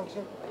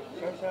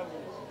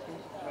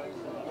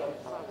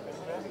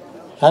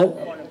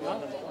 Oh.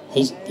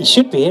 He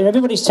should be here.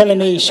 Everybody's telling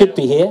me he should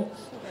be here.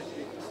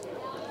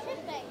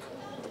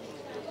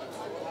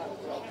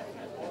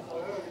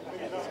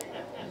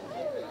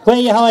 Where are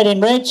you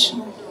hiding, Reg?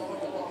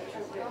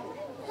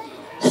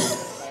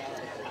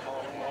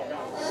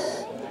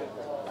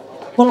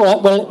 All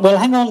right, we'll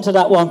hang on to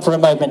that one for a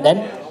moment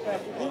then.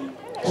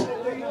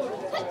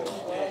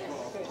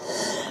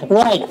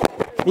 Right,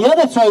 the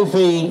other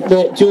trophy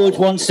that George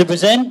wants to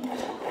present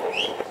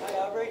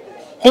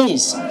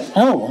is,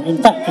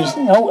 in fact,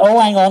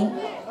 hang on.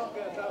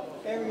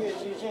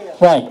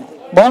 Right,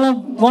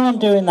 while I'm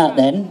doing that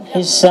then,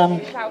 is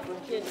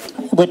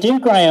we'll do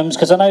Graham's,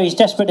 because I know he's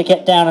desperate to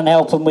get down and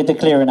help him with the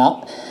clearing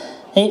up.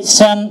 It's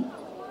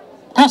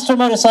ASTRA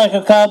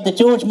Motorcycle Club, the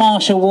George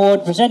Marshall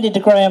Award, presented to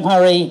Graham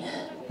Hurry,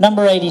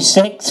 number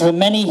 86, for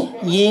many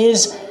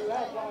years.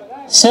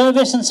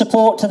 Service and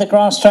support to the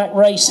Grasstrack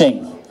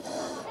racing.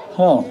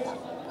 Well,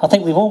 I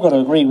think we've all got to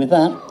agree with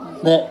that,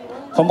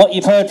 that from what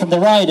you've heard from the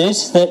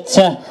riders,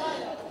 that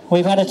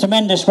we've had a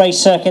tremendous race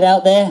circuit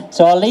out there.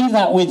 So I'll leave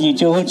that with you,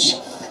 George.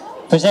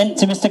 Present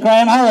to Mr.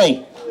 Graham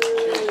Hurry.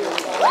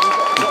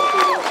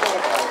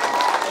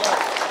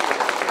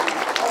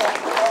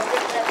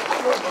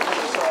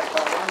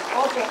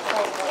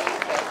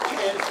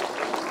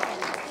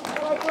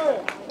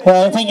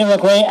 Well, I think you'll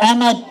agree,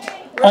 and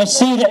I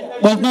see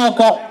that we've now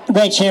got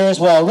Reg here as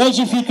well. Reg,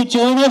 if you could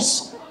join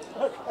us.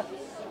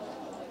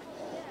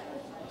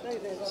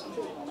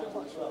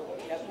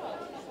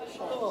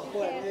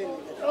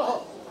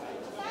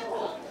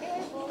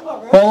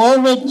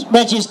 Well, while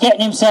Reg is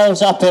getting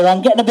himself up here,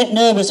 I'm getting a bit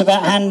nervous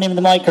about handing him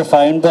the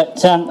microphone,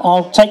 but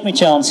I'll take my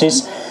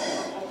chances.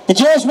 The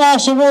George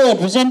Marshall Award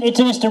presented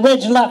to Mr.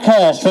 Reg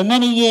Luckhurst for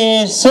many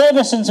years,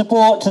 service and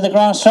support to the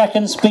Grasstrack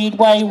and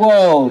Speedway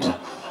world.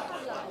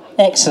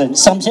 Excellent,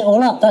 sums it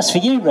all up. That's for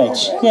you, Reg.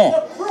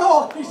 Yeah.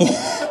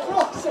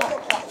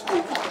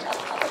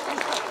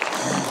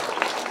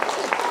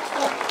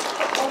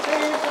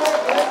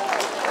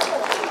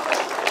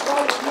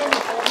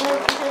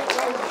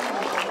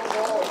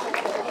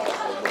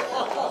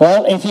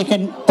 Well, if you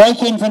can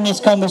break in from this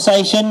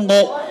conversation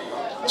that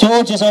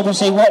George has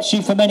obviously watched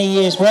you for many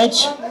years, Reg.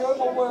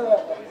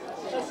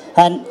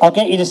 And I'll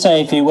get you to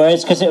say a few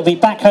words, because it'll be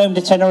back home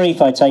to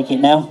Tenerife, I take it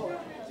now.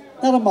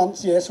 Another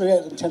month, yes, we're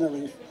out in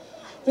Tenerife.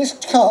 This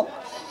cup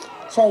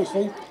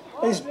trophy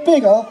is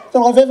bigger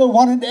than I've ever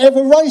won in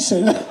ever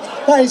racing.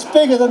 That is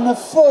bigger than the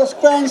first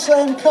Grand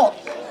Slam Cup.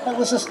 That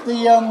was just the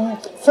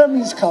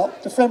Fremley's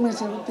Cup, the Fremley's,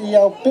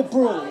 the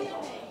brewery.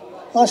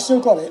 I still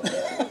got it.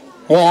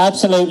 Yeah,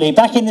 absolutely.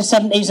 Back in the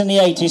 70s and the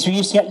 80s, we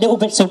used to get little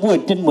bits of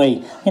wood, didn't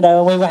we? You know,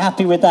 and we were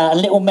happy with that,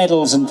 and little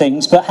medals and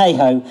things, but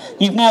hey-ho,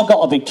 you've now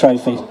got a big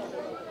trophy.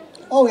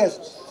 Oh,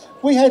 yes.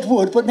 We had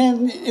wood, but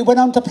then it went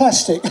on to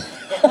plastic.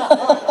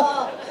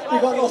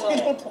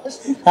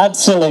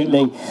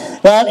 Absolutely.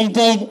 Well,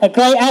 indeed, a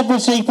great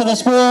advocacy for the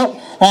sport,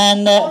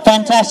 and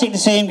fantastic to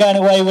see him going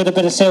away with a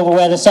bit of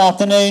silverware this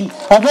afternoon.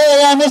 Our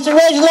very own Mr.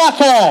 Reg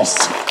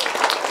Luckhurst.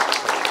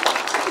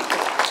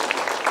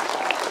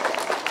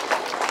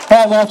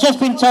 Right, well, I've just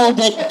been told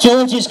that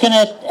George is going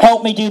to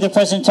help me do the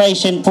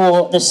presentation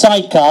for the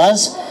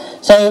sidecars.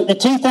 So the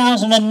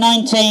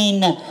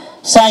 2019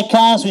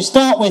 sidecars, we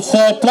start with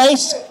third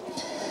place.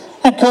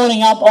 And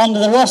calling up onto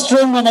the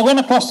rostrum, when they went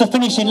across the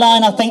finishing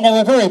line, I think they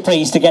were very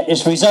pleased to get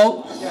this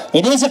result.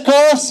 It is, of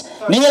course,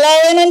 Neil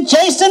Owen and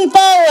Jason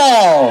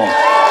Farrell.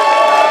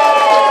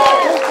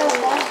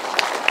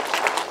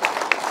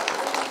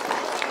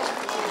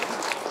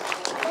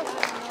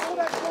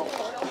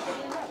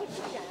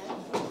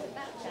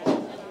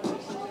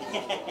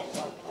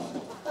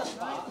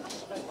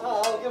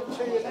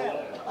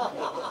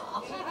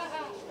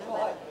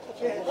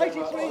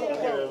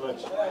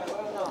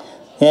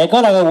 Yeah,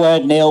 got to have a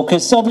word, Neil,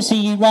 because obviously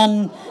you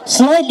run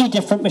slightly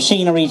different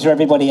machinery to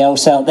everybody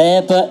else out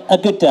there, but a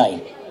good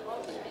day.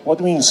 What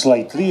do you mean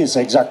slightly? It's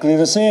exactly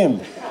the same.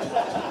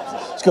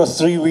 It's got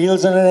 3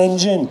 wheels and an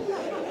engine.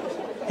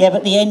 Yeah,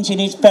 but the engine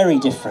is very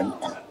different.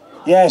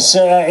 Yes,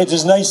 it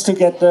was nice to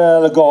get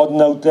the Gordon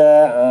out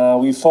there.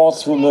 We fought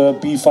through the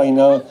B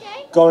final,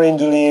 got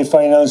into the A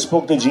final,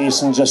 spoke to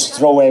Jason, just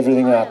throw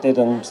everything at it,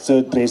 and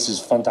third place is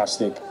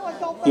fantastic.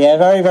 Yeah,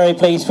 very, very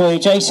pleased for you.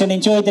 Jason,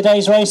 enjoyed the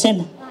day's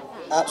racing?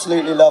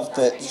 Absolutely loved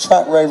it. The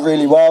track rode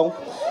really well.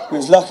 We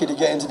was lucky to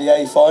get into the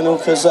A final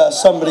because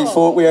somebody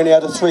thought we only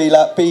had a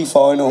 3-lap B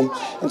final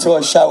until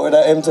I shouted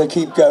at him to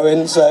keep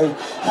going. So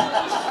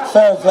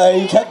fair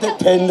play, he kept it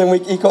pinned,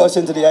 and he got us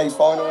into the A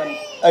final and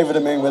over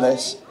the moon with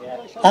this.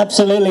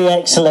 Absolutely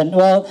excellent.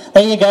 Well,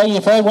 there you go.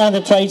 You've heard one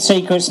of the trade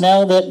secrets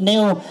now, that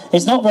Neil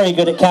is not very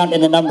good at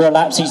counting the number of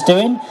laps he's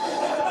doing.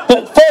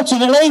 But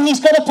fortunately, he's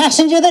got a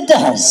passenger that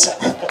does.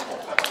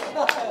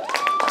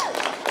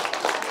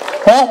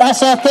 Well,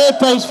 that's our third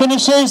place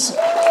finishers.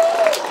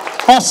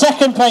 Our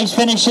second place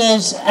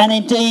finishers, and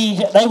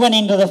indeed they went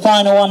into the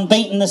final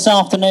unbeaten this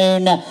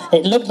afternoon.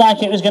 It looked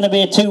like it was going to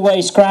be a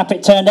two-way scrap.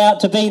 It turned out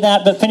to be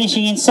that, but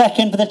finishing in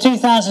second for the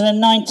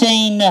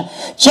 2019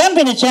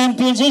 Champion of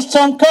Champions is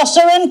Tom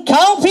Coster and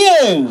Carl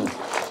Pugh.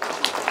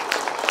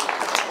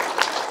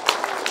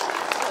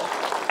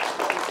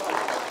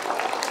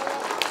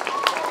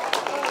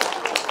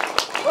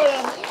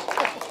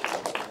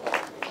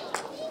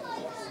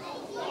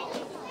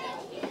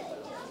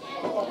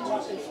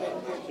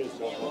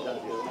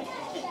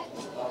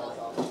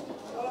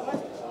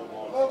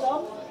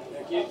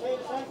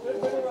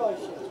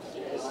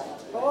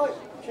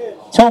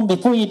 Tom,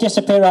 before you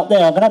disappear up there,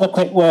 I'm going to have a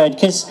quick word,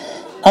 because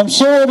I'm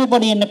sure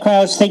everybody in the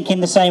crowd's thinking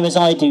the same as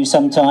I do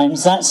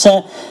sometimes. That's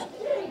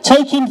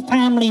taking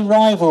family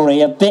rivalry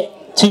a bit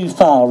too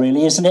far,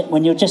 really, isn't it?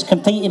 When you're just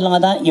competing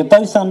like that, you're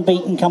both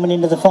unbeaten coming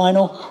into the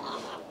final.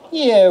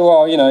 Yeah,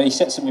 well, you know, he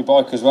sets up my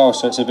bike as well,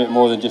 so it's a bit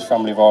more than just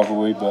family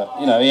rivalry, but,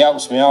 you know, he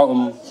helps me out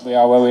and we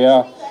are where we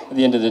are. At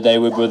the end of the day,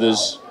 we're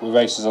brothers, we're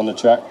racers on the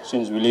track. As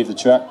soon as we leave the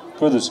track,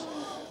 brothers.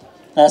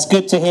 That's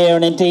good to hear,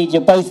 and indeed,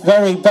 you're both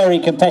very, very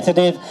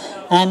competitive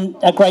and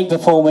a great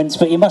performance,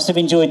 but you must have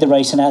enjoyed the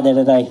racing out there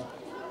today.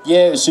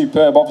 Yeah, it was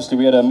superb. Obviously,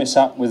 we had a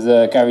mishap with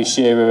Gary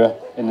Shearer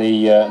in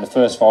the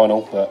first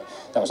final, but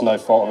that was no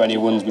fault of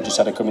anyone's. We just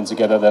had a coming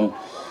together. Then,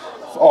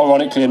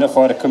 ironically enough,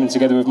 I had a coming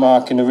together with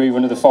Mark in the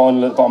rerun of the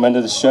final at the bottom end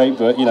of the straight,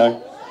 but, you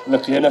know,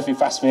 luckily enough, he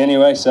passed me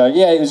anyway, so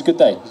yeah, it was a good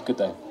day. It was a good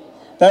day.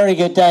 Very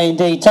good day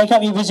indeed. Take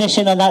up your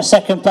position on that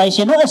second place.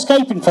 You're not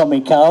escaping from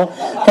me, Carl,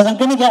 because I'm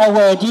going to get a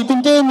word. You've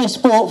been doing this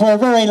sport for a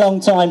very long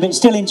time, but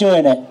still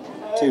enjoying it.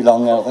 Too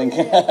long, I think.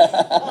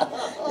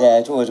 Yeah,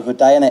 it's always a good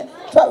day, isn't it?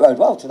 Track rode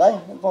well today.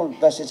 One of the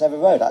best it's ever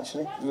rode,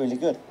 actually. Really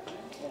good.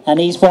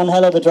 And he's one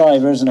hell of a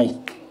driver, isn't he?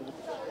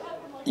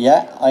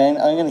 Yeah, I'm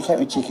going to keep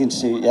my chicken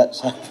suit yet,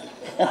 so...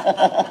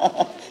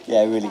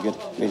 Yeah, really good,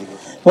 really good.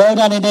 Well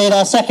done indeed.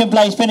 Our second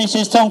place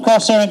finishers, Tom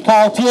Crosser and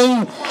Carl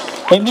Pugh.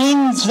 It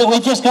means that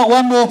we've just got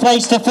one more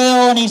place to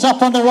fill, and he's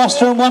up on the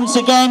roster, and once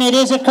again it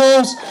is, of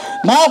course,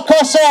 Mark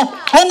Courtney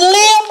and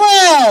Liam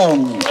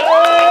Brown.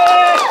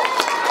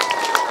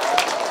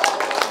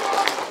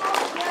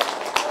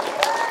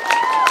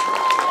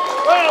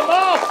 Well,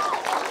 Mark!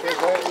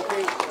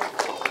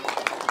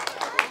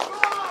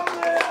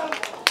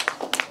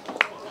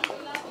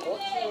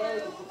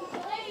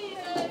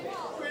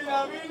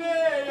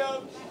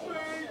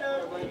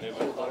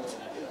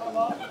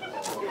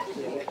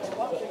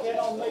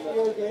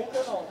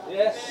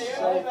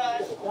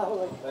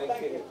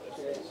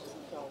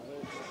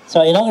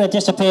 So you're not going to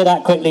disappear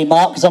that quickly,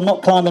 Mark, because I'm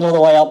not climbing all the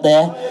way up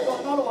there.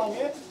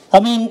 I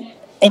mean,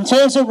 in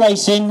terms of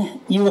racing,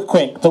 you were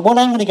quick, but what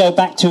I'm going to go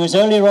back to is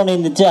earlier on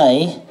in the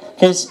day,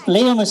 because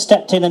Liam has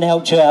stepped in and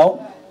helped you out.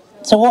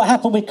 So what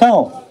happened with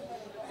Carl?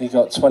 He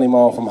got 20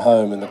 miles from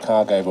home and the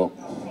car gave up,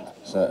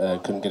 so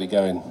couldn't get it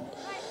going.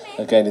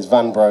 Again, his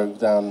van broke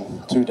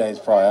down 2 days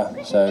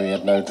prior, so he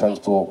had no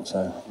transport.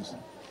 So.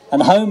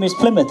 And home is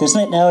Plymouth,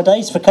 isn't it,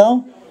 nowadays, for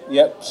Carl?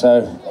 Yep,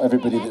 so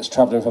everybody that's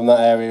travelling from that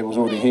area was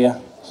already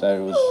here, so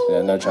it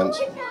was no chance.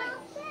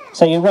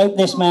 So you roped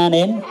this man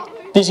in,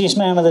 busiest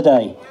man of the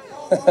day.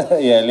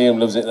 Yeah, Liam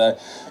loves it though.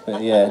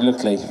 But yeah,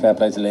 luckily, fair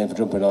play to Liam for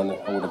jumping on.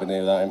 I would have been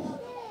here without him.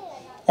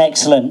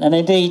 Excellent, and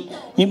indeed,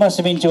 you must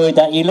have enjoyed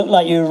that. You look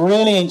like you were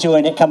really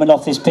enjoying it coming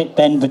off this pit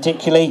bend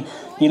particularly.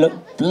 You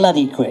look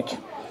bloody quick.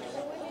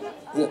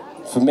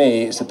 For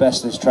me, it's the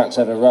best this track's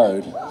ever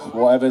rode.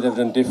 Whatever they've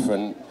done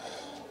different,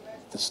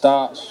 the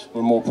starts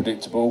were more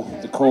predictable.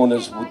 The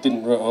corners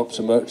didn't rut up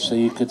so much, so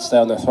you could stay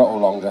on the throttle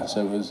longer.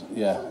 So it was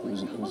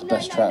the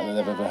best track that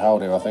they've ever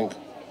held here, I think.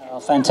 Oh,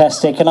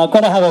 fantastic, and I've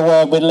got to have a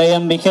word with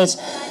Liam because,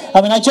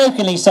 I mean, I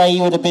jokingly say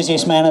you were the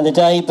busiest man of the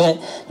day, but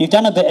you've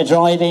done a bit of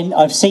driving.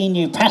 I've seen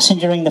you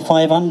passengering the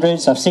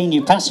 500s, I've seen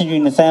you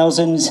passengering the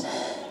 1000s,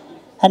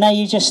 and now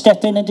you just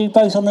step in and do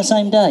both on the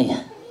same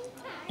day.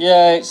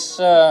 Yeah, it's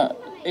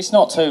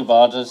not too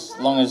bad as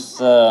long as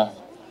the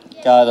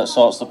guy that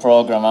sorts the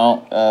programme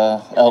out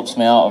helps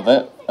me out a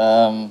bit.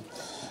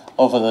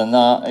 Other than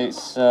that,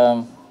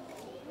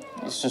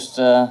 it's just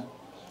a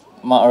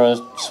matter of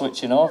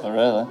switching over,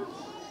 really.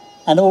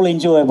 And all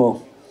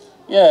enjoyable.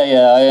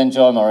 Yeah, I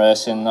enjoy my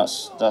racing.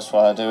 That's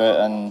why I do it.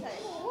 And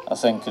I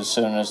think as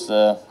soon as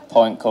the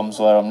point comes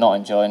where I'm not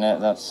enjoying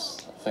it, I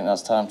think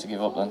that's time to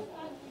give up then.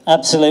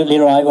 Absolutely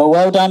right.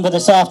 Well done for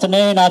this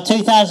afternoon. Our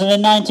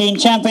 2019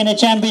 Champion of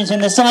Champions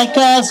in the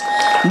sidecars,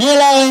 Neil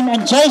Owen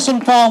and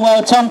Jason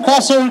Farnwell, Tom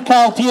Crosser and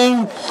Carl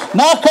Pugh,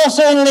 Mark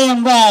Courtney and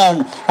Liam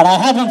Brown. And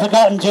I haven't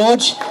forgotten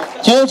George.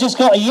 George has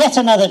got yet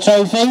another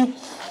trophy.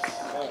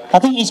 I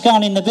think he's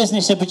gone in the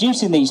business of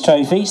producing these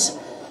trophies.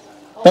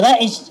 But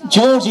that is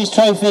George's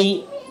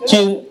trophy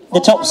to the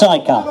top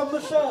sidecar.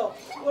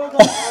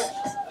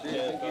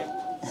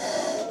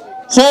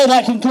 So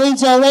that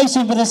concludes our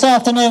racing for this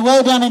afternoon.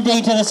 Well done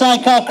indeed to the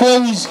sidecar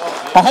crews.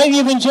 I hope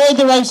you've enjoyed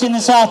the racing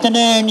this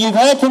afternoon. You've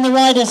heard from the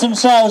riders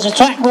themselves. The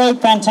track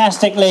rode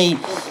fantastically.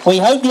 We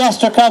hope the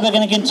ASTRA Club are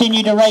going to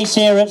continue to race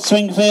here at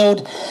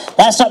Swingfield.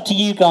 That's up to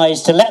you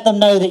guys to let them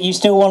know that you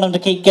still want them to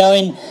keep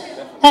going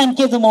and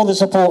give them all the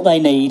support they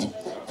need.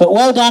 But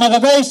well done. Have a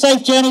very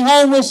safe journey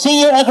home. We'll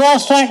see you at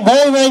Grasstrack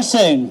very, very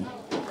soon.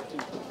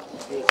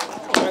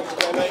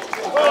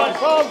 Well done,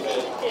 Tom.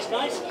 It's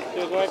nice.